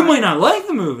 No, it's not. You might not like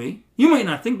the movie. You might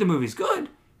not think the movie's good.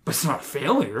 But it's not a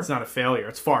failure. It's not a failure.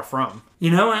 It's far from.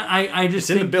 I just think... It's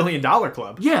in the $1 billion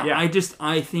club. Yeah.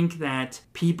 I think that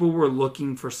people were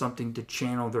looking for something to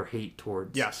channel their hate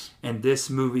towards. Yes. And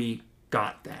this movie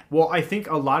got that. Well, I think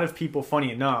a lot of people,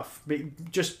 funny enough,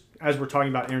 just as we're talking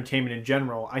about entertainment in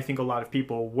general, I think a lot of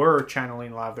people were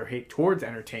channeling a lot of their hate towards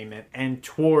entertainment and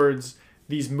towards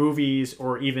these movies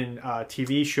or even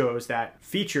TV shows that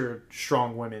feature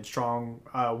strong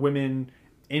women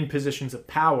in positions of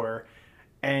power.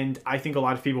 And I think a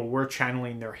lot of people were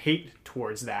channeling their hate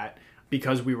towards that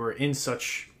because we were in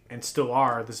such, and still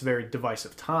are, this very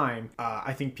divisive time.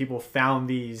 I think people found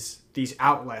these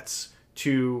outlets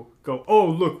to go, oh,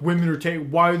 look, women are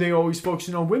why are they always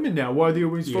focusing on women now? Why are they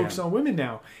always focusing on women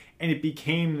now? And it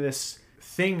became this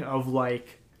thing of,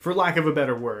 like, for lack of a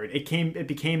better word, it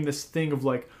became this thing of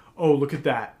like, oh, look at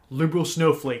that, liberal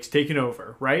snowflakes taking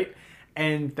over, right?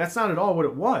 And that's not at all what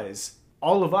it was.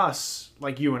 All of us,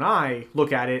 like you and I,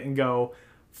 look at it and go,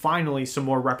 finally some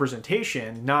more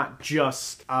representation, not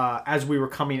just as we were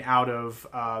coming out of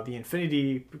the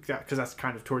Infinity, because that's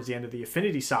kind of towards the end of the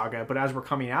Infinity Saga, but as we're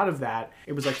coming out of that,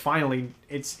 it was like finally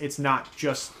it's not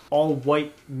just all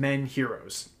white men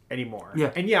heroes anymore.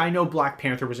 Yeah. And yeah, I know Black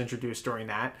Panther was introduced during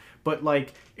that, but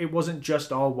like it wasn't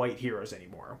just all white heroes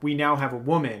anymore. We now have a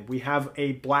woman, we have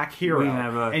a black hero,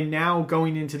 and now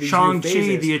going into these new phases,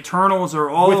 Shang-Chi, the Eternals are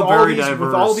all very diverse.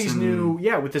 With all these new,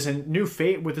 with this new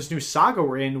fate, with this new saga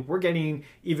we're in, we're getting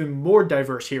even more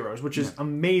diverse heroes, which is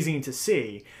amazing to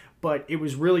see. But it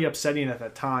was really upsetting at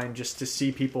that time just to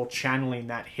see people channeling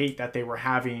that hate that they were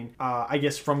having, I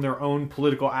guess, from their own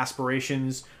political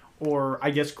aspirations, or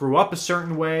I guess grew up a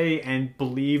certain way and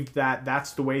believed that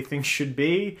that's the way things should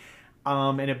be.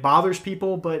 And it bothers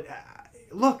people, but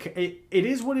look, it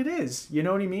is what it is. You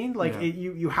know what I mean? Like,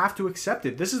 you have to accept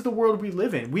it. This is the world we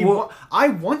live in. I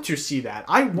want to see that.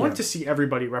 I want to see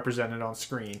everybody represented on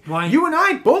screen. You and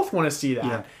I both want to see that.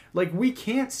 Yeah. Like, we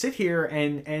can't sit here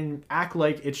and act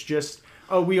like it's just,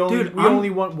 oh, we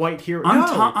only want white heroes.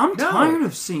 I'm tired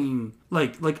of seeing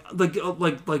like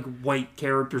white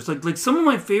characters. Like some of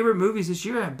my favorite movies this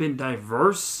year have been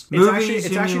diverse movies.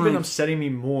 It's actually been upsetting me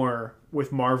more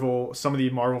with Marvel, some of the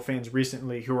Marvel fans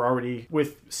recently who are already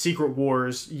with Secret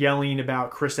Wars yelling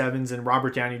about Chris Evans and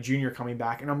Robert Downey Jr. coming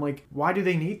back, and I'm like, why do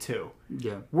they need to?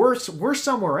 Yeah, we're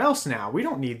somewhere else now. We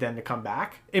don't need them to come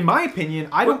back. In my opinion,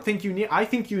 I think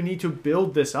you need to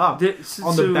build this up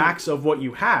on the backs of what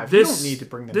you have. You don't need to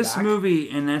bring them back. This movie,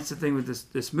 and that's the thing with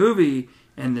this movie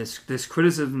and this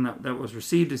criticism that was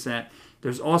received, is that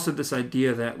there's also this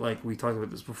idea that, like, we talked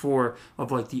about this before,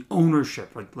 of, like, the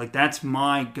ownership. Like that's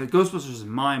my... Ghostbusters is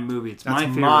my movie. It's my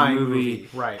favorite movie.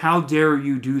 Right. How dare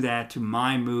you do that to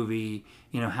my movie?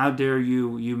 How dare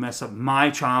you mess up my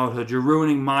childhood? You're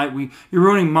ruining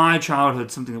my childhood.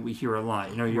 Something that we hear a lot.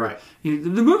 The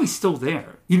movie's still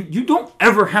there. You don't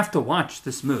ever have to watch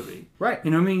this movie. Right. The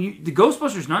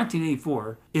Ghostbusters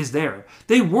 1984 is there.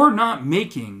 They were not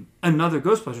making another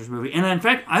Ghostbusters movie, and in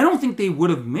fact, I don't think they would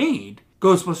have made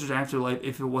Ghostbusters Afterlife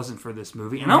if it wasn't for this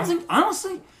movie. And I don't think,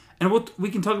 honestly, and we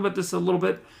can talk about this a little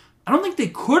bit. I don't think they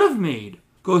could have made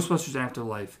Ghostbusters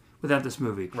Afterlife without this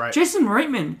movie. Right. Jason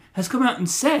Reitman has come out and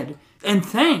said and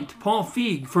thanked Paul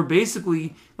Feig for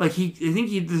basically, like,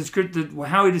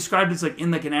 how he described it's like in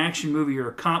like an action movie or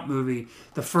a cop movie,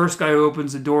 the first guy who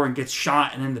opens the door and gets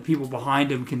shot, and then the people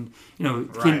behind him can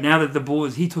now that the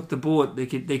bullet, he took the bullet, they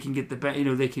can get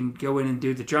they can go in and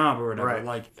do the job or whatever. Right.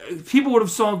 Like, people would have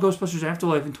saw Ghostbusters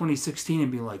Afterlife in 2016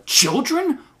 and be like,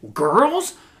 children,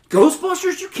 girls,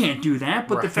 Ghostbusters, you can't do that.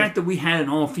 But the fact that we had an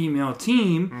all-female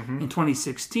team in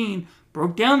 2016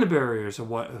 broke down the barriers of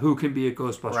who can be a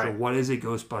Ghostbuster. Right. What is a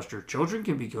Ghostbuster? Children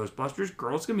can be Ghostbusters.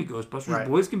 Girls can be Ghostbusters. Right.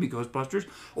 Boys can be Ghostbusters.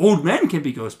 Old men can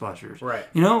be Ghostbusters. Right.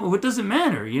 It doesn't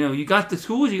matter. You got the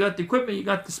tools, you got the equipment, you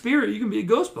got the spirit. You can be a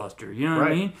Ghostbuster. You know what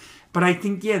I mean? But I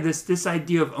think, this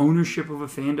idea of ownership of a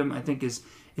fandom, I think is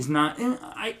not.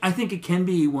 I think it can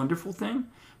be a wonderful thing.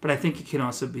 But I think it can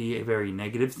also be a very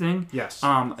negative thing. Yes.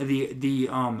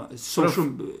 The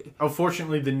social.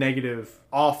 Unfortunately, the negative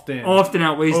often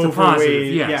outweighs the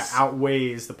positive. Yes. Yeah,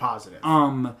 outweighs the positive.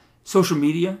 Social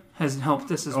media hasn't helped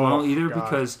this as well either, God.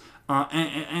 because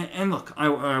and look,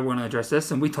 I want to address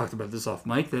this, and we talked about this off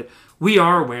mic, that we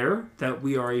are aware that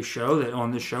we are a show that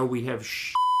on this show we have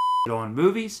on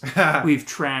movies. We've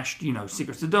trashed,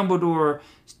 Secrets to Dumbledore,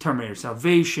 Terminator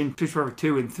Salvation, Pitch Perfect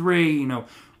 2 and 3.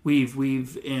 We've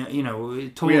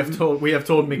told we have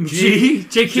told McGee,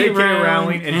 J.K.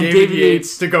 Rowling, and David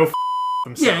Yates to go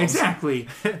themselves. Yeah, exactly.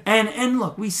 and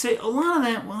look, we say a lot of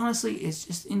that. Well, honestly, it's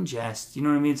just in jest. You know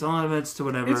what I mean? It's a lot of it's to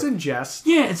whatever. It's in jest.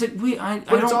 Yeah, it's like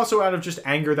but it's also out of just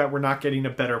anger that we're not getting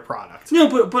a better product. No,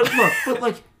 but look,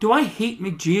 like, do I hate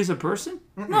McGee as a person?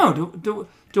 Mm-mm. No.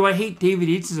 Do I hate David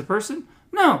Yates as a person?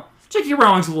 No. J.K.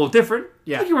 Rowling's a little different.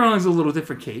 Yeah. J.K. Rowling's a little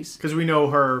different case because we know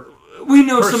her. We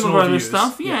know some of our other views.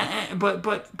 stuff, yeah. But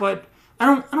I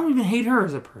don't even hate her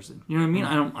as a person. You know what I mean?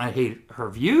 Mm-hmm. I hate her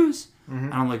views.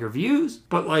 Mm-hmm. I don't like her views.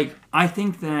 But like, I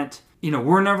think that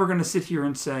we're never going to sit here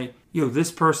and say,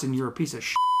 this person, you're a piece of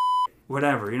shit,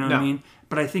 whatever. You know what I mean?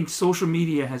 But I think social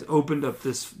media has opened up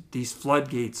these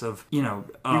floodgates of you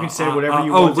can say whatever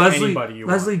you want to anybody you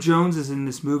want. Leslie Jones is in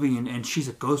this movie and she's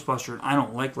a Ghostbuster, and I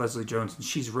don't like Leslie Jones, and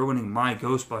she's ruining my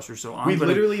Ghostbuster. So we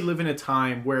literally live in a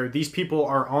time where these people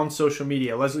are on social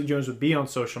media. Leslie Jones would be on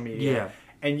social media,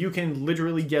 and you can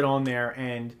literally get on there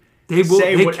and they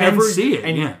can see it,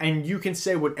 and you can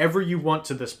say whatever you want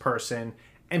to this person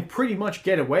and pretty much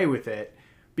get away with it.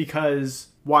 Because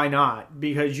why not?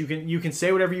 Because you can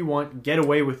say whatever you want, get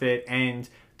away with it, and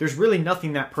there's really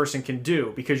nothing that person can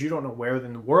do because you don't know where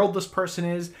in the world this person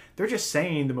is. They're just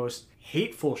saying the most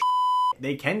hateful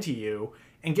they can to you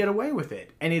and get away with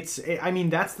it. And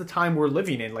that's the time we're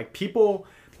living in. Like, people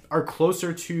are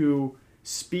closer to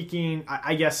speaking,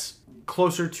 I guess,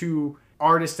 closer to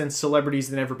artists and celebrities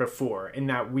than ever before, in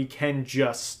that we can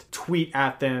just tweet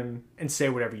at them and say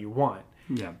whatever you want.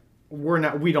 Yeah.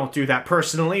 We don't do that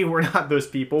personally. We're not those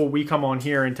people. We come on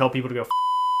here and tell people to go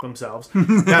themselves.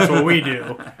 That's what we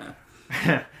do.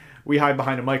 We hide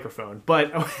behind a microphone.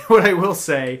 But what I will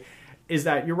say is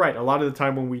that you're right. A lot of the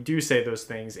time when we do say those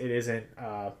things, it isn't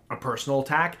a personal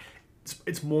attack.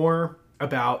 It's more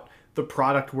about the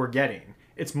product we're getting.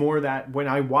 It's more that when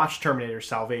I watch Terminator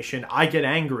Salvation, I get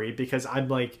angry because I'm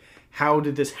like, how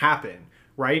did this happen?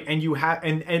 Right?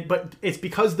 And but it's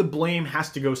because the blame has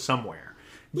to go somewhere.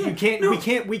 Yeah,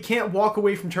 we can't walk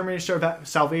away from Terminator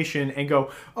Salvation and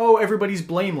go, oh, everybody's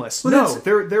blameless. Well,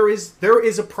 there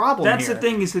is a problem. That's here. The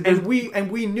thing is that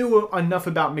and we knew enough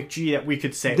about McGee that we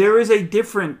could say there is a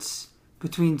difference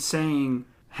between saying,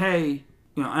 hey,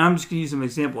 and I'm just going to use an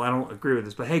example. I don't agree with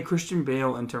this, but hey, Christian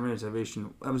Bale in Terminator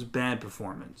Salvation, that was a bad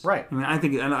performance. Right. I mean, I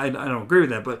think I don't agree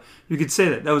with that, but you could say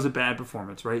that was a bad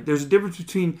performance, right? There's a difference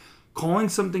between calling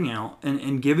something out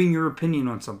and giving your opinion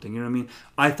on something. You know what I mean?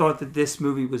 I thought that this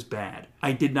movie was bad.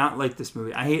 I did not like this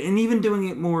movie. And even doing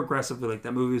it more aggressively, like,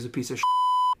 that movie was a piece of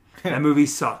shit. That movie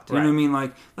sucked. You know what I mean?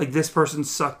 Like this person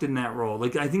sucked in that role.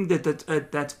 Like, I think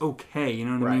that's okay. You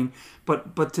know what I mean?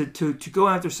 But to go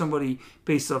after somebody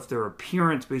based off their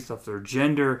appearance, based off their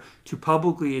gender, to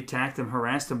publicly attack them,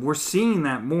 harass them, we're seeing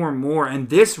that more and more. And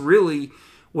this really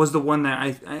was the one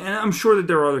that and I'm sure that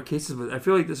there are other cases, but I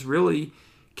feel like this really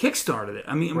kickstarted it.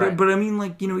 I mean, but I mean,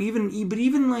 like, you know,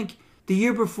 even like the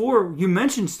year before, you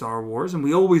mentioned Star Wars, and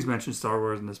we always mention Star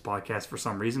Wars in this podcast for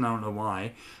some reason. I don't know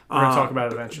why. We're going to talk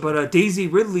about it eventually. But Daisy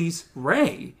Ridley's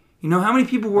Rey. You know, how many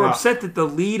people were upset that the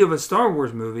lead of a Star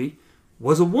Wars movie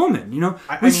was a woman? You know,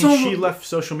 I mean, she left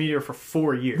social media for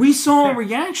 4 years. We saw a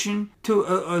reaction to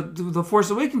the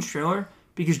Force Awakens trailer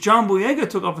because John Boyega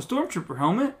took off a stormtrooper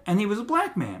helmet and he was a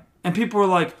black man, and people were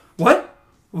like, "What?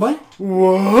 What?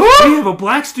 We have a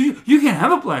black You can't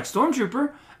have a black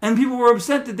stormtrooper." And people were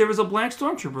upset that there was a black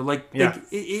stormtrooper.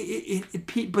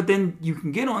 But then you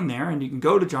can get on there and you can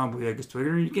go to John Boyega's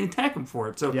Twitter and you can attack him for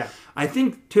it. So I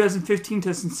think 2015,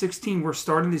 2016, we're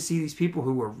starting to see these people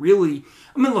who are really.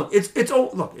 I mean, look, it's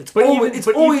always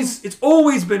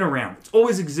been around. It's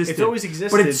always existed. It's always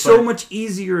existed. But it's so much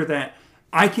easier that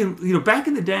I can. You know, back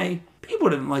in the day, people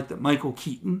didn't like that Michael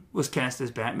Keaton was cast as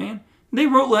Batman. They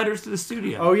wrote letters to the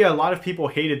studio. Oh yeah, a lot a lot of people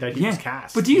hated that he was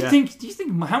cast. But do you think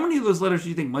how many of those letters do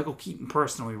you think Michael Keaton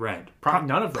personally read?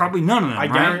 None of them. Probably none of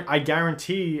them. I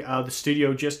guarantee the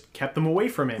studio just kept them away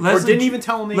from it, or didn't even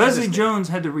tell him they Leslie existed. Jones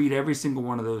had to read every single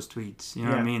one of those tweets. You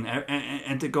know what I mean?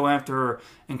 And to go after her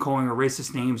and calling her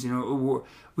racist names. You know,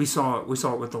 we saw it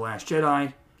with The Last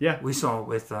Jedi. Yeah, we saw it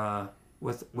with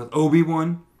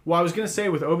Obi-Wan. Well, I was going to say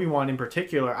with Obi-Wan in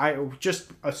particular,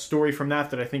 just a story from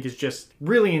that I think is just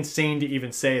really insane to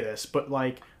even say this. But,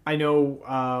 like, I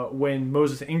know when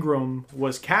Moses Ingram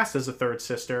was cast as a third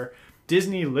sister,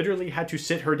 Disney literally had to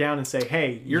sit her down and say,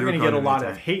 hey, you're going to get a lot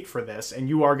of hate for this, and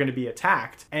you are going to be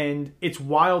attacked. And it's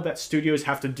wild that studios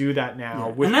have to do that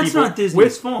now. Yeah. And that's not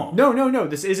Disney's fault. No.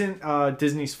 This isn't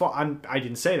Disney's fault. I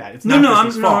didn't say that. It's not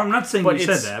Disney's fault. I'm not saying you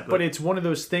said that. But it's one of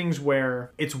those things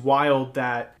where it's wild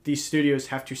that these studios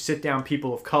have to sit down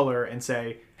people of color and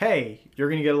say, hey, you're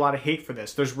going to get a lot of hate for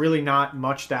this. There's really not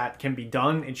much that can be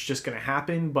done. It's just going to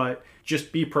happen, but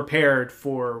just be prepared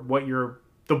for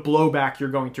the blowback you're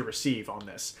going to receive on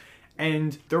this.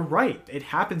 And they're right. It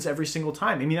happens every single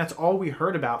time. I mean, that's all we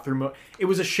heard about through... It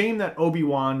was a shame that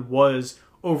Obi-Wan was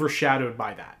overshadowed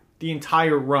by that. The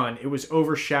entire run, it was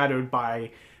overshadowed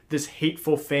by this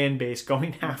hateful fan base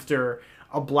going after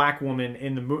a black woman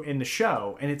in the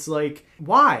show. And it's like,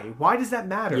 why? Why does that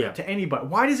matter to anybody?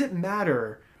 Why does it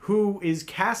matter who is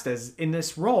cast as in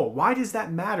this role? Why does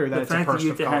that matter that it's a person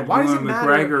of color? Why does it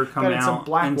matter that it's a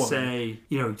black woman? Say,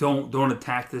 you know, don't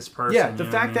attack this person. Yeah, the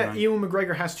fact that Ewan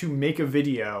McGregor has to make a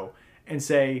video and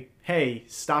say, hey,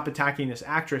 stop attacking this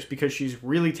actress because she's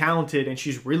really talented and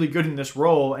she's really good in this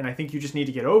role and I think you just need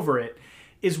to get over it,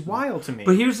 is wild to me.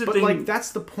 But here's the thing. Like,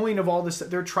 that's the point of all this.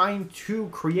 They're trying to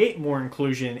create more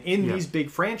inclusion in these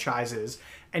big franchises.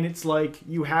 And it's like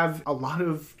you have a lot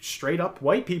of straight up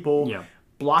white people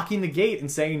blocking the gate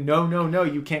and saying, no,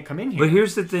 you can't come in here. But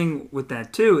here's the thing with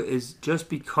that, too, is just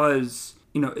because,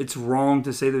 you know, it's wrong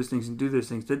to say those things and do those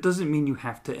things, that doesn't mean you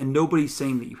have to, and nobody's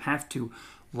saying that you have to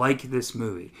like this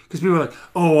movie. Because people are like,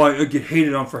 oh, I get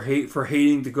hated on for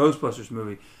hating the Ghostbusters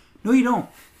movie. No, you don't.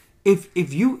 If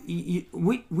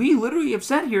we literally have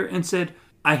sat here and said,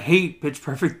 I hate Pitch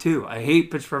Perfect 2. I hate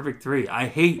Pitch Perfect 3.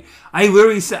 I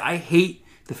literally said, I hate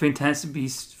the Fantastic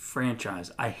Beasts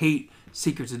franchise. I hate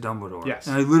Secrets of Dumbledore. Yes.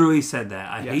 And I literally said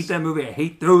that. I hate that movie. I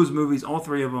hate those movies, all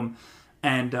three of them.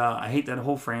 And I hate that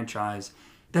whole franchise.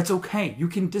 That's okay. You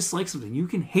can dislike something. You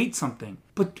can hate something.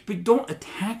 But don't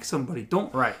attack somebody.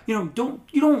 Don't you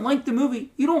don't like the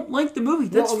movie. You don't like the movie.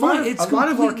 That's fine. It's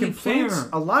completely fair.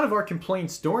 A lot of our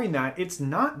complaints during that, it's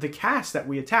not the cast that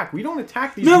we attack. We don't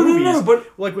attack these movies. No, but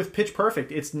like with Pitch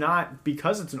Perfect, it's not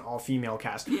because it's an all-female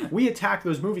cast. Yeah. We attack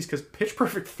those movies because Pitch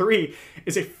Perfect 3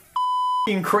 is a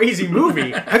crazy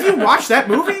movie. Have you watched that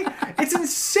movie? It's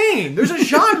insane. There's a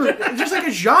genre. There's like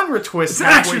a genre twist. It's an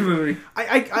action movie.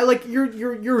 I like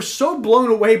you're so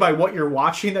blown away by what you're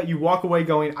watching that you walk away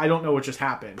going, I don't know what just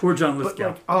happened. Poor John Lithgow.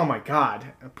 Like, oh my god,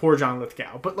 poor John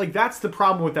Lithgow. But like that's the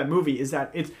problem with that movie is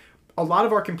that it's a lot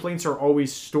of our complaints are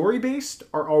always story based,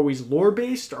 are always lore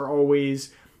based, are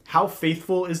always how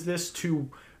faithful is this to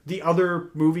the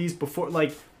other movies before,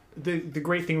 like. The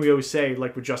great thing we always say,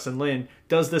 like with Justin Lin,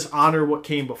 does this honor what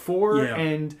came before? Yeah.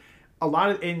 And a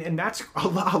lot of and that's a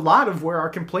lot of where our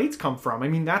complaints come from. I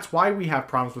mean, that's why we have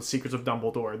problems with Secrets of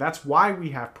Dumbledore. That's why we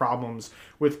have problems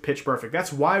with Pitch Perfect.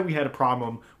 That's why we had a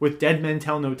problem with Dead Men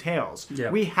Tell No Tales.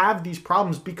 Yeah. We have these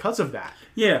problems because of that.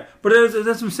 Yeah, but that's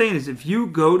what I'm saying is if you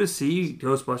go to see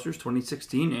Ghostbusters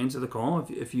 2016, Answer the Call,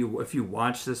 if you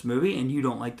watch this movie and you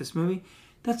don't like this movie,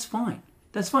 that's fine.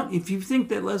 that's fine. If you think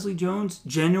that Leslie Jones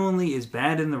genuinely is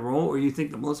bad in the role, or you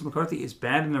think that Melissa McCarthy is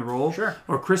bad in the role, sure,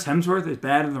 or Chris Hemsworth is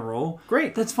bad in the role,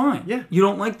 great. That's fine. Yeah. You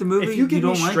don't like the movie, if you give me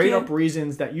like straight up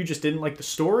reasons that you just didn't like the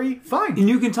story, fine. And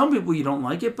you can tell people you don't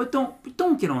like it, but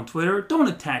don't get on Twitter. Don't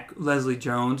attack Leslie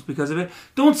Jones because of it.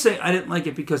 Don't say I didn't like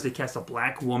it because they cast a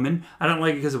black woman. I don't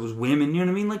like it because it was women. You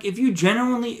know what I mean? Like if you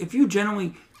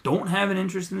genuinely don't have an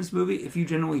interest in this movie, if you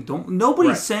genuinely don't,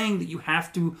 nobody's saying that you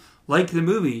have to like the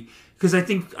movie. Because I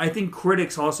think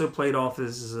critics also played off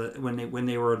this as when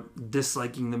they were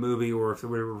disliking the movie, or if they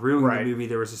were reviewing the movie,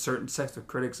 there was a certain set of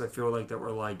critics I feel like that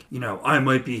were like, I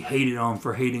might be hated on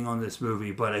for hating on this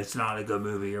movie, but it's not a good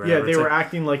movie. Or whatever. Yeah, they were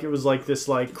acting like it was like this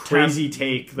like crazy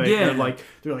take. Like, they're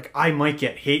like, I might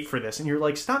get hate for this, and you're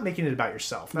like, stop making it about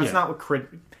yourself. That's not what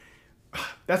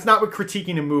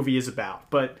critiquing a movie is about.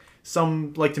 But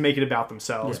some like to make it about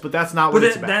themselves, but that's not what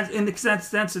it's about.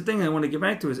 That's the thing I want to get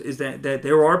back to is that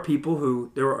there are people who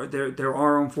there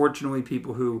are unfortunately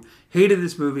people who hated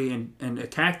this movie and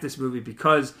attacked this movie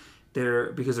because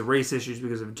of race issues,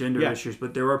 because of gender issues.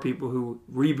 But there are people who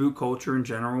reboot culture in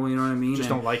general. You know what I mean? Just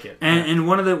don't like it. And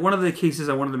one of the cases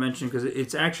I wanted to mention, because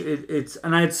it's actually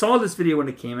and I saw this video when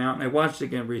it came out and I watched it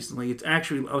again recently. It's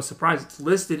actually, I was surprised it's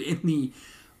listed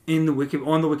on the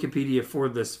Wikipedia for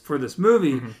this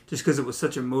movie, just because it was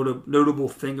such a notable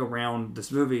thing around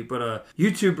this movie. But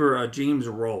YouTuber James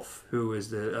Rolfe, who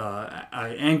is the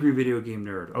angry video game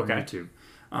nerd on YouTube,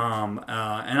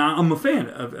 and I'm a fan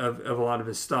of a lot of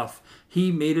his stuff.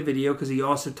 He made a video because he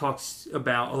also talks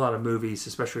about a lot of movies,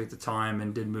 especially at the time,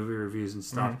 and did movie reviews and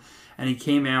stuff. And he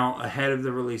came out ahead of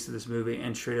the release of this movie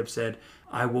and straight up said,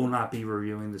 I will not be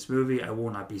reviewing this movie. I will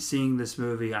not be seeing this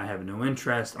movie. I have no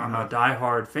interest. I'm a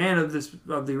diehard fan of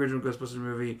the original Ghostbusters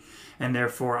movie, and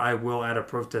therefore I will, at a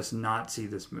protest, not see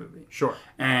this movie. Sure.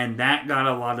 And that got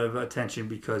a lot of attention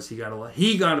because he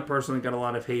personally got a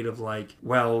lot of hate of like,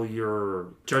 well,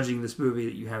 you're judging this movie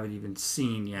that you haven't even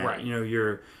seen yet. Right.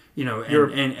 You're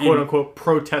quote unquote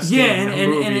protesting. Yeah, and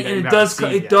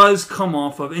it does come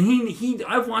off of, and he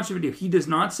I've watched the video. He does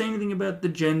not say anything about the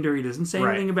gender. He doesn't say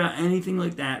anything about anything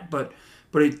like that. But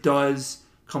it does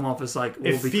come off as like,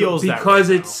 well, because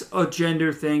it's a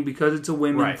gender thing, because it's a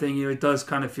women thing. It does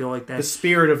kind of feel like that. The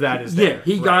spirit of that is there.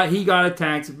 Yeah, he got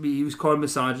attacked. He was called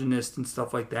misogynist and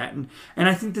stuff like that. And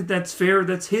I think that's fair.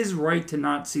 That's his right to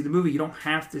not see the movie. You don't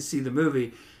have to see the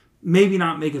movie. Maybe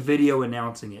not make a video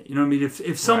announcing it. You know what I mean?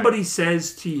 If somebody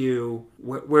says to you,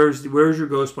 "Where's your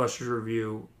Ghostbusters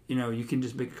review?" You can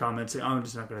just make a comment and say, "Oh, I'm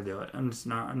just not going to do it. I'm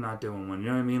not doing one." You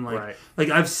know what I mean?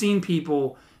 Like I've seen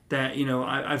people that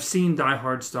I've seen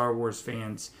diehard Star Wars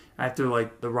fans after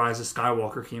like the Rise of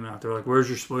Skywalker came out. They're like, "Where's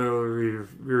your spoiler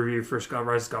review for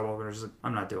Rise of Skywalker?" I was like,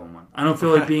 "I'm not doing one. I don't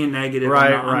feel like being negative.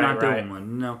 I'm not doing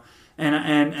one." And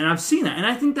I've seen that, and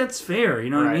I think that's fair.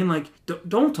 You know what I mean? Like,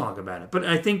 don't talk about it. But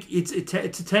I think it's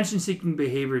attention-seeking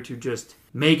behavior to just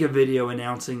make a video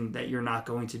announcing that you're not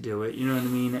going to do it. You know what I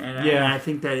mean? And I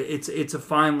think that it's a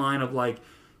fine line of like,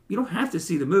 you don't have to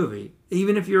see the movie,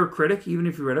 even if you're a critic, even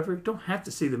if you're whatever. You don't have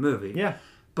to see the movie. Yeah.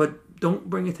 But don't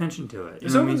bring attention to it. You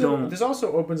know what I mean? This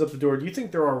also opens up the door. Do you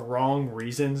think there are wrong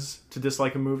reasons to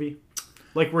dislike a movie?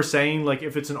 Like we're saying, like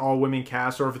if it's an all-women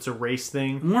cast or if it's a race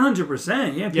thing.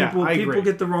 100%. Yeah, people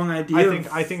get the wrong idea.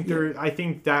 I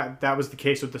think that was the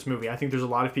case with this movie. I think there's a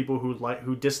lot of people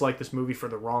who dislike this movie for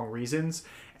the wrong reasons.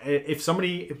 If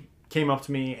somebody came up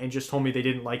to me and just told me they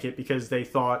didn't like it because they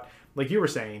thought, like you were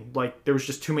saying, like there was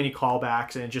just too many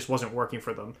callbacks and it just wasn't working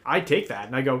for them, I take that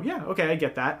and I go, yeah, okay, I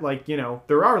get that. Like,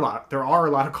 there are a lot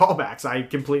of callbacks. I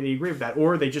completely agree with that.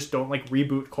 Or they just don't like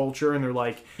reboot culture and they're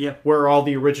like, where are all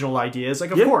the original ideas?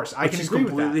 Like, of course, I can agree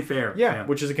with that. Which is completely fair. Yeah,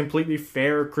 which is a completely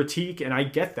fair critique, and I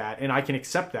get that and I can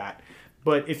accept that.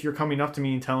 But if you're coming up to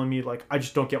me and telling me, like, I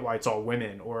just don't get why it's all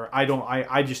women, or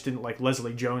I just didn't like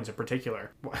Leslie Jones in particular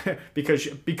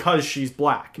because she's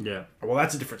black. Yeah. Well,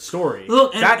 that's a different story.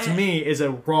 Look, that to me is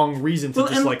a wrong reason to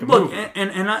dislike a movie.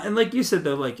 And like you said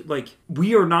though, like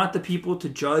we are not the people to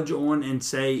judge on and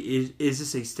say is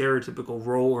this a stereotypical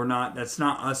role or not. That's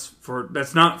not for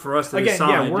us to decide.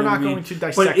 Yeah, we're not going to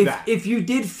dissect that. If you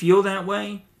did feel that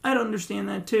way, I'd understand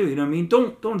that too. You know what I mean?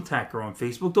 Don't attack her on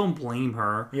Facebook. Don't blame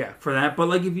her for that. But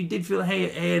like, if you did feel, hey,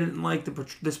 I didn't like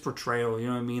this portrayal. You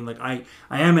know what I mean? Like, I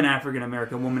am an African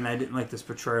American woman. I didn't like this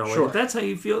portrayal. Like, if that's how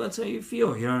you feel, that's how you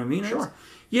feel. You know what I mean? Sure.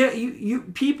 You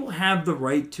people have the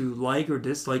right to like or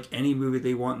dislike any movie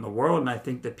they want in the world, and I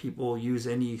think that people use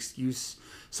any excuse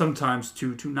sometimes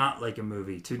to not like a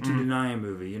movie, to deny a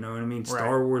movie. You know what I mean?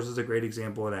 Star Wars is a great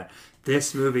example of that.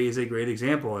 This movie is a great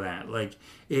example of that. Like,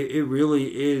 it really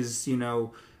is,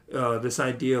 this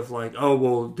idea of like, oh,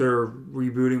 well, they're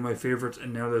rebooting my favorites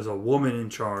and now there's a woman in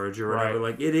charge or whatever.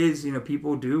 Right. Like, it is,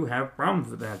 people do have problems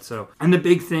with that. So, and the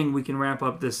big thing, we can wrap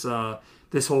up this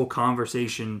this whole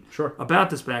conversation about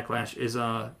this backlash is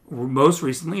most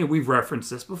recently, and we've referenced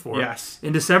this before. Yes.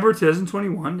 In December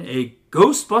 2021, a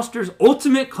Ghostbusters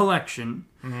Ultimate Collection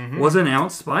was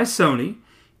announced by Sony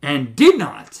and did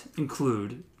not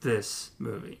include this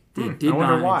movie. They did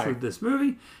not include this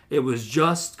movie. It was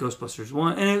just Ghostbusters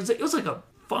 1. And it was like a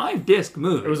 5-disc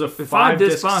movie. It was a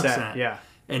 5-disc box set. Yeah.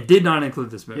 And did not include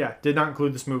this movie. Yeah, did not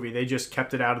include this movie. They just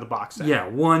kept it out of the box set. Yeah,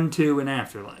 1, 2, and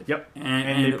Afterlife. Yep.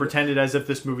 And they pretended as if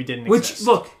this movie didn't exist. Which,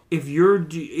 look,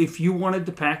 if you wanted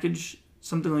to package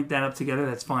something like that up together,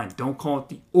 that's fine. Don't call it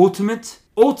the ultimate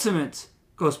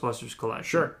Ghostbusters collection.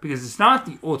 Sure. Because it's not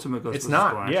the ultimate Ghostbusters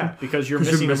collection. Yeah, because you're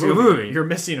missing a movie. You're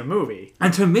missing a movie.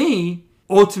 And to me,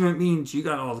 ultimate means you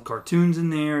got all the cartoons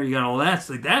in there, you got all that.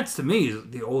 Like, that's, to me,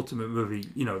 the ultimate movie,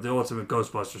 the ultimate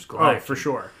Ghostbusters collection. Oh, for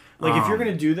sure. Like, if you're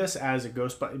going to do this as a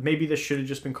Ghostbusters, maybe this should have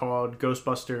just been called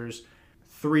Ghostbusters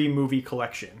 3-movie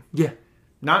collection. Yeah.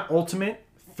 Not ultimate,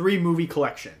 3-movie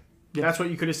collection. Yeah. That's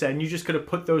what you could have said, and you just could have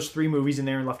put those 3 movies in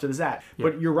there and left it as that. Yeah.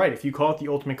 But you're right. If you call it the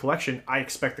ultimate collection, I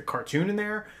expect the cartoon in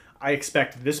there. I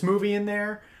expect this movie in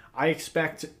there. I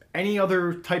expect any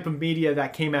other type of media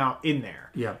that came out in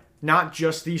there. Yeah. Not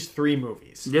just these 3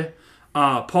 movies. Yeah.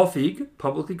 Paul Feig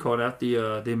publicly called out the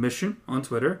omission on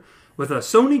Twitter, with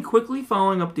Sony quickly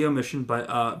following up the omission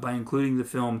by including the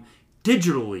film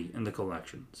digitally in the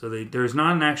collection. So there's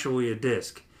not actually a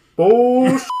disc.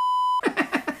 Bullshit.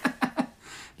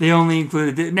 They only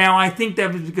included it. Now, I think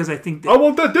that was because I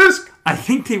want that disc! I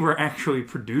think they were actually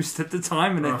produced at the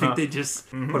time, and I think they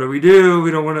just, what do?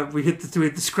 We don't want to, we have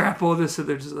to scrap all this, so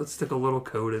let's stick a little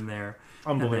code in there.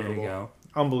 Unbelievable. And there you go.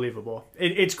 Unbelievable.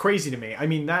 It's crazy to me. I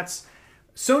mean,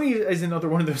 Sony is another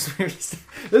one of those movies.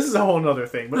 This is a whole other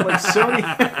thing, but like Sony,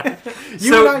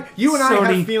 you and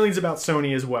I have feelings about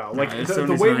Sony as well. Like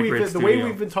the way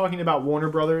we've been talking about Warner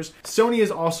Brothers, Sony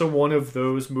is also one of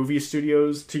those movie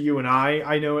studios to you and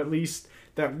I know at least,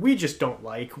 that we just don't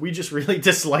like. We just really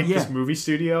dislike this movie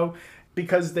studio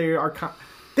because they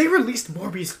released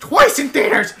Morbius twice in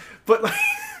theaters, but like.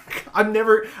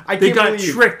 They got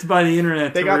tricked by the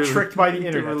internet. They got tricked by the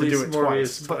internet to do it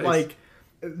twice. But like.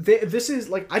 This is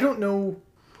like, I don't know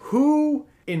who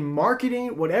in marketing,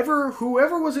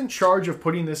 whoever was in charge of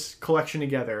putting this collection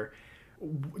together,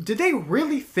 did they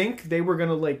really think they were going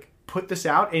to like put this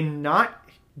out and not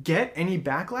get any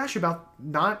backlash about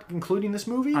not including this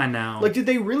movie? I know. Like, did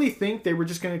they really think they were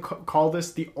just going to call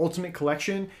this the ultimate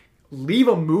collection, leave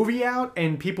a movie out,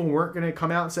 and people weren't going to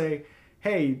come out and say,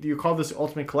 hey, you call this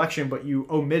ultimate collection, but you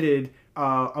omitted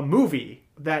a movie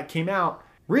that came out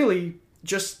really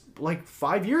just like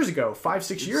 6 years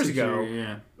ago.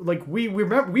 Yeah. Like we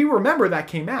remember that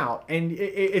came out, and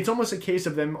it's almost a case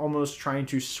of them almost trying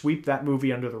to sweep that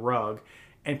movie under the rug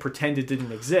and pretend it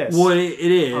didn't exist. Well, it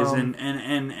is, and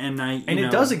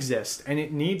it does exist, and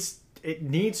it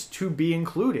needs to be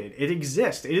included. It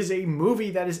exists. It is a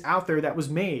movie that is out there that was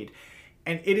made.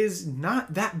 And it is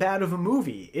not that bad of a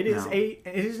movie. It is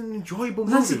an enjoyable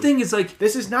movie. That's the thing. It's like,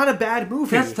 this is not a bad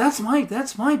movie. That's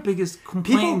my biggest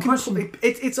complaint.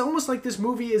 It's almost like this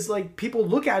movie is like, people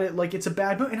look at it like it's a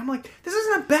bad movie, and I'm like, this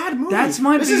isn't a bad movie.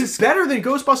 This is better than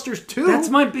Ghostbusters 2. That's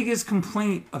my biggest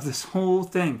complaint of this whole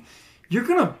thing. You're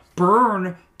gonna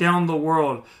burn down the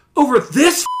world over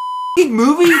this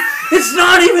movie? It's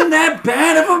not even that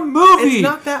bad of a movie. It's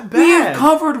not that bad. We have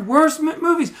covered worse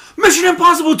movies. Mission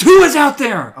Impossible 2 is out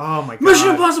there. Oh my god. Mission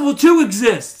Impossible 2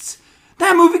 exists.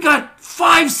 That movie got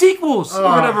 5 sequels or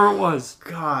whatever it was.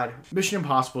 God. Mission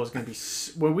Impossible is going to be...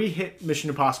 When we hit Mission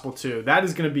Impossible 2, that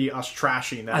is going to be us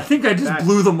trashing that. I think I just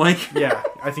blew the mic. Yeah,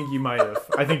 I think you might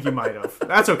have.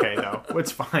 That's okay, though.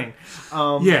 It's fine.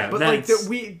 But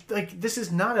this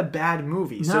is not a bad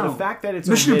movie. No. So the fact that it's...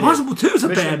 Mission Impossible 2 is a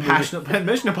bad movie.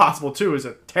 Mission Impossible 2 is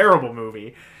a terrible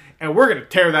movie. And we're going to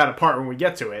tear that apart when we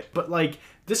get to it. But like...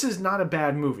 This is not a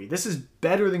bad movie. This is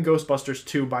better than Ghostbusters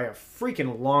 2 by a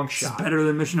freaking long shot. It's better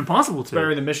than Mission Impossible 2. It's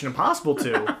better than Mission Impossible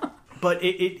 2. But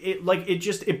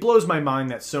it blows my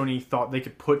mind that Sony thought they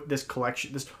could put this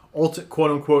collection, this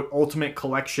quote unquote ultimate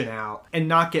collection out and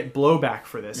not get blowback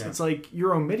for this. Yeah. It's like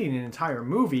you're omitting an entire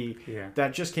movie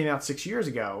that just came out 6 years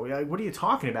ago. Like, what are you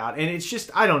talking about? And it's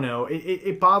just, I don't know.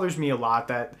 It bothers me a lot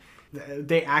that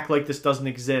they act like this doesn't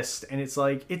exist, and it's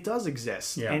like, it does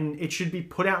exist, and it should be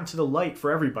put out into the light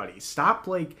for everybody. Stop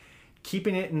like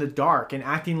keeping it in the dark and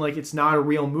acting like it's not a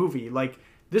real movie. Like,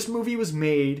 this movie was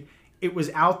made, it was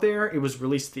out there, it was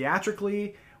released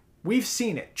theatrically. We've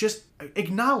seen it. Just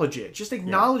acknowledge it. Just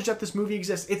acknowledge that this movie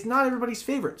exists. It's not everybody's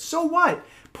favorite. So what?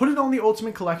 Put it on the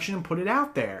Ultimate Collection and put it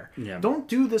out there. Yeah. Don't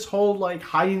do this whole like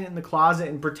hiding it in the closet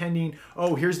and pretending,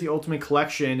 oh, here's the Ultimate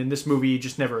Collection and this movie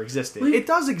just never existed. It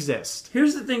does exist.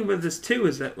 Here's the thing with this too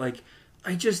is that like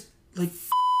I just like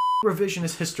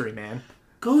revisionist history, man.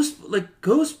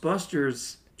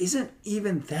 Ghostbusters isn't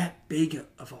even that big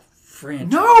of a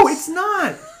franchise. No, it's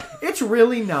not. It's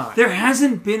really not. There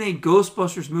hasn't been a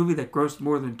Ghostbusters movie that grossed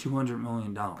more than $200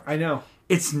 million. I know.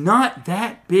 It's not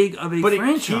that big of a franchise. But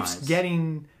it keeps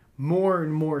getting more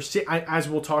and more... as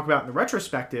we'll talk about in the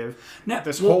retrospective,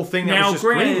 this whole thing that was just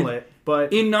greenlit.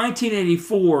 But in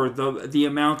 1984, the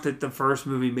amount that the first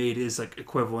movie made is like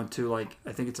equivalent to like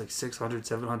I think it's like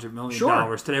 $600-700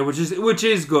 million today, which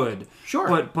is good. Sure.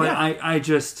 But I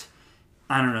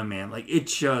don't know, man. Like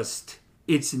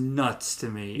it's nuts to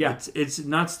me. Yeah. It's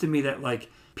nuts to me that like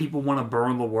people want to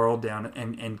burn the world down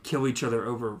and kill each other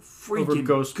over freaking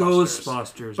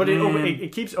Ghostbusters. But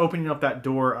it keeps opening up that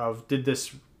door of did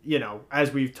this,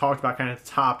 as we've talked about kind of at the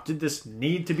top, did this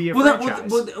need to be a franchise?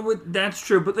 That's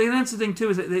true. But that's the thing too,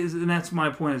 and that's my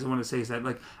point is I want to say is that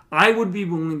like I would be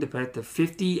willing to bet that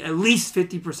at least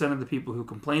 50% of the people who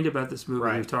complained about this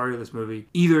movie, who targeted this movie,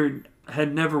 either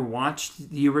had never watched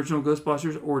the original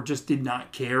Ghostbusters or just did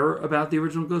not care about the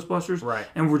original Ghostbusters,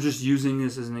 and were just using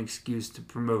this as an excuse to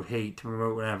promote hate, to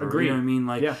promote whatever. Agreed. You know what I mean?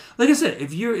 Like, like I said,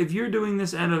 if you're doing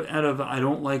this out of I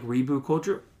don't like reboot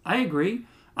culture, I agree.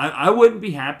 I wouldn't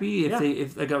be happy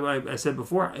if like I said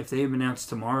before, if they announced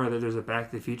tomorrow that there's a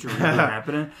Back to the Future movie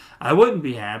happening, I wouldn't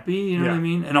be happy. You know what I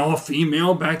mean? An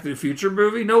all-female Back to the Future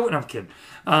movie? No, I'm kidding.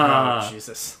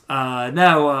 Jesus.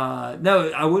 No,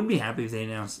 I wouldn't be happy if they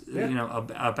announced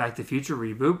a Back to the Future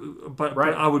reboot, but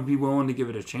I would be willing to give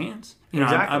it a chance.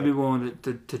 Exactly. I'd be willing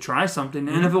to try something,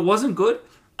 and if it wasn't good,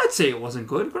 I'd say it wasn't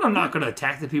good, but I'm not going to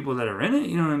attack the people that are in it.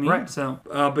 You know what I mean? Right. So,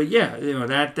 but yeah,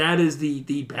 that is the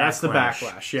backlash. That's the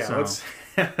backlash. Yeah.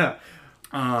 So,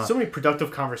 so many productive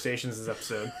conversations this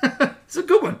episode. It's a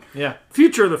good one. Yeah.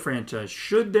 Future of the franchise.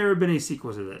 Should there have been a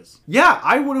sequel to this? Yeah,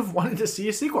 I would have wanted to see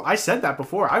a sequel. I said that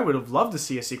before. I would have loved to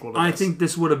see a sequel to this. I think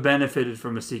this would have benefited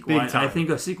from a sequel. Big time. I think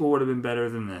a sequel would have been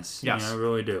better than this. Yes. I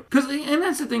really do. And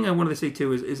that's the thing I wanted to say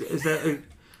too is that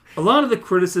a lot of the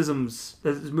criticisms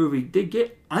that this movie did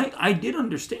get, I did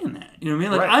understand that. You know what I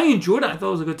mean? Like, I enjoyed it. I thought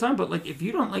it was a good time. But, like, if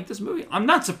you don't like this movie, I'm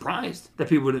not surprised that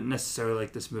people didn't necessarily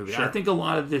like this movie. Sure. I think a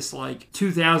lot of this, like,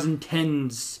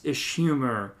 2010s-ish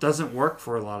humor doesn't work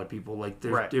for a lot of people. Like,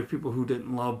 there are people who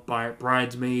didn't love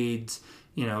Bridesmaids,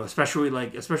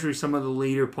 especially some of the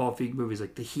later Paul Feig movies,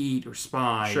 like The Heat or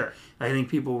Spy. Sure. I think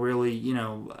people really,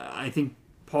 I think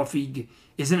Paul Feig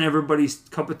isn't everybody's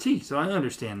cup of tea, so I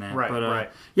understand that. Right.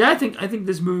 Yeah, I think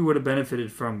this movie would have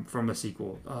benefited from a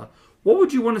sequel. What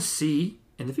would you want to see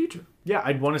in the future? Yeah,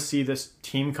 I'd want to see this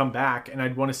team come back, and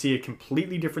I'd want to see a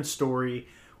completely different story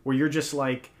where you're just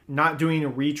like not doing a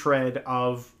retread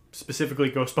of specifically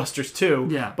Ghostbusters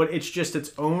 2, but it's just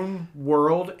its own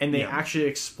world, and they actually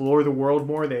explore the world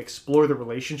more, they explore the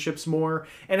relationships more,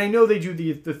 and I know they do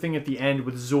the thing at the end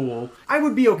with Zool. I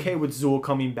would be okay with Zool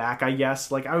coming back, I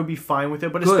guess, like I would be fine with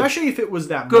it, but especially if it was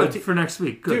that for next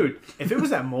week. Dude, if it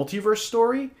was that multiverse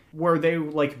story where they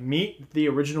like meet the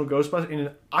original Ghostbusters,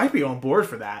 and I'd be on board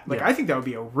for that. Like I think that would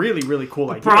be a really, really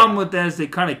cool idea. The problem with that is they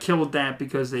kind of killed that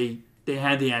because they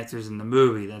had the actors in the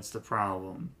movie. That's the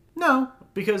problem. No,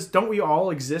 because don't we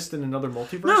all exist in another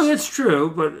multiverse? No, that's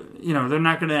true, but they're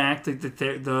not going to act like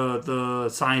the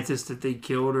scientist that they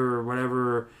killed or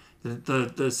whatever.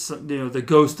 The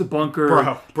ghost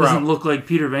debunker doesn't look like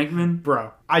Peter Venkman.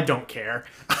 Bro, I don't care.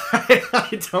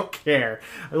 I don't care.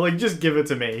 Like, just give it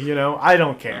to me. I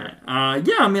don't care.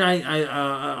 Yeah, I mean,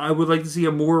 I would like to see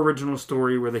a more original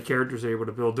story where the characters are able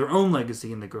to build their own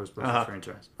legacy in the Ghostbusters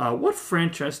franchise. What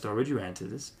franchise star would you add to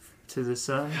this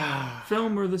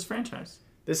film or this franchise?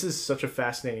 This is such a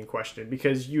fascinating question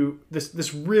because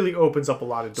this really opens up a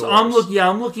lot of doors. So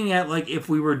I'm looking at like if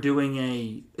we were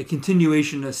doing a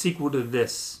continuation, a sequel to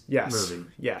this movie.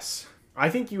 Yes. I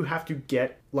think you have to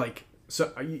get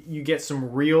you get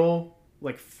some real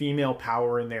like female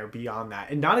power in there beyond that,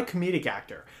 and not a comedic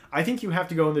actor. I think you have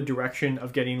to go in the direction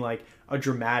of getting like a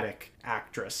dramatic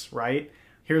actress, right?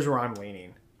 Here's where I'm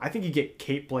leaning. I think you get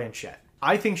Cate Blanchett.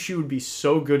 I think she would be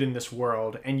so good in this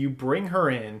world, and you bring her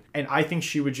in, and I think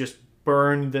she would just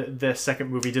burn the second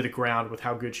movie to the ground with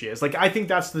how good she is. Like, I think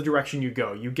that's the direction you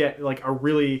go. You get, like, a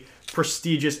really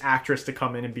prestigious actress to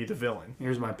come in and be the villain.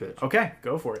 Here's my pitch. Okay,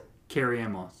 go for it.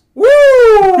 Carrie-Anne Moss.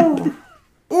 Woo!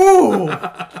 Ooh!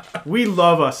 We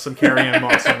love us some Carrie-Anne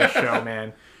Moss on the show,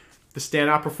 man. The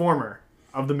standout performer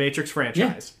of the Matrix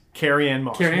franchise. Carrie Ann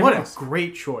Moss. What a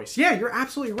great choice. Yeah, you're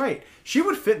absolutely right. She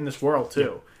would fit in this world,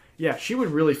 too. Yeah, she would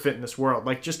really fit in this world.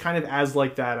 Like, just kind of as,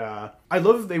 like, that, I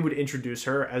love if they would introduce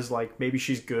her as, like, maybe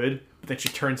she's good, but then she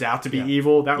turns out to be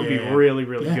evil. That would be really,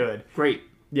 really good. Great.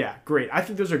 Yeah, great. I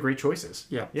think those are great choices.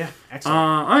 Yeah. Yeah, excellent.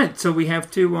 All right, so we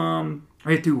have to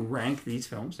rank these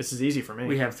films. This is easy for me.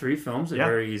 We have 3 films. They're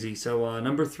very easy. So,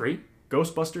 number 3.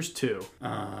 Ghostbusters 2.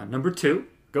 Number 2.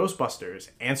 Ghostbusters,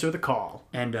 Answer the Call.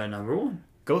 And number 1.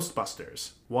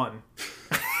 Ghostbusters 1.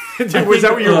 Was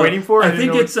that what you were waiting for? I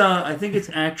think it's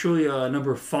actually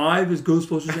number 5 is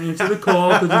Ghostbusters Answer the Call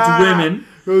because it's women.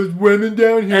 There's women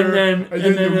down here, and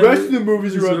then the rest of the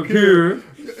movies are up here.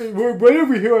 Right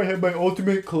over here, I have my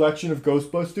ultimate collection of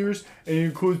Ghostbusters, and it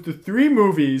includes the 3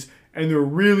 movies, and they're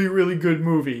really, really good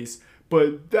movies.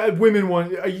 But that women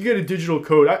one, you get a digital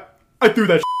code. I threw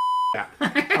that out.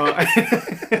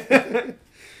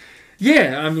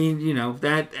 Yeah, I mean, you know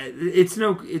that it's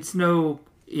no.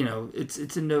 You know, it's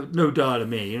a no duh to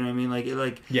me. You know what I mean?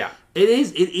 Like yeah, it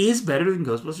is better than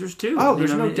Ghostbusters 2. Oh,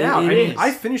 there's no doubt. It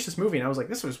I finished this movie and I was like,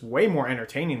 this was way more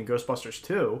entertaining than Ghostbusters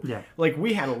 2. Yeah, like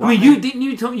we had a lot. I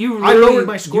mean, I lowered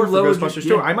my score for Ghostbusters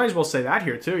 2. I might as well say that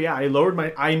here too. Yeah, I lowered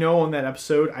my. I know on that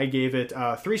episode I gave it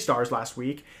 3 stars last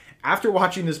week. After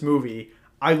watching this movie,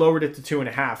 I lowered it to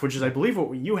 2.5, which is I believe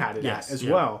what you had it at as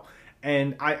well.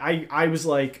 And I was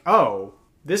like, oh.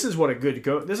 This is what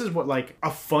this is what like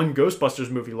a fun Ghostbusters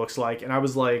movie looks like, and I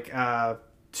was like,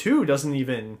 2 doesn't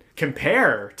even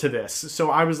compare to this.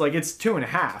 So I was like, it's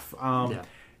 2.5.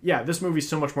 Yeah, this movie's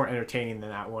so much more entertaining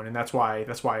than that one, and that's why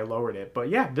I lowered it. But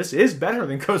yeah, this is better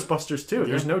than Ghostbusters 2.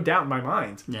 There's no doubt in my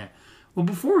mind. Yeah. Well,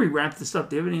 before we wrap this up,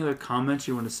 do you have any other comments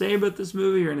you want to say about this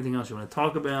movie, or anything else you want to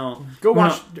talk about? Go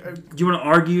watch. Do you want to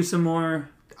argue some more?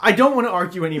 I don't want to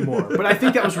argue anymore, but I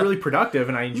think that was really productive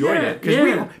and I enjoyed it.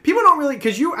 Because people don't really,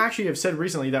 because you actually have said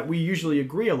recently that we usually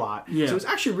agree a lot. Yeah. So it's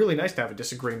actually really nice to have a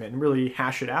disagreement and really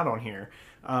hash it out on here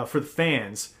for the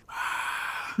fans.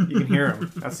 You can hear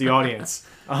him. That's the audience.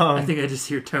 I think I just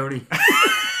hear Tony.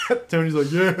 Tony's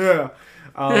like,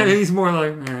 yeah. He's more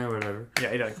like, whatever.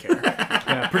 Yeah, he doesn't care.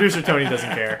 Yeah, producer Tony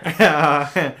doesn't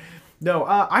care. No,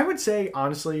 I would say,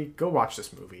 honestly, go watch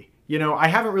this movie. You know, I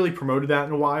haven't really promoted that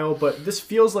in a while, but this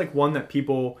feels like one that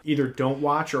people either don't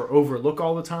watch or overlook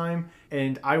all the time.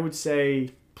 And I would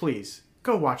say, please,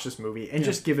 go watch this movie and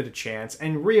just give it a chance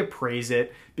and reappraise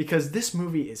it, because this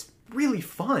movie is really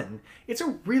fun. It's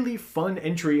a really fun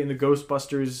entry in the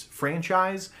Ghostbusters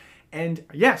franchise. And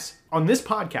yes, on this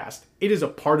podcast, it is a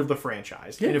part of the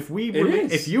franchise. Yeah, and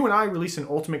if you and I release an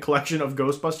ultimate collection of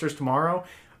Ghostbusters tomorrow,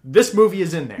 this movie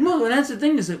is in there. No, and that's the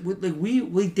thing is that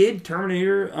we did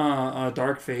Terminator,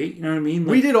 Dark Fate. You know what I mean?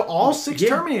 Like, we did all 6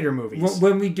 Terminator movies.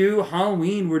 When we do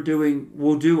Halloween,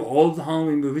 we'll do all of the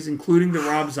Halloween movies, including the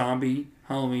Rob Zombie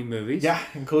Halloween movies. Yeah,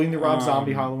 including the Rob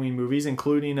Zombie Halloween movies,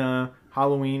 including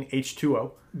Halloween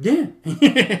H2O. Yeah.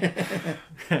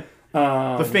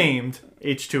 The famed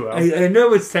H2O. I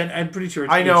know it's 10. I'm pretty sure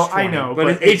it's I know.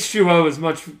 But H2O is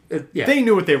much... They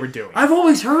knew what they were doing. I've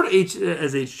always heard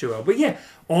as H2O. But yeah,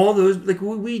 all those... Like,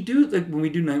 we do... Like, when we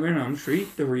do Nightmare on Elm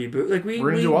Street, the reboot... Like, we do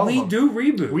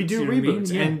reboots. We do reboots.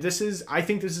 I mean? And this is... I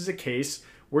think this is a case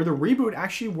where the reboot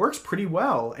actually works pretty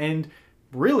well. And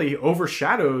really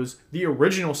overshadows the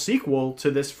original sequel to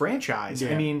this franchise.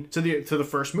 I mean, to the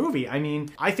first movie. I mean,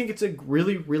 I think it's a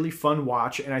really, really fun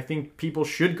watch, and I think people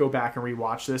should go back and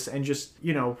rewatch this and just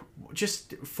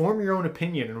form your own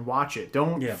opinion and watch it.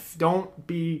 Don't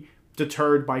be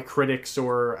deterred by critics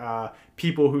or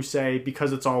people who say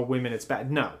because it's all women it's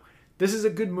bad. No. This is a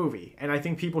good movie, and I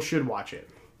think people should watch it.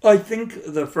 I think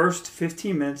the first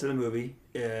 15 minutes of the movie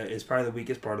is probably the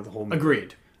weakest part of the whole movie.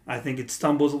 Agreed. I think it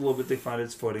stumbles a little bit to find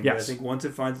its footing. Yes. But I think once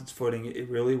it finds its footing, it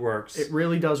really works. It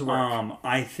really does work.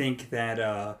 I think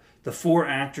that the 4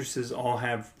 actresses all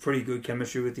have pretty good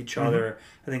chemistry with each other.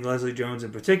 I think Leslie Jones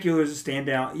in particular is a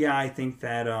standout. Yeah, I think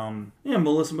that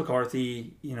Melissa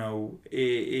McCarthy,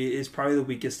 is probably the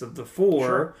weakest of the 4.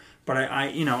 Sure. But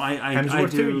I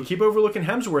Hemsworth do. Too. You keep overlooking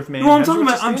Hemsworth, man. No, I'm talking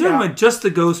about just the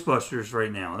Ghostbusters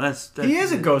right now. He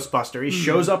is a Ghostbuster. He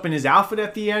shows up in his outfit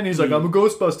at the end. He's like, I'm a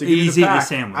Ghostbuster. He's eating a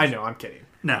sandwich. I know. I'm kidding.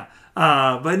 No,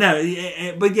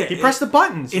 but yeah, he pressed the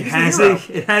buttons. It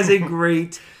has a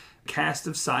great cast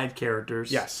of side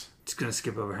characters. Yes. Just gonna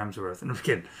skip over Hemsworth. And I'm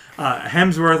kidding.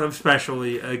 Hemsworth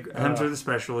especially.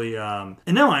 And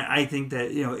no, I think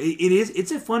that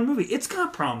it's a fun movie. It's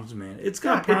got problems, man. It's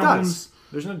got problems. It does.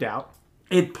 There's no doubt.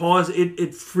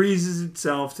 It freezes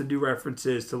itself to do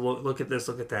references, to look at this,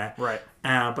 look at that. Right.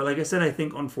 But like I said, I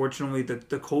think unfortunately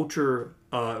the culture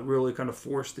really kind of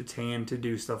forced its hand to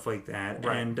do stuff like that.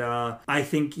 Right. And I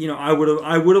think, I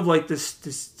would have liked this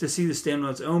to see this stand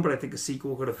on its own, but I think a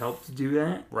sequel could have helped to do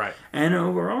that. Right. And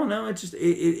overall, no, it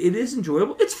is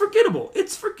enjoyable. It's forgettable,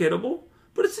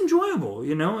 but it's enjoyable.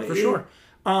 For sure.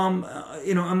 Are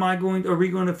we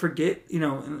going to forget, in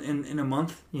a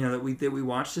month, that we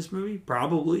watched this movie?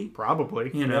 Probably.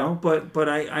 But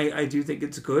I do think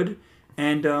it's good.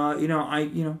 And, I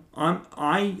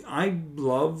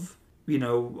love,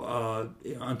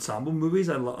 ensemble movies.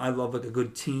 I love like a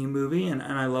good team movie. And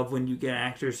I love when you get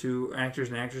actors and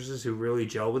actresses who really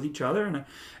gel with each other.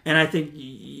 And I think,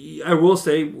 I will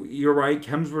say, you're right,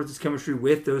 Hemsworth's chemistry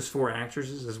with those 4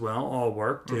 actresses as well all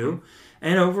work too. Mm-hmm.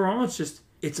 And overall,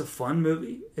 it's a fun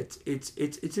movie. It's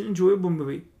an enjoyable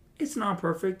movie. It's not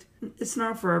perfect. It's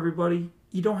not for everybody.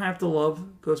 You don't have to love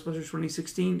Ghostbusters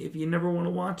 2016. If you never want to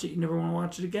watch it, you never want to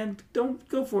watch it again, don't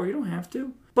go for it. You don't have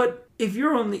to. But I think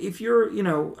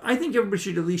everybody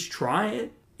should at least try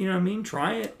it. You know what I mean?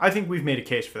 Try it. I think we've made a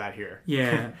case for that here.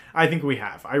 Yeah. I think we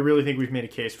have. I really think we've made a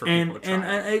case for people to try it.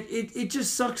 And it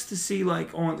just sucks to see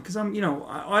because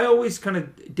I always kind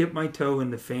of dip my toe in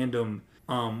the fandom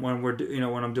when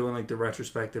when I'm doing like the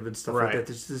retrospective and stuff like that,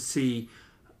 just to see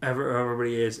how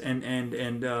everybody is, and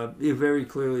very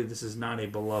clearly this is not a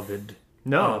beloved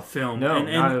film. No,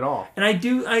 not at all. And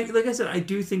like I said, I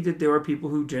do think that there are people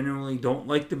who genuinely don't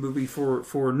like the movie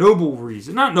for noble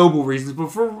reasons, not noble reasons,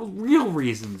 but for real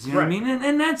reasons. You know what I mean?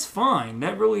 And that's fine.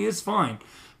 That really is fine.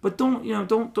 But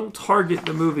don't target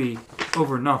the movie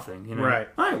over nothing. Right.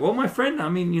 All right. Well, my friend,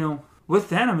 with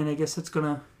that, I guess that's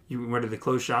gonna. You ready to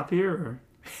close shop here? Or?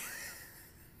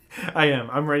 I am.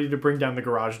 I'm ready to bring down the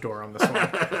garage door on this one.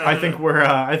 I think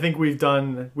we've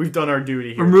done our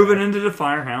duty here. We're moving into the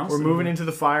firehouse. We're moving into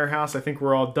the firehouse. I think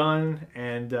we're all done.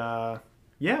 And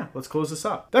let's close this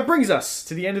up. That brings us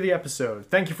to the end of the episode.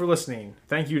 Thank you for listening.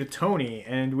 Thank you to Tony,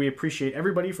 and we appreciate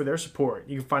everybody for their support.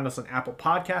 You can find us on Apple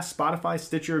Podcasts, Spotify,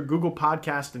 Stitcher, Google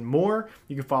Podcast, and more.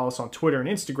 You can follow us on Twitter and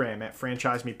Instagram at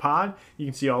FranchiseMePod. You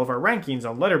can see all of our rankings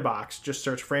on Letterboxd. Just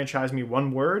search Franchise Me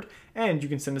one word, and you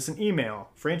can send us an email,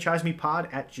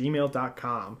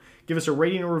 franchisemepod@gmail.com. Give us a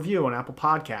rating or review on Apple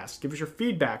Podcasts. Give us your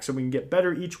feedback so we can get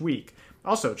better each week.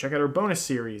 Also, check out our bonus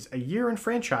series, A Year in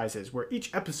Franchises, where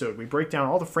each episode we break down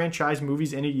all the franchise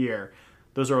movies in a year.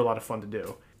 Those are a lot of fun to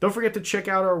do. Don't forget to check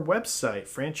out our website,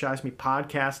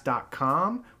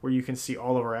 franchisemepodcast.com, where you can see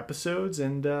all of our episodes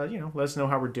and, let us know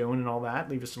how we're doing and all that.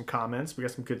 Leave us some comments. We got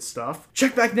some good stuff.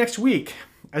 Check back next week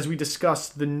as we discuss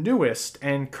the newest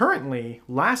and currently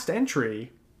last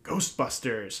entry,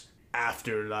 Ghostbusters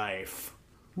Afterlife.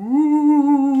 Woo!